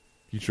hosted.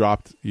 You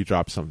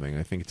dropped something.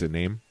 I think it's a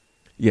name.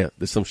 Yeah,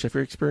 the Slim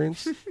Sheffer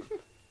experience.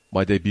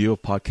 My debut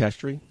of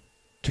podcastery.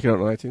 Check it out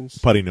on iTunes.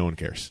 Putty, no one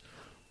cares.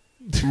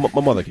 My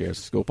mother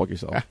cares. Go fuck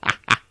yourself.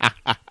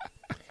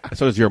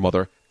 So does your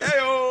mother.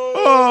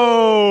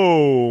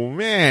 Oh,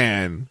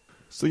 man.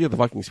 So yeah, the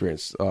Viking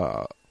experience.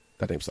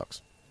 That name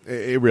sucks.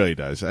 It really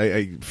does.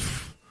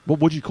 What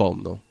would you call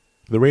them, though?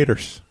 The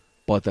Raiders.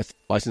 But that's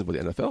licensed by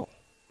the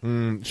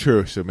NFL.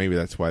 True. So maybe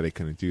that's why they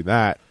couldn't do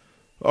that.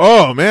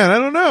 Oh, man. I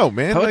don't know,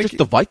 man. How about just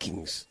the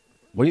Vikings?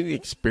 What do you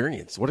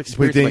experience? What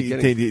experience am I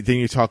getting? Then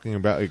you're talking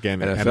about, again,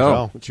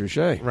 NFL. It's touche.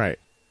 Right.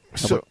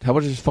 How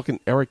about just fucking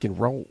Eric and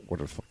Rowe? What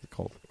the fuck are they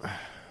called?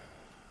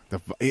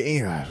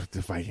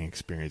 The Viking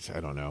experience, I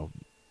don't know.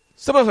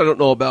 Something else I don't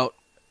know about.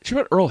 Did you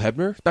hear about Earl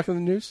Hebner back in the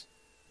news?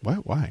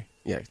 What? Why?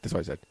 Yeah, that's what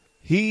I said.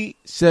 He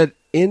said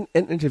in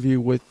an interview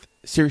with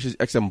Sirius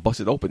XM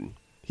Busted Open,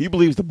 he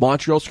believes the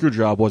Montreal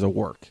Screwjob was a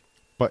work.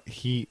 But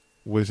he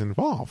was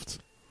involved.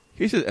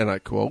 He said, and I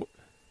quote,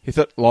 he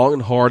thought long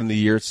and hard in the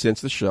years since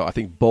the show. I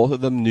think both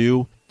of them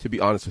knew, to be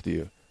honest with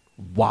you.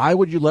 Why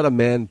would you let a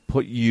man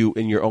put you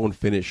in your own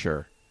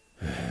finisher?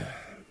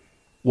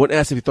 When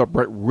asked if he thought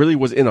Brett really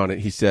was in on it,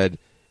 he said,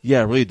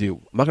 yeah, I really do.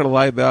 I'm not going to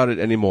lie about it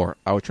anymore.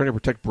 I was trying to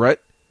protect Brett.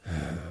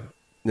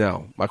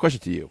 Now, my question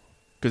to you,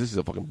 because this is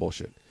a fucking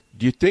bullshit.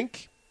 Do you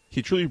think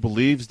he truly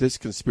believes this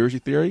conspiracy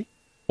theory,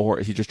 or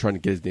is he just trying to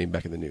get his name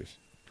back in the news?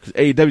 Because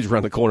AEW's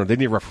around the corner. They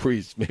need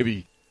referees.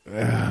 Maybe.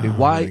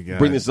 Why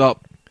bring this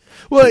up?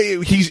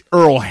 Well, he's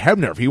Earl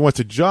Hebner. If he wants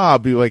a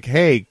job, be like,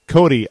 hey,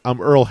 Cody, I'm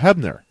Earl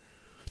Hebner.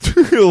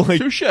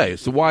 Touche.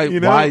 So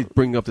why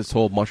bring up this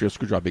whole Montreal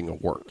Screwjob being a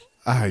work?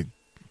 What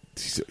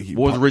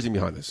was the reason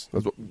behind this?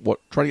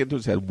 Trying to get into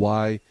his head.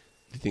 Why do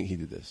you think he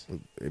did this?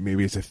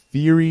 Maybe it's a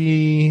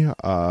theory.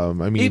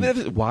 Even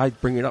if why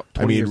bring it up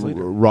 20 years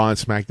later? Raw and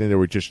SmackDown, they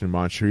were just in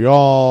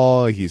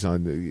Montreal. He's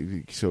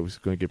on, so it's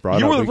going to get brought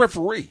up. You were the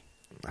referee.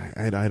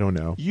 I don't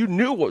know. You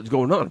knew what was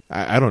going on.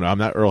 I don't know. I'm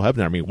not Earl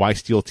Hebner. I mean, why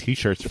steal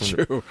T-shirts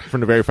from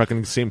the very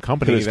fucking same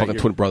company? His fucking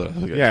twin brother.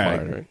 Yeah,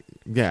 fired, right?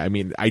 Yeah. I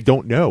mean, I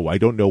don't know. I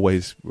don't know what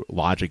his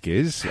logic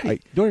is. Hey, you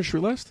know what his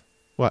true list?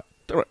 What?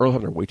 Earl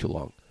Hebner way too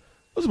long.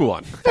 Let's move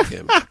on. Fuck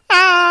him.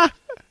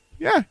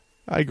 Yeah,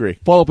 I agree.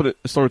 Follow up on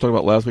a story we talked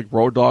about last week.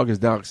 Road Dogg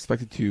is now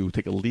expected to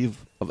take a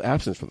leave of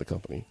absence from the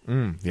company.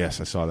 Yes,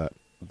 I saw that.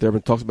 There have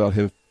been talks about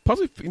him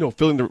possibly,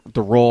 filling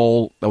the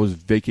role that was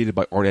vacated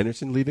by Arn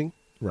Anderson leaving.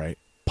 Right.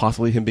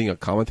 Possibly him being a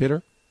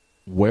commentator.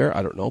 Where?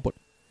 I don't know. But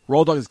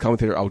Road Dogg as a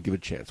commentator, I would give it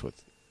a chance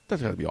with.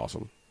 That's got to be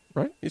awesome.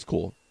 Right? He's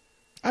cool.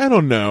 I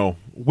don't know.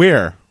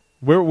 Where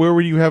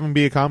would you have him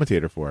be a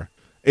commentator for?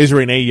 Is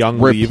Renee Young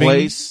leaving?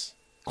 Replace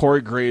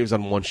Corey Graves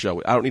on one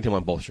show. I don't need him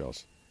on both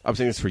shows. I'm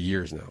saying this for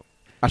years now.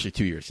 Actually,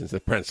 2 years since the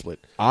Brent split.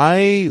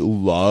 I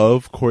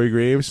love Corey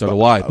Graves. So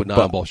do I, but not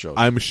on both shows.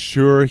 I'm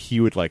sure he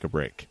would like a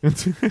break.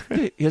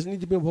 Hey, he doesn't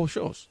need to be on both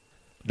shows.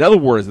 The other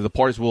word is that the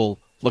parties will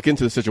look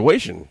into the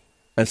situation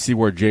and see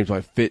where James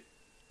might fit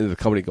into the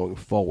company going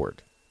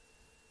forward.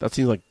 That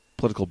seems like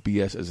political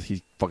BS as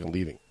he's fucking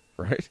leaving,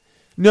 right?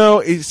 No,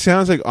 it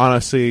sounds like,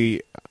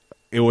 honestly,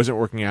 it wasn't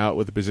working out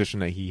with the position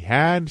that he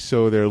had,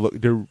 so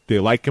they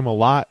like him a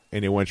lot,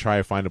 and they want to try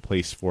to find a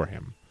place for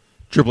him.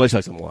 Triple H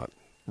likes him a lot.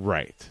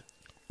 Right.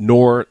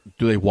 Nor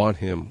do they want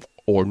him,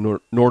 or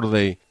nor do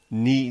they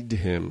need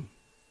him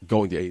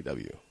going to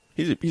AEW.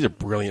 He's a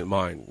brilliant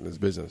mind in his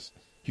business.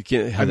 You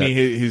can't have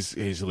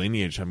his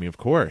lineage. I mean, of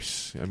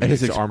course. I mean, and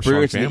his it's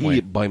Armstrong experience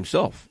family by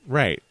himself.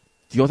 Right.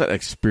 Do you want that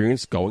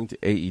experience going to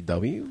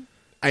AEW?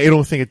 I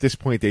don't think at this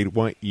point they'd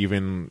want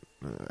even.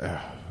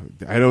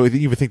 I don't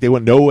even think they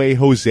want No Way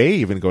Jose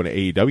even going to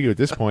AEW at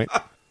this point.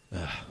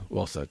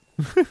 Well said.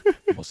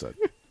 Well said.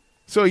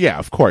 So yeah,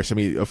 of course. I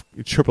mean,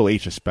 Triple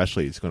H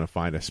especially is going to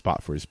find a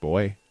spot for his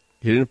boy.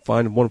 He didn't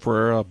find one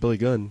for Billy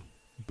Gunn.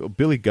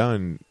 Billy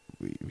Gunn,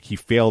 he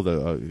failed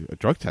a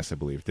drug test, I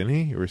believe, didn't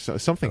he? Or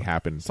something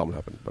happened. Something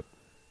happened, but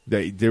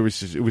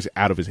It was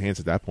out of his hands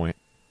at that point.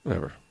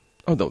 whatever.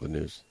 I'm done with the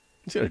news.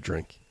 Let's get a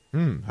drink.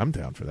 I'm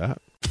down for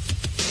that.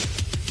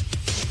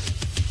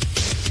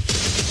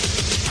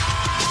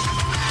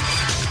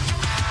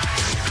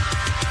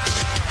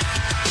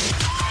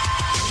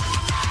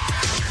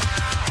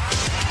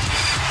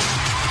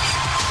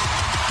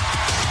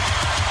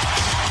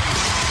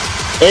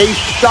 A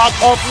Shot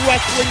of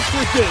Wrestling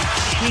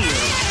presents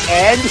Cheers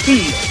and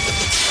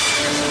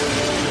Heel.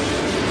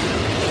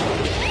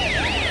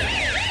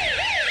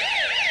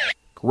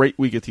 Great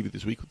week of TV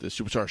this week with the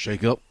Superstar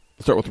Shakeup.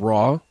 Let's start with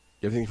Raw.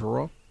 You have anything for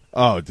Raw?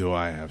 Oh, do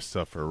I have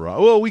stuff for Raw?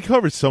 Well, we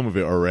covered some of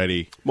it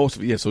already. Most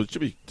of it, yeah. So it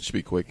should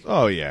be quick.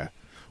 Oh, yeah.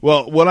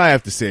 Well, what I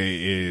have to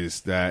say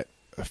is that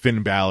a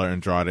Finn Balor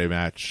Andrade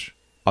match.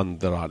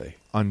 Andrade.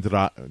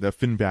 The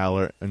Finn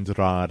Balor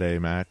Andrade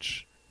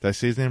match. Did I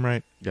say his name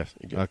right? Yes.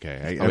 You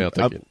Okay. I'll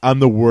take it. I'm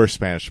the worst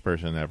Spanish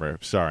person ever.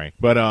 Sorry.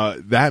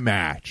 But that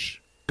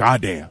match,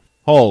 goddamn.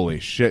 Holy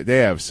shit. They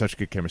have such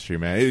good chemistry,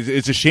 man.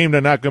 It's a shame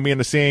they're not going to be in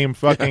the same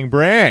fucking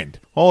brand.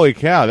 Holy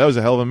cow. That was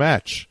a hell of a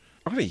match.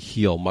 I'm going to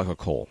heel Michael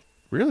Cole.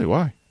 Really?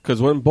 Why?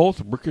 Because when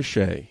both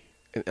Ricochet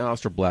and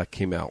Aleister Black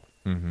came out,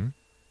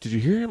 did you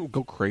hear him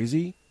go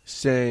crazy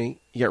saying,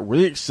 he got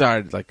really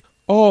excited, like,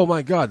 oh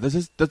my God,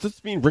 does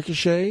this mean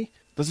Ricochet?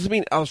 Does this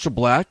mean Aleister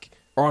Black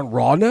are on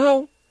Raw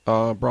now?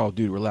 Bro,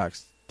 dude,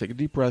 relax. Take a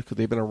deep breath because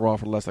they've been on Raw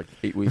for the last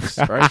 8 weeks.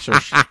 All right, so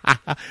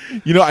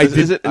this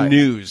isn't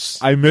news.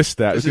 I missed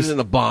that. This isn't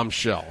a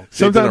bombshell.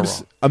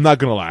 Sometimes, I'm not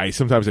going to lie,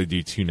 sometimes I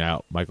do tune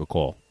out Michael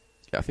Cole.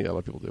 Yeah, I think a lot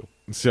of people do.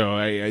 So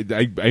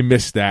I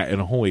missed that,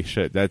 and holy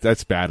shit,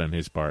 that's bad on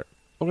his part.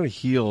 I'm going to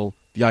heel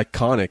the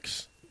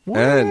Iconics Why?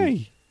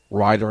 and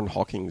Ryder and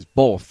Hawkins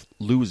both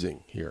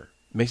losing here.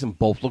 Makes them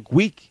both look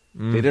weak.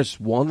 They just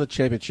won the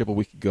championship a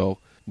week ago.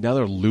 Now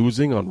they're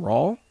losing on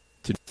Raw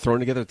to throwing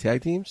together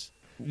tag teams.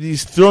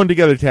 He's thrown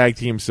together tag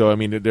teams, so I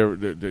mean,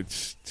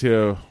 it's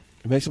to.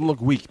 It makes them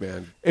look weak,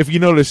 man. If you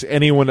notice,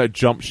 anyone that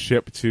jumped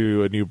ship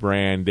to a new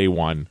brand, they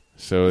won.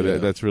 So Yeah.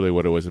 that's really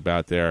what it was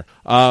about there.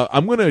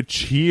 I'm going to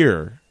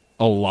cheer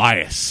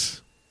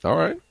Elias. All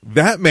right.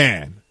 That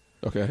man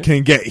Okay.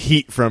 can get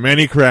heat from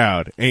any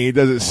crowd, and he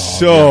does it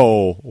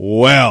so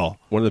well.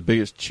 One of the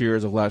biggest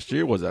cheers of last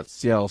year was that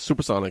Seattle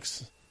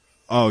Supersonics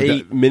Oh,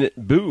 8-minute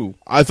boo.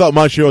 I thought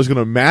Montreal was going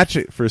to match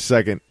it for a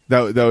second.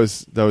 That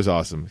was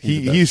awesome.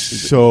 He's the best. He's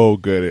so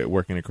good at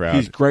working a crowd.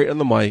 He's great on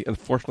the mic.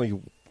 Unfortunately,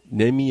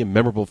 name me a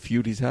memorable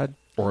feud he's had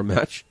or a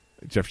match.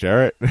 Jeff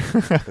Jarrett.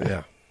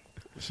 Yeah.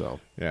 So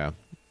Yeah.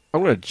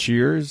 I'm going to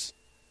cheers.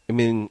 I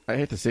mean, I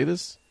hate to say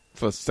this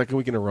for the second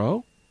week in a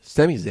row.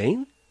 Sami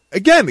Zayn.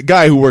 Again, a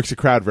guy who works a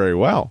crowd very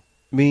well.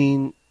 I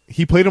mean,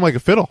 He played him like a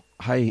fiddle.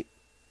 I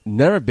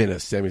never been a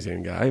Sami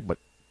Zayn guy, but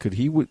could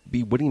he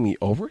be winning me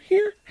over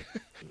here?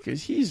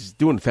 Because he's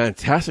doing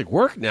fantastic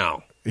work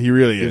now. He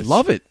really I is.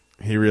 love it.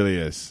 He really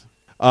is.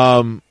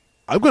 I'm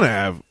going to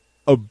have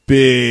a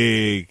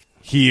big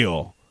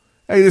heel.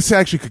 Hey, this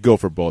actually could go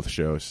for both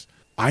shows.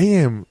 I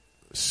am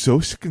so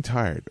sick and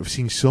tired of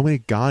seeing so many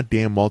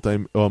goddamn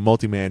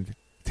multi-man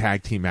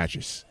tag team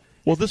matches.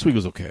 Well, this week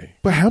was okay.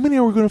 But how many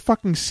are we going to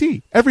fucking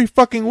see? Every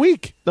fucking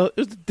week. No, it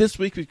was this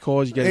week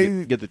because you got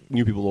to get the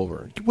new people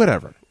over.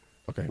 Whatever.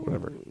 Okay,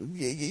 whatever.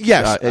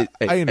 Yes, Hey,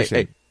 I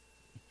understand. hey,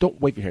 don't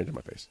wave your hand in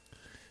my face.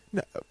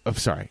 No, I'm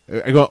sorry.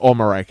 I got all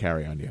Mariah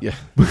Carey on you. Yeah.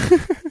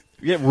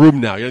 You get room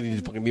now. You don't need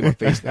to fucking be in my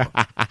face now.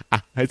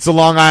 It's a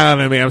Long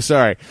Island in me. I'm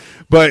sorry.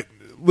 But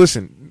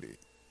listen,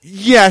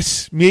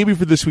 yes, maybe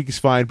for this week is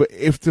fine. But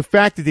if the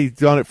fact that they've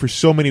done it for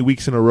so many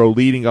weeks in a row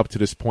leading up to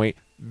this point,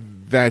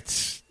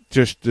 that's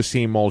just the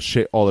same old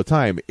shit all the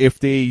time. If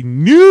they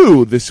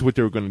knew this is what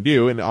they were going to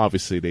do, and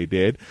obviously they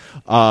did,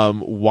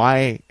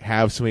 why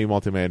have so many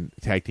multi-man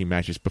tag team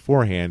matches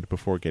beforehand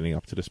before getting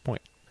up to this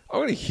point? I'm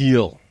going to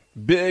heel.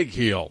 Big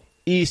heel.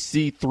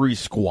 EC3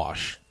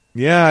 squash.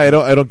 Yeah, I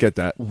don't get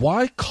that.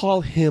 Why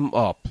call him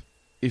up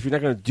if you're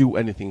not going to do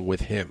anything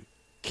with him?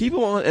 Keep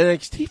him on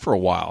NXT for a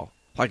while.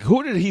 Like,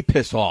 who did he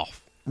piss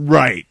off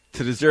Right.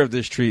 to deserve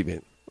this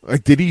treatment?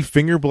 Like, did he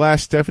finger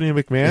blast Stephanie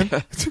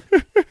McMahon?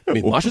 I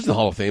mean, Lashley's in the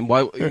Hall of Fame.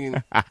 Why? I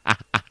mean,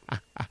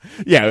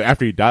 Yeah,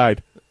 after he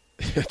died.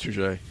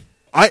 touche.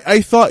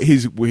 I thought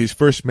his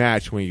first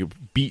match when he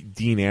beat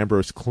Dean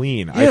Ambrose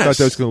clean, I Yes. thought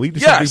that was going to lead to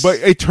Yes.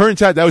 something, but it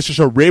turns out that was just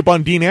a rape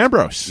on Dean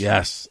Ambrose.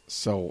 Yes.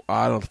 So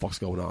I don't know what the fuck's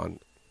going on.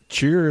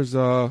 Cheers,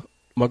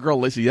 my girl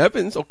Lacey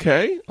Evans.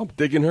 Okay, I'm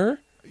digging her.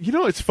 You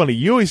know, it's funny.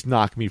 You always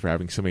knock me for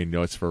having so many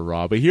notes for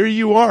Raw, but here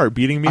you are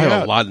beating me I out.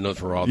 have a lot of notes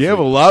for Raw. You have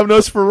a lot of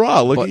notes for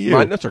Raw. Look but at you.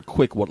 my notes are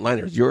quick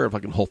one-liners. You're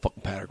fucking whole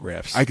fucking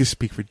paragraphs. I could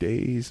speak for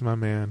days, my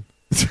man.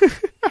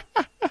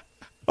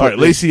 All right,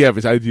 Lacey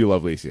Evans. I do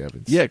love Lacey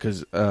Evans. Yeah,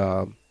 because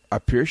I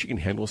appear she can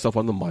handle stuff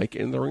on the mic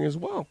and in the ring as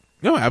well.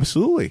 No,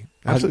 absolutely.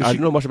 I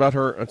didn't know much about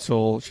her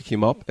until she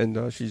came up,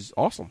 and she's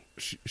awesome.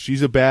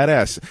 She's a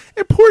badass.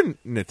 Important,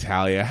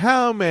 Natalia.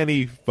 How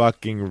many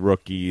fucking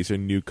rookies or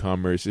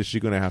newcomers is she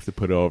going to have to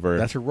put over?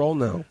 That's her role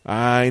now.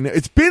 I know.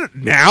 It's been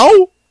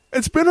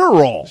her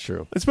role. That's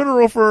true. It's been her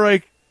role for,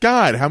 like,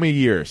 God, how many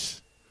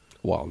years?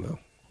 Well, no.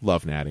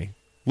 Love Natty.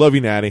 Love you,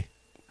 Natty.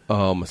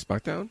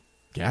 SmackDown?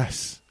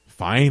 Yes.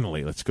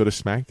 Finally. Let's go to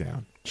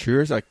SmackDown.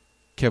 Cheers at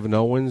Kevin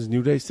Owens'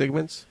 New Day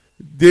segments.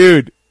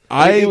 Dude,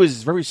 It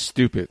was very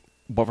stupid,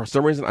 but for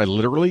some reason I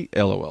literally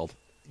LOL'd.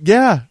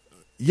 Yeah.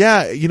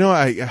 You know,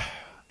 I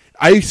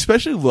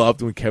especially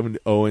loved when Kevin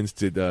Owens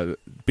did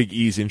Big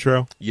E's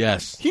intro.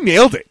 Yes. He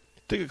nailed it.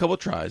 Took a couple of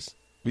tries.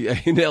 Yeah,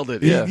 he nailed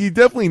it, He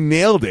definitely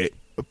nailed it.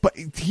 But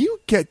do you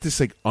get this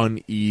like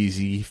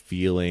uneasy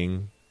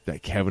feeling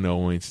that Kevin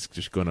Owens is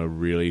just going to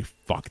really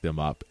fuck them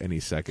up any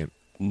second?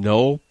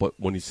 No, but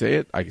when you say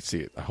it, I can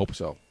see it. I hope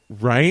so.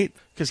 Right?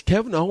 Because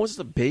Kevin Owens is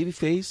a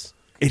babyface.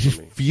 It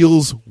just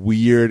feels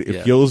weird.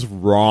 It feels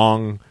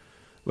wrong.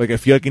 Like, I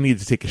feel like I need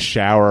to take a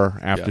shower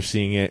after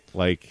seeing it.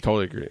 Like,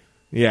 Totally agree.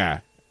 yeah.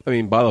 I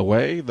mean, by the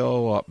way,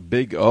 though,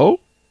 Big O?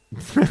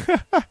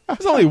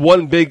 There's only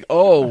one Big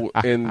O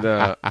in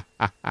the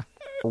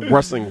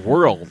wrestling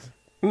world.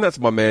 And that's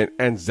my man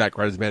and Zack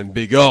Ryder's man,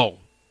 Big O,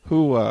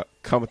 who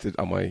commented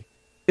on my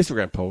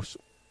Instagram post.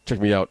 Check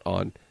me out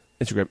on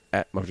Instagram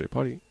at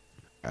MyJPutty.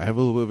 I have a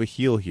little bit of a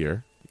heel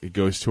here. It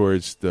goes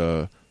towards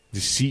the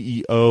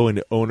CEO and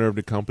the owner of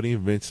the company,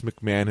 Vince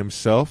McMahon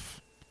himself.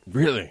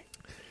 Really?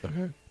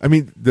 Okay. I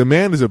mean, the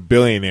man is a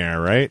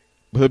billionaire, right?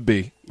 With a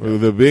B.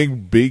 With a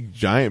big,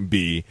 giant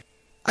B.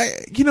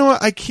 You know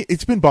what? I can't.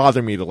 It's been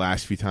bothering me the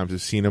last few times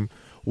I've seen him.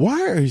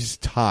 Why are his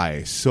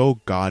ties so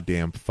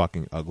goddamn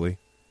fucking ugly?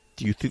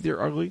 Do you think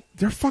they're ugly?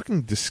 They're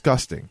fucking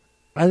disgusting.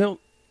 I don't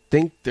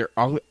think they're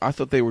ugly. I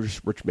thought they were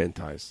just rich man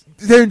ties.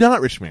 They're not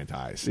rich man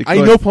ties. Because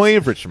I know plenty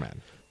of rich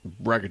men.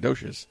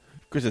 Braggadocious.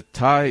 Because a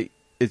tie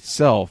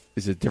itself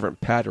is a different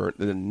pattern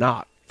than a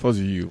knot. For those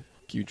of you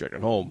keep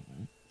dragging home,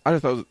 I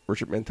just thought it was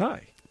a rich man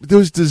tie.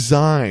 Those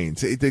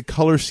designs, the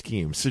color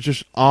schemes, they're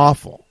just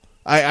awful.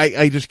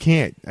 I just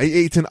can't.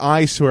 It's an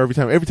eyesore every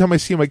time. Every time I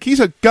see him, like, he's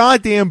a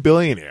goddamn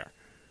billionaire.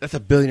 That's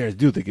what billionaires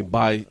do. They can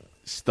buy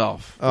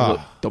stuff that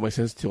don't make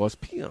sense to us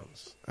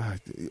peons.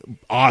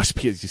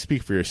 You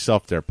speak for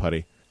yourself there,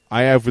 Putty.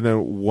 I have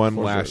one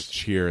last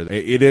cheer.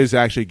 It is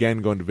actually,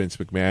 again, going to Vince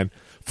McMahon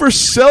for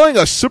selling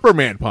a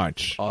Superman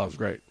punch. Oh, that was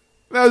great.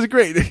 That was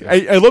great.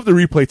 I love the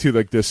replay, too,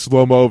 like the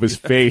slow-mo of his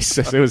face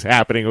as it was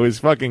happening. It was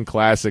fucking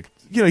classic.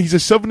 You know, he's a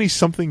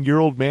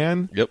 70-something-year-old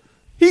man. Yep.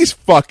 He's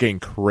fucking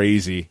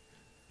crazy.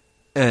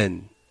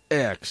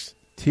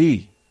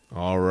 NXT.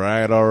 All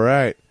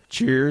right.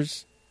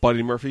 Cheers.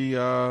 Buddy Murphy,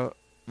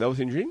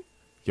 Velveteen Dream.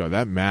 Yo,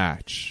 that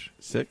match.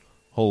 Sick.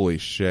 Holy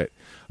shit.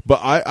 But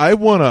I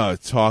want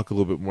to talk a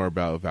little bit more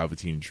about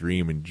Velveteen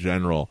Dream in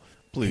general.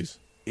 Please.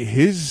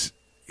 His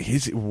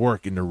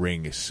work in the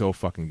ring is so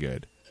fucking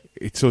good.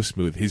 It's so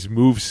smooth. His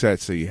move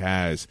sets that he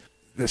has,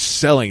 the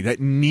selling, that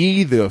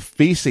knee, the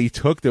face that he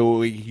took, the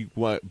way he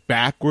went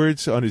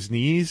backwards on his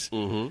knees,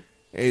 and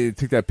he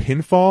took that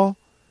pinfall.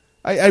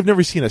 I've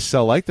never seen a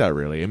sell like that,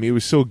 really. I mean, it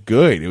was so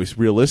good. It was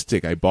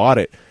realistic. I bought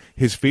it.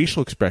 His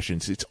facial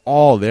expressions, it's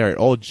all there. It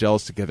all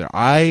gels together.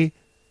 I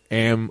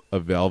am a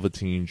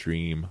Velveteen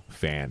Dream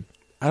fan.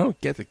 I don't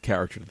get the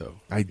character, though.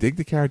 I dig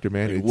the character,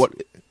 man.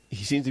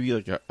 He seems to be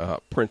like a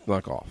Prince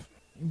knockoff.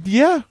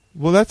 Yeah,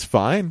 well, that's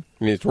fine.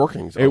 I mean, it's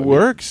working. So it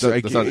works.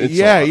 That's not an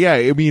insult. Yeah.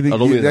 I mean, I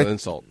don't mean that's an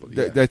insult. But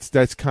yeah.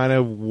 That's kind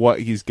of what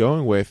he's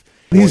going with.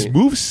 His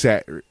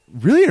moveset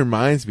really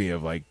reminds me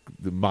of like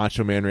the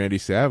Macho Man Randy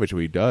Savage,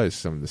 where he does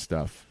some of the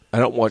stuff. I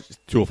don't watch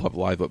 205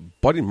 Live, but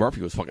Buddy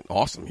Murphy was fucking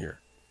awesome here.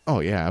 Oh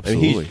yeah,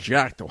 absolutely. And he's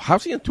jacked.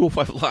 How's he on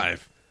 205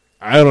 Live?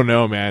 I don't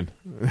know, man.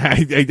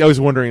 I was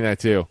wondering that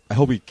too. I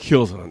hope he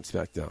kills it on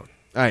SmackDown.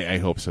 I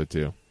hope so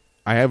too.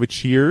 I have a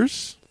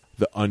cheers,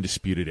 the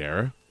Undisputed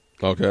Era.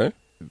 Okay.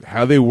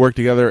 How they work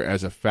together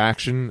as a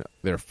faction,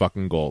 they're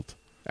fucking gold.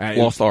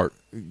 Lost art.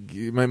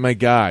 My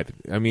God.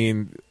 I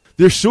mean,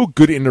 they're so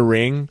good in the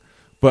ring,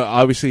 but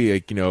obviously,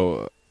 like, you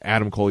know,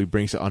 Adam Cole, he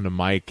brings it on the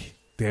mic.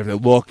 They have the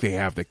look, they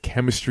have the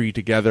chemistry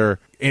together,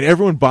 and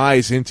everyone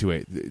buys into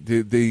it.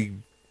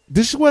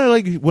 This is what I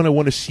like when I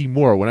want to see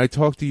more. When I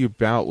talk to you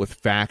about with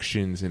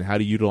factions and how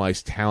to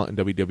utilize talent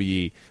in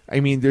WWE, I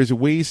mean, there's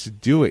ways to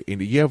do it.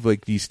 And you have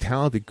like these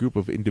talented group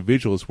of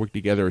individuals work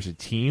together as a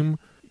team.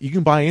 You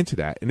can buy into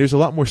that. And there's a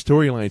lot more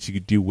storylines you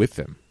could do with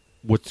them.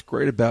 What's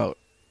great about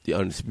the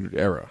Undisputed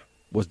Era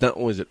was not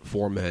only is it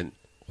 4 men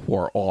who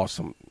are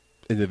awesome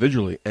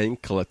individually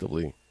and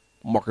collectively,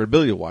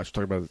 marketability-wise,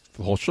 talking about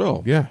the whole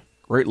show. Yeah.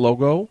 Great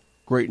logo,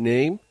 great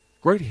name,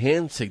 great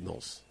hand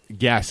signals.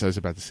 Yes, I was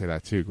about to say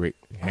that too. Great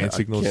hand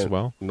signals as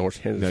well. No,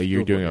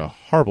 you're doing a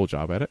horrible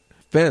job at it.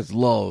 Fans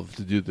love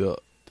to do the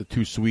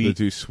Too Sweet. The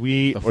Too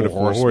Sweet, the or the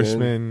Four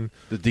Horsemen.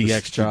 The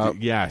DX chop.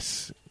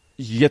 Yes.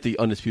 You get the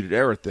Undisputed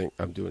Era thing.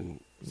 I'm doing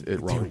it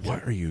wrong. Dude,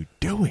 what are you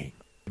doing?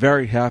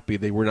 very happy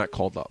they were not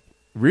called up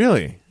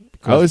Really?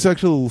 I was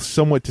actually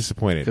somewhat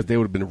disappointed. because they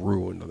would have been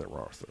ruined on their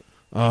roster.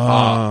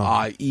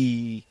 Ah.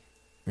 I.e.,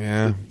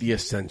 Yeah. the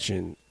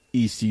Ascension,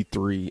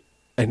 EC3,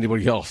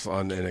 anybody else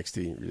on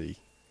NXT, really.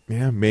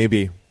 Yeah,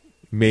 maybe.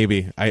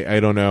 I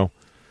don't know.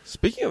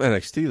 Speaking of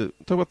NXT,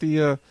 talk about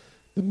the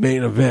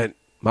main event.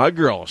 My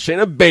girl,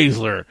 Shayna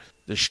Baszler,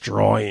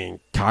 destroying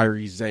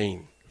Kairi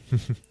Sane.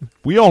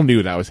 We all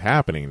knew that was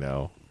happening,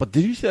 though. But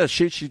did you see that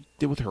shit she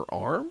did with her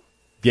arm?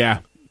 Yeah.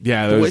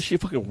 Yeah. The That way was, she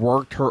fucking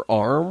worked her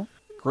arm?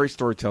 Great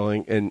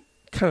storytelling and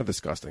kind of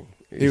disgusting.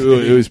 it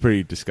was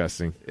pretty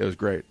disgusting. It was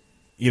great.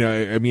 You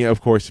know, I mean, of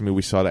course,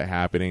 we saw that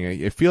happening.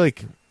 I feel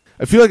like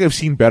I've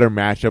seen better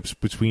matchups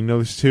between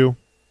those two.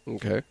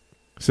 Okay.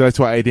 So that's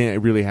why I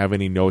didn't really have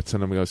any notes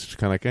on them. I was just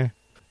kind of like, eh.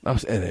 That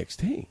was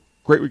NXT.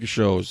 Great week of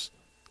shows.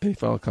 Any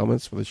final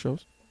comments for the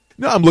shows?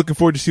 No, I'm looking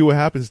forward to see what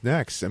happens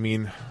next. I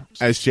mean,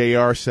 as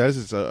JR says,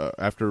 it's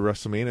after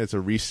WrestleMania, it's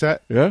a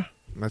reset. Yeah.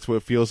 That's what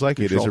it feels like.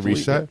 It is Control a Delete,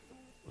 reset. yeah.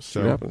 So See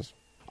what happens.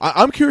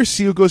 I'm curious to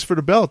see who goes for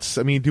the belts.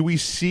 I mean, do we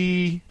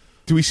see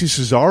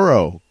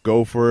Cesaro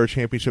go for a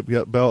championship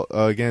belt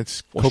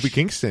against Well, Kofi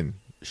Kingston?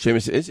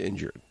 Sheamus is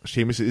injured.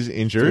 Sheamus is So he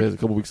injured, has a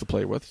couple weeks to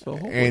play with. So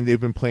hopefully. and they've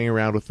been playing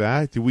around with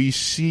that. Do we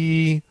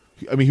see?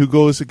 I mean, who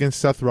goes against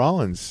Seth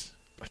Rollins?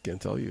 I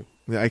can't tell you.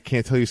 I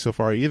can't tell you so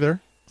far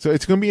either. So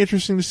it's going to be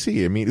interesting to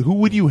see. I mean, who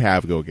would you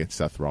have go against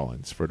Seth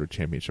Rollins for the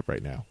championship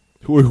right now?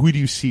 Who do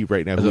you see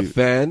right now? As a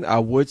fan, I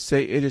would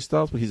say AJ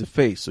Styles, but he's a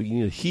face, so you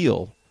need a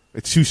heel.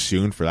 It's too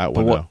soon for that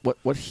But one, though.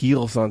 what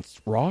heel's on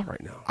Raw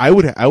right now? I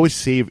would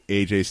save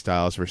AJ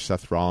Styles for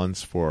Seth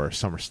Rollins for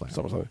SummerSlam.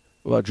 What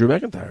about Drew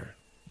McIntyre?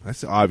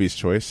 That's the obvious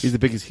choice. He's the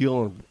biggest heel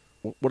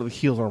on. What are the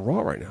heels on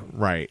Raw right now?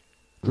 right.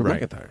 Drew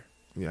Right. McIntyre.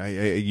 Yeah,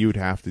 you would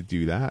have to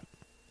do that.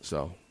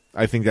 So,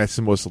 I think that's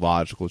the most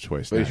logical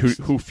choice. but next.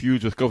 who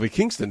feuds with Kofi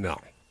Kingston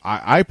now?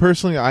 I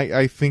personally,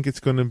 I think it's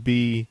going to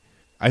be,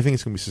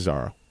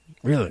 Cesaro.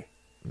 Really?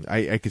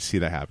 I could see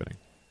that happening.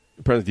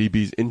 Apparently,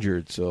 DB's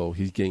injured, so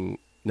he's getting.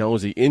 Not only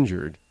is he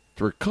injured,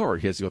 to recover,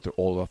 he has to go through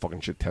all the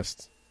fucking shit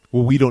tests.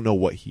 Well, we don't know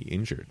what he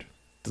injured.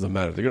 Doesn't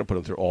matter. They're gonna put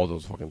him through all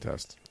those fucking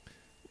tests.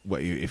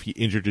 What if he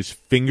injured his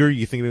finger?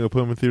 You think they're going to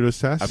put him through those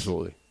tests?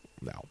 Absolutely.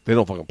 No. They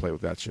don't fucking play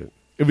with that shit.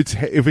 If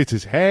it's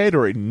his head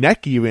or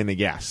neck, even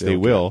yes, they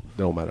don't will. care.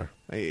 Don't matter.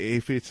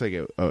 If it's like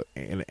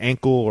an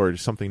ankle or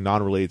something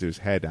non-related to his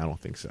head, I don't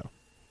think so.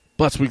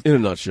 But that's week in a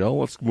nutshell.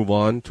 Let's move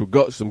on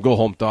to some go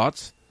home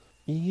thoughts.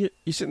 You're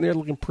sitting there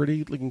looking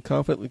pretty, looking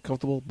confident, looking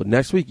comfortable. But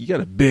next week you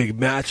got a big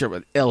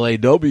matchup at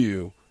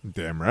LAW.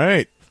 Damn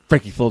right.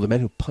 Frankie Flo, the man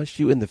who punched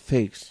you in the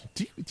face.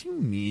 Do you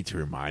need to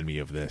remind me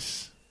of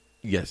this?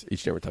 Yes,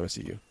 each and every time I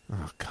see you.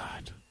 Oh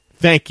God!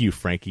 Thank you,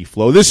 Frankie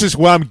Flo. This is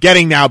what I'm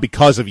getting now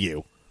because of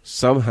you.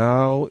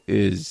 Somehow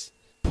is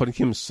putting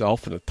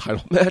himself in a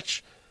title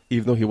match,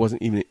 even though he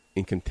wasn't even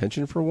in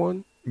contention for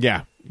one.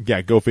 Yeah,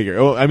 go figure.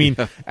 Oh, I mean,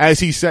 as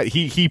he said,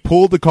 he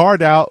pulled the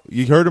card out.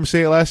 You heard him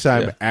say it last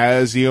time. Yeah.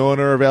 As the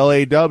owner of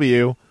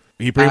LAW,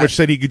 he pretty much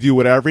said he could do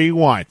whatever he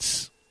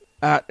wants.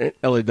 At an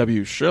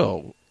LAW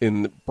show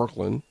in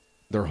Brooklyn,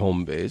 their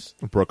home base.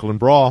 Brooklyn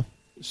Brawl.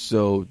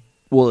 So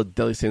will the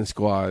Deli Sand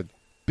Squad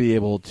be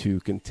able to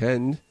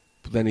contend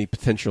with any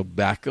potential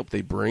backup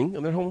they bring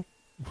in their home?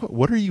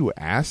 What are you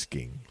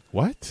asking?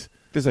 What?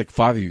 There's like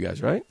 5 of you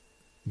guys, right?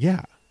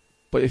 Yeah.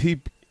 But if he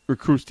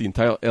recruits the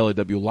entire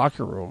LAW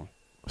locker room,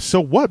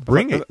 So what?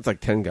 Bring it. It's like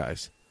 10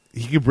 guys.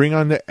 He could bring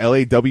on the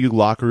LAW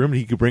locker room.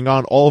 He could bring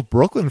on all of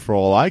Brooklyn for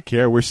all I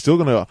care. We're still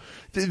going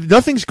to...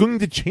 Nothing's going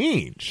to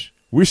change.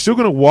 We're still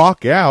going to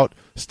walk out,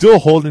 still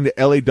holding the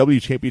LAW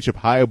championship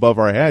high above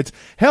our heads.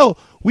 Hell,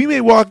 we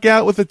may walk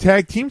out with the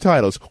tag team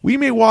titles. We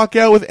may walk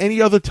out with any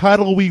other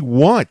title we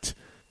want.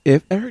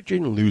 If Eric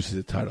Jaden loses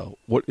the title,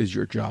 what is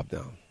your job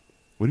now?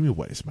 What do you mean,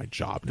 what is my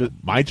job?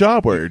 My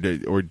job or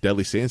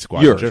Deadly Sand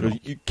Squad? Yours. in general?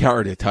 You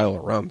carried the title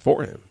around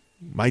for him.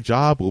 My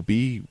job will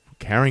be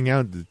carrying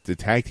out the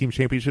tag team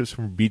championships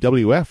from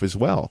BWF as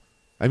well.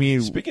 I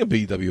mean, Speaking of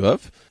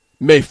BWF,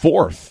 May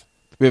 4th,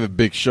 we have a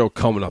big show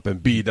coming up in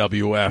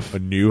BWF. A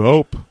New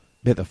Hope.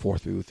 May the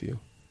 4th be with you.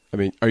 I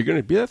mean, are you going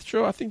to be at the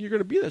show? I think you're going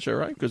to be at that show,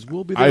 right? Because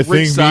we'll be there. I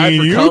think me and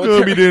you are going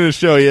to be doing a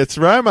show. That's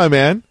right, my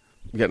man.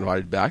 We got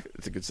invited back.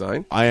 It's a good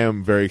sign. I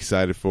am very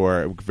excited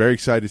for it. I'm very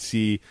excited to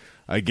see,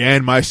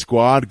 again, my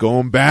squad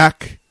going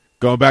back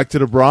to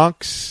the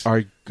Bronx. Are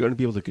you going to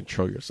be able to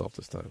control yourself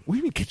this time? What do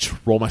you mean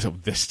control myself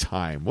this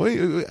time?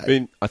 I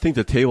mean, I think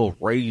the table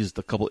raised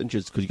a couple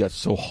inches because you got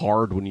so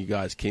hard when you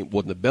guys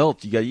won the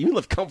belt. You even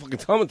left fucking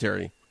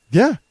commentary.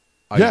 Yeah.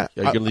 Are you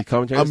going to leave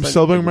commentary? I'm this time?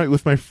 celebrating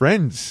with my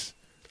friends.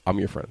 I'm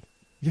your friend.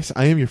 Yes,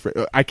 I am your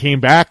friend. I came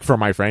back from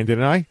my friend,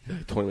 didn't I?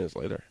 20 minutes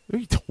later.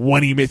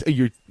 20 minutes.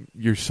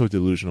 You're so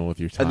delusional with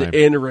your time. And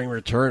the in-ring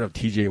return of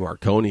TJ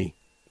Marconi.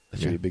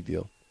 That's going to be a big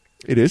deal.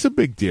 It is a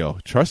big deal.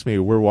 Trust me,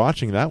 we're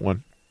watching that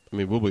one. I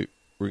mean, we'll be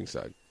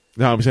ringside.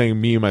 No, I'm saying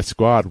me and my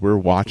squad, we're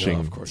watching No,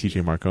 of course TJ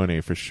you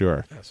Marconi for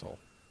sure. Asshole.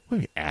 What do you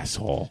mean,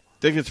 asshole?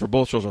 Tickets for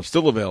both shows are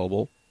still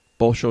available.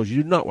 Both shows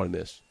you do not want to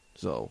miss.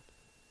 So,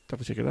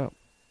 definitely check it out.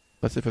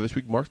 That's it for this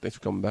week, Mark. Thanks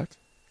for coming back.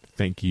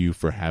 Thank you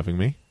for having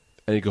me.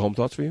 Any go home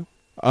thoughts for you?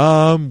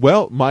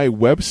 Well, my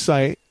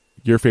website,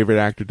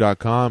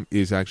 yourfavoriteactor.com,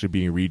 is actually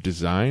being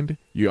redesigned.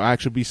 You'll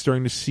actually be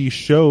starting to see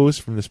shows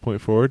from this point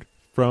forward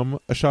from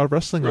A Shot of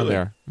Wrestling on Really?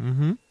 there.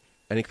 Mm-hmm.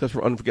 Any clips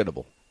were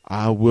unforgettable?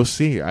 We'll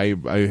see.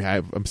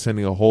 I'm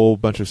sending a whole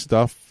bunch of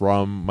stuff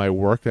from my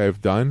work that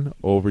I've done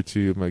over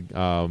to my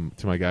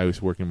guy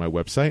who's working my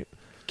website.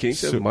 Can you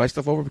send my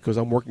stuff over? Because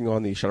I'm working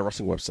on the Shot of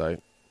Wrestling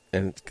website,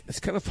 and it's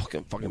kind of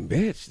fucking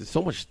bitch. There's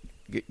so much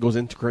goes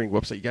into creating a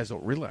website you guys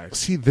don't realize.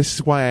 See, this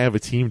is why I have a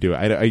team do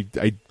it.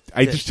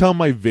 I just tell him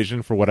my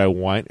vision for what I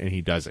want, and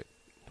he does it.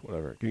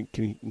 Whatever. Can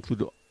you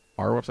include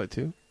our website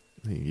too?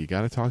 You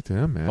got to talk to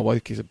him, man. I'll buy a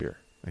case of beer.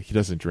 He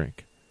doesn't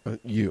drink.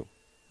 You.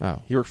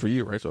 Oh. He works for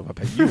you, right? So if I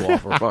pay you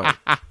off, we're fine.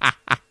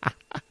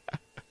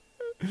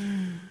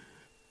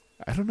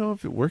 I don't know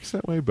if it works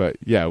that way, but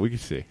yeah, we can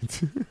see.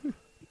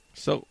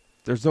 So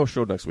there's no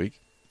show next week.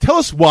 Tell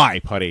us why,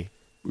 Putty.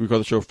 We record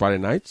the show Friday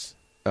nights.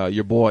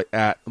 Your boy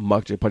at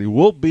Muck J Putty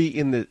will be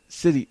in the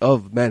city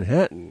of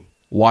Manhattan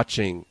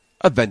watching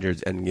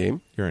Avengers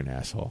Endgame. You're an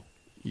asshole.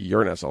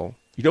 You're an asshole.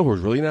 You know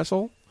who's really an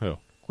asshole? Who?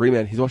 Green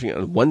Man. He's watching it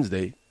on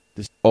Wednesday,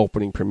 this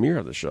opening premiere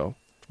of the show,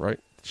 right?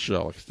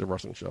 It's the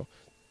wrestling show.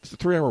 It's a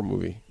 3-hour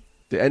movie.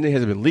 The ending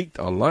hasn't been leaked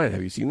online.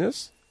 Have you seen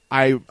this?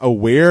 I'm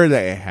aware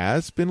that it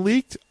has been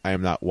leaked. I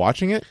am not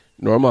watching it.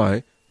 Nor am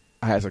I.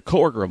 I asked a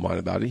coworker of mine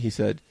about it. He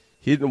said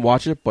he didn't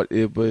watch it, but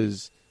it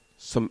was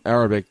some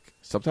Arabic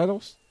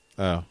subtitles.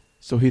 Oh.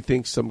 So he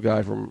thinks some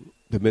guy from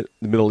the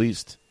Middle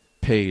East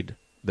paid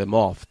them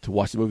off to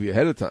watch the movie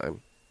ahead of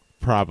time.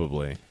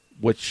 Probably.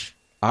 Which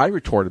I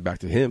retorted back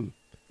to him.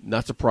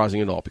 Not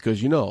surprising at all, because,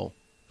 Shawn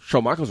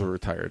Michaels was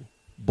retired.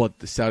 But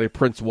the Saudi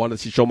prince wanted to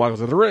see Shawn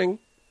Michaels in the ring.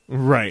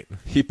 Right.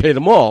 He paid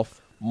him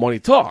off. Money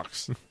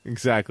talks.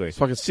 Exactly.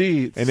 So I can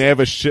see. And they have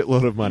a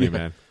shitload of money,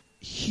 man.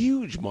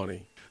 Huge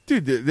money.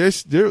 Dude,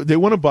 they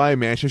want to buy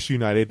Manchester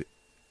United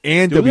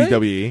and Do they?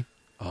 WWE.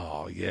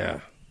 Oh,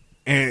 yeah.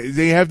 And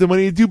they have the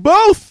money to do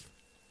both.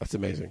 That's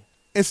amazing.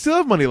 And still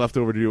have money left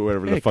over to do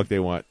whatever the fuck they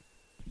want.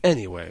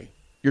 Anyway,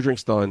 your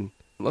drink's done.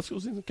 Let's go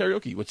sing some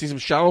karaoke. You want to see some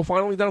Shallow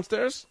finally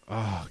downstairs?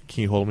 Oh,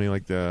 can you hold me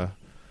like the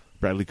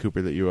Bradley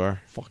Cooper that you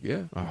are? Fuck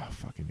yeah. Oh,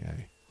 fucking yeah.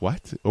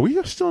 What? Are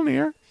we still in the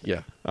air?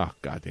 Yeah. Oh,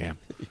 goddamn.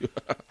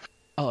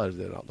 I'll edit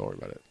it out. Don't worry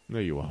about it. No,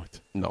 you won't.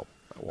 No,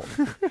 I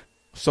won't.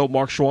 So,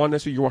 Mark Schwann,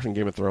 next week you're watching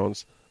Game of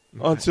Thrones.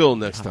 Until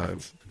next time.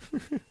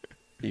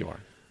 You are.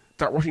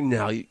 Start watching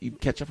now. You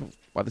catch up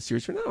by the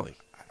series finale.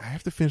 I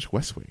have to finish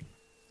West Wing.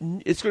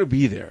 It's going to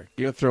be there.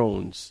 Game of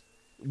Thrones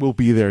Will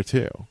be there,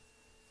 too.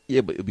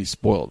 Yeah, but it'll be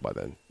spoiled by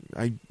then.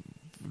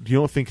 You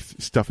don't think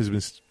stuff has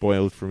been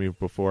spoiled for me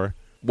before?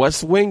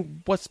 West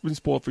Wing, what's been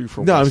spoiled for you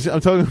from No, West?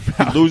 I'm talking He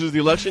about... loses the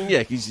election?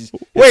 Yeah.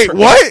 Wait,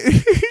 what?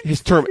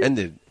 His term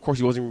ended. Of course,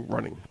 he wasn't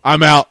running.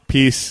 I'm out.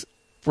 Peace.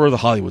 For the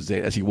Hollywood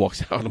Zane, as he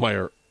walks out of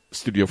my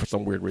studio for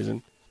some weird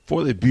reason.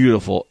 For the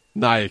beautiful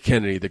Nia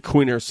Kennedy, the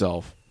queen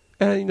herself.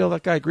 And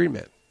that guy, Green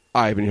Man.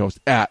 I've been your host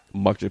at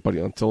Muck J Putty.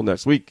 Until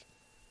next week,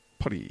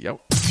 Putty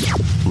out.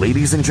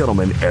 Ladies and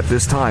gentlemen, at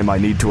this time I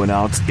need to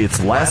announce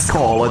it's last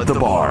call at the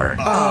bar.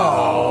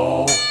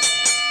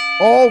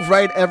 All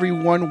right,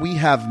 everyone, we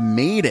have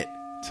made it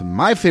to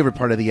my favorite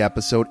part of the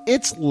episode.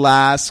 It's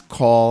last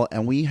call,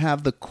 and we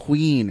have the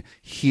queen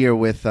here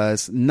with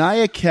us,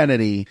 Nia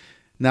Kennedy.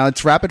 Now,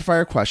 it's rapid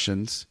fire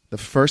questions. The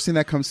first thing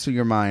that comes to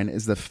your mind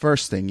is the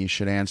first thing you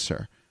should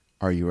answer.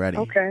 Are you ready?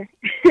 Okay.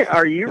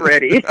 Are you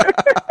ready?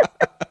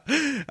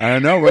 I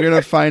don't know. We're going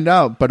to find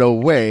out, but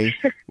away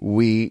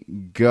we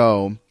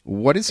go.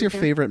 What is your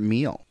favorite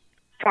meal?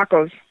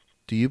 Tacos.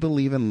 Do you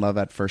believe in love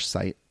at first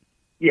sight?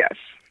 Yes.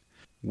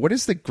 What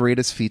is the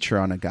greatest feature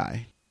on a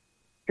guy?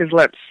 His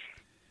lips.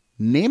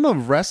 Name a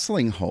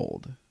wrestling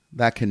hold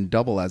that can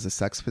double as a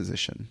sex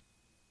position.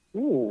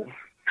 Ooh.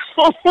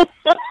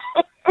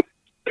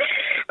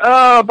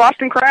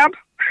 Boston Crab.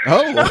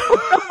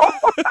 Oh.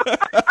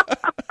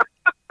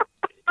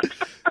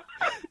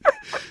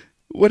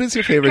 What is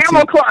your favorite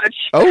Camel Clutch.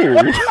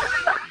 Oh.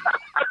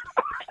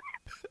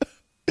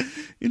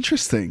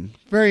 Interesting.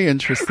 Very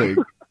interesting.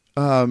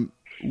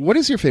 What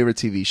is your favorite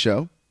TV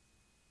show?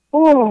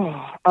 Ooh,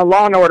 a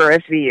Law and Order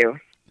SVU.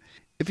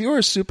 If you were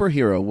a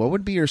superhero, what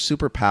would be your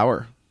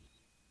superpower?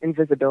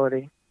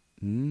 Invisibility.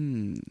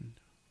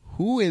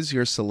 Who is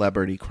your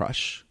celebrity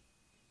crush?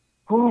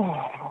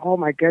 Oh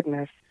my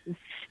goodness.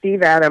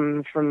 Steve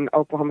Adams from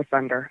Oklahoma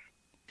Thunder.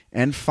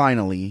 And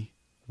finally,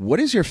 what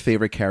is your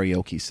favorite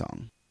karaoke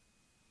song?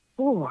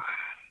 Ooh,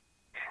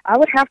 I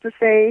would have to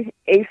say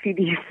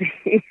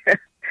AC/DC,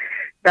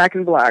 Back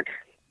in Black.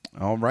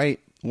 All right.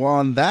 Well,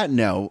 on that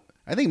note,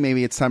 I think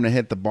maybe it's time to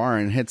hit the bar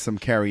and hit some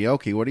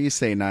karaoke. What do you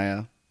say,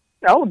 Nia?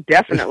 Oh,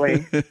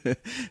 definitely.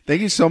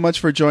 Thank you so much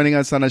for joining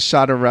us on A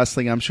Shot of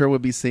Wrestling. I'm sure we'll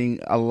be seeing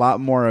a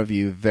lot more of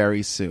you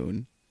very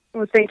soon.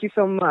 Well, thank you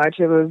so much.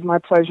 It was my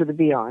pleasure to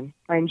be on.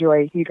 I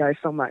enjoy you guys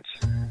so much.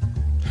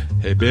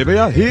 Hey, baby,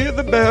 I hear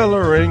the bell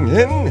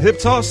ringing, hip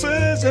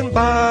tosses and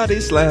body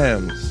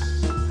slams.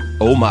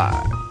 Oh, my.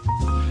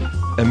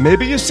 And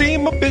maybe you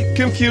seem a bit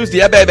confused.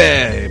 Yeah,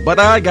 baby, but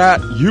I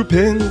got you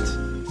pinned.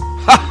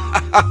 Ha,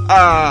 ha,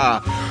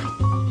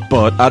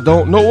 But I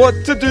don't know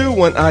what to do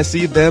when I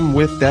see them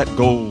with that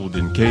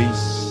golden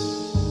case.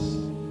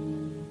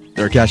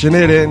 They're cashing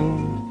it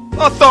in.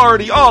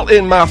 Authority all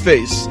in my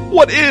face.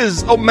 What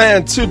is a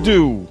man to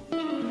do?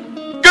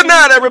 Good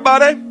night,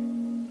 everybody.